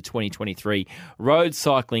miss the 2023 Road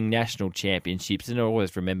Cycling National Championships. And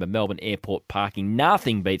always remember, Melbourne Airport parking.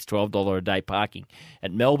 Nothing beats $12 a day parking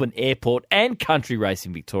at Melbourne Airport and Country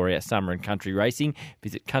Racing Victoria. Summer and Country Racing.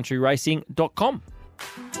 Visit countryracing.com.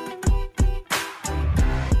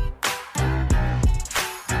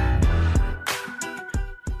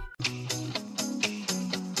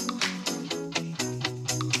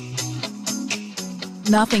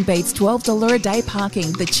 Nothing beats $12 a day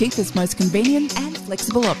parking, the cheapest, most convenient and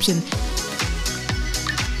flexible option.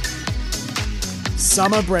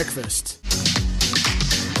 Summer breakfast.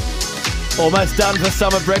 Almost done for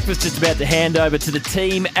summer breakfast. Just about to hand over to the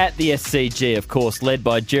team at the SCG, of course, led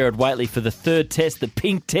by Gerard Whateley for the third test, the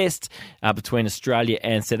pink test between Australia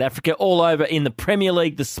and South Africa. All over in the Premier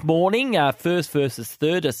League this morning. First versus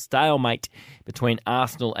third, a stalemate between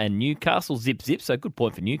Arsenal and Newcastle. Zip, so good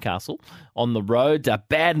point for Newcastle on the road. A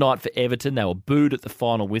bad night for Everton. They were booed at the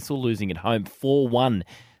final whistle, losing at home 4-1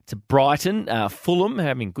 to Brighton. Fulham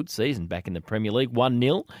having a good season back in the Premier League,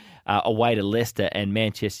 1-0 away to Leicester, and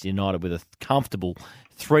Manchester United with a comfortable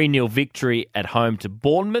 3-0 victory at home to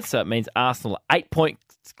Bournemouth. So it means Arsenal are 8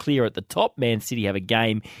 points clear at the top. Man City have a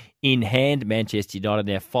game in hand. Manchester United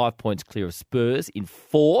now 5 points clear of Spurs in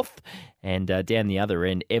fourth. And down the other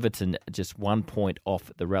end, Everton just 1 point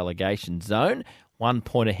off the relegation zone. 1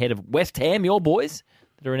 point ahead of West Ham, your boys,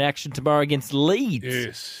 that are in action tomorrow against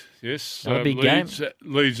Leeds. Yes. Not a big game.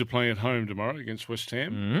 Leeds are playing at home tomorrow against West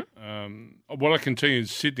Ham. Mm-hmm. What I can tell you in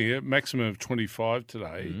Sydney, a maximum of 25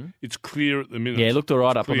 today. Mm-hmm. It's clear at the minute. Yeah, it looked all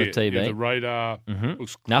right it's up on the clear. TV. Yeah, the radar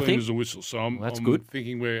looks clean Nothing? as a whistle. So I'm good.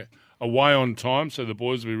 thinking we're away on time, so the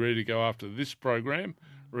boys will be ready to go after this program,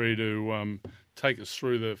 ready to take us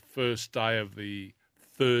through the first day of the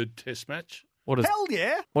third test match. Hell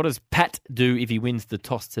yeah! What does Pat do if he wins the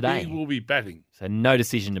toss today? He will be batting. So no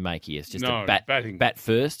decision to make here. It's just a batting. Bat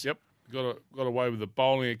first. Yep. Got away with the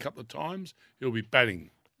bowling a couple of times. He'll be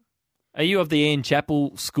batting. Are you of the Ian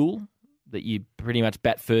Chappell school that you pretty much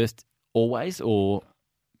bat first always, or?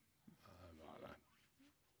 No.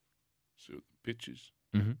 See what the pitch is.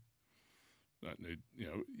 Mm-hmm. Don't need.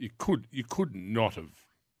 You could not have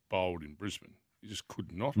bowled in Brisbane. You just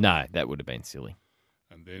could not. No, that would have been silly.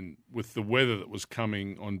 And then with the weather that was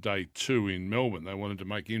coming on day 2 in Melbourne, they wanted to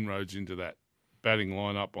make inroads into that batting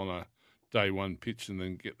lineup on a day 1 pitch and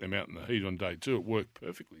then get them out in the heat on day 2. It worked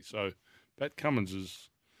perfectly. So Pat Cummins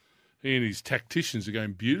he and his tacticians are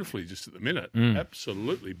going beautifully just at the minute.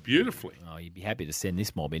 Absolutely beautifully. Oh, you'd be happy to send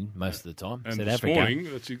this mob in most of the time. And South this Africa. morning,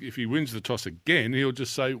 if he wins the toss again, he'll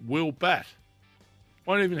just say, we'll bat.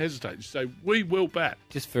 Won't even hesitate. Just say, we will bat.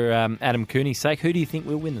 Just for Adam Cooney's sake, who do you think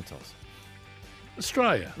will win the toss?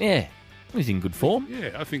 Australia. Yeah. He's in good form.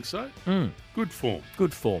 Yeah, I think so. Good form.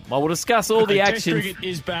 Good form. Well, we'll discuss all the Test action. cricket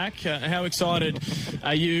is back. How excited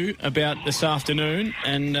are you about this afternoon?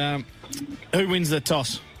 And who wins the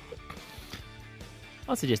toss?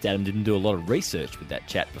 I suggest Adam didn't do a lot of research with that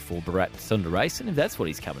chat before Bharat Sundaresan, if that's what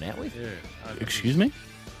he's coming out with. Yeah. Excuse me?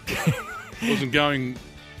 Wasn't going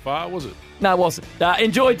far, was it? No, it wasn't.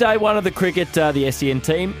 Enjoy day 1 of the cricket, the SEN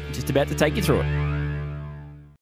team. Just about to take you through it.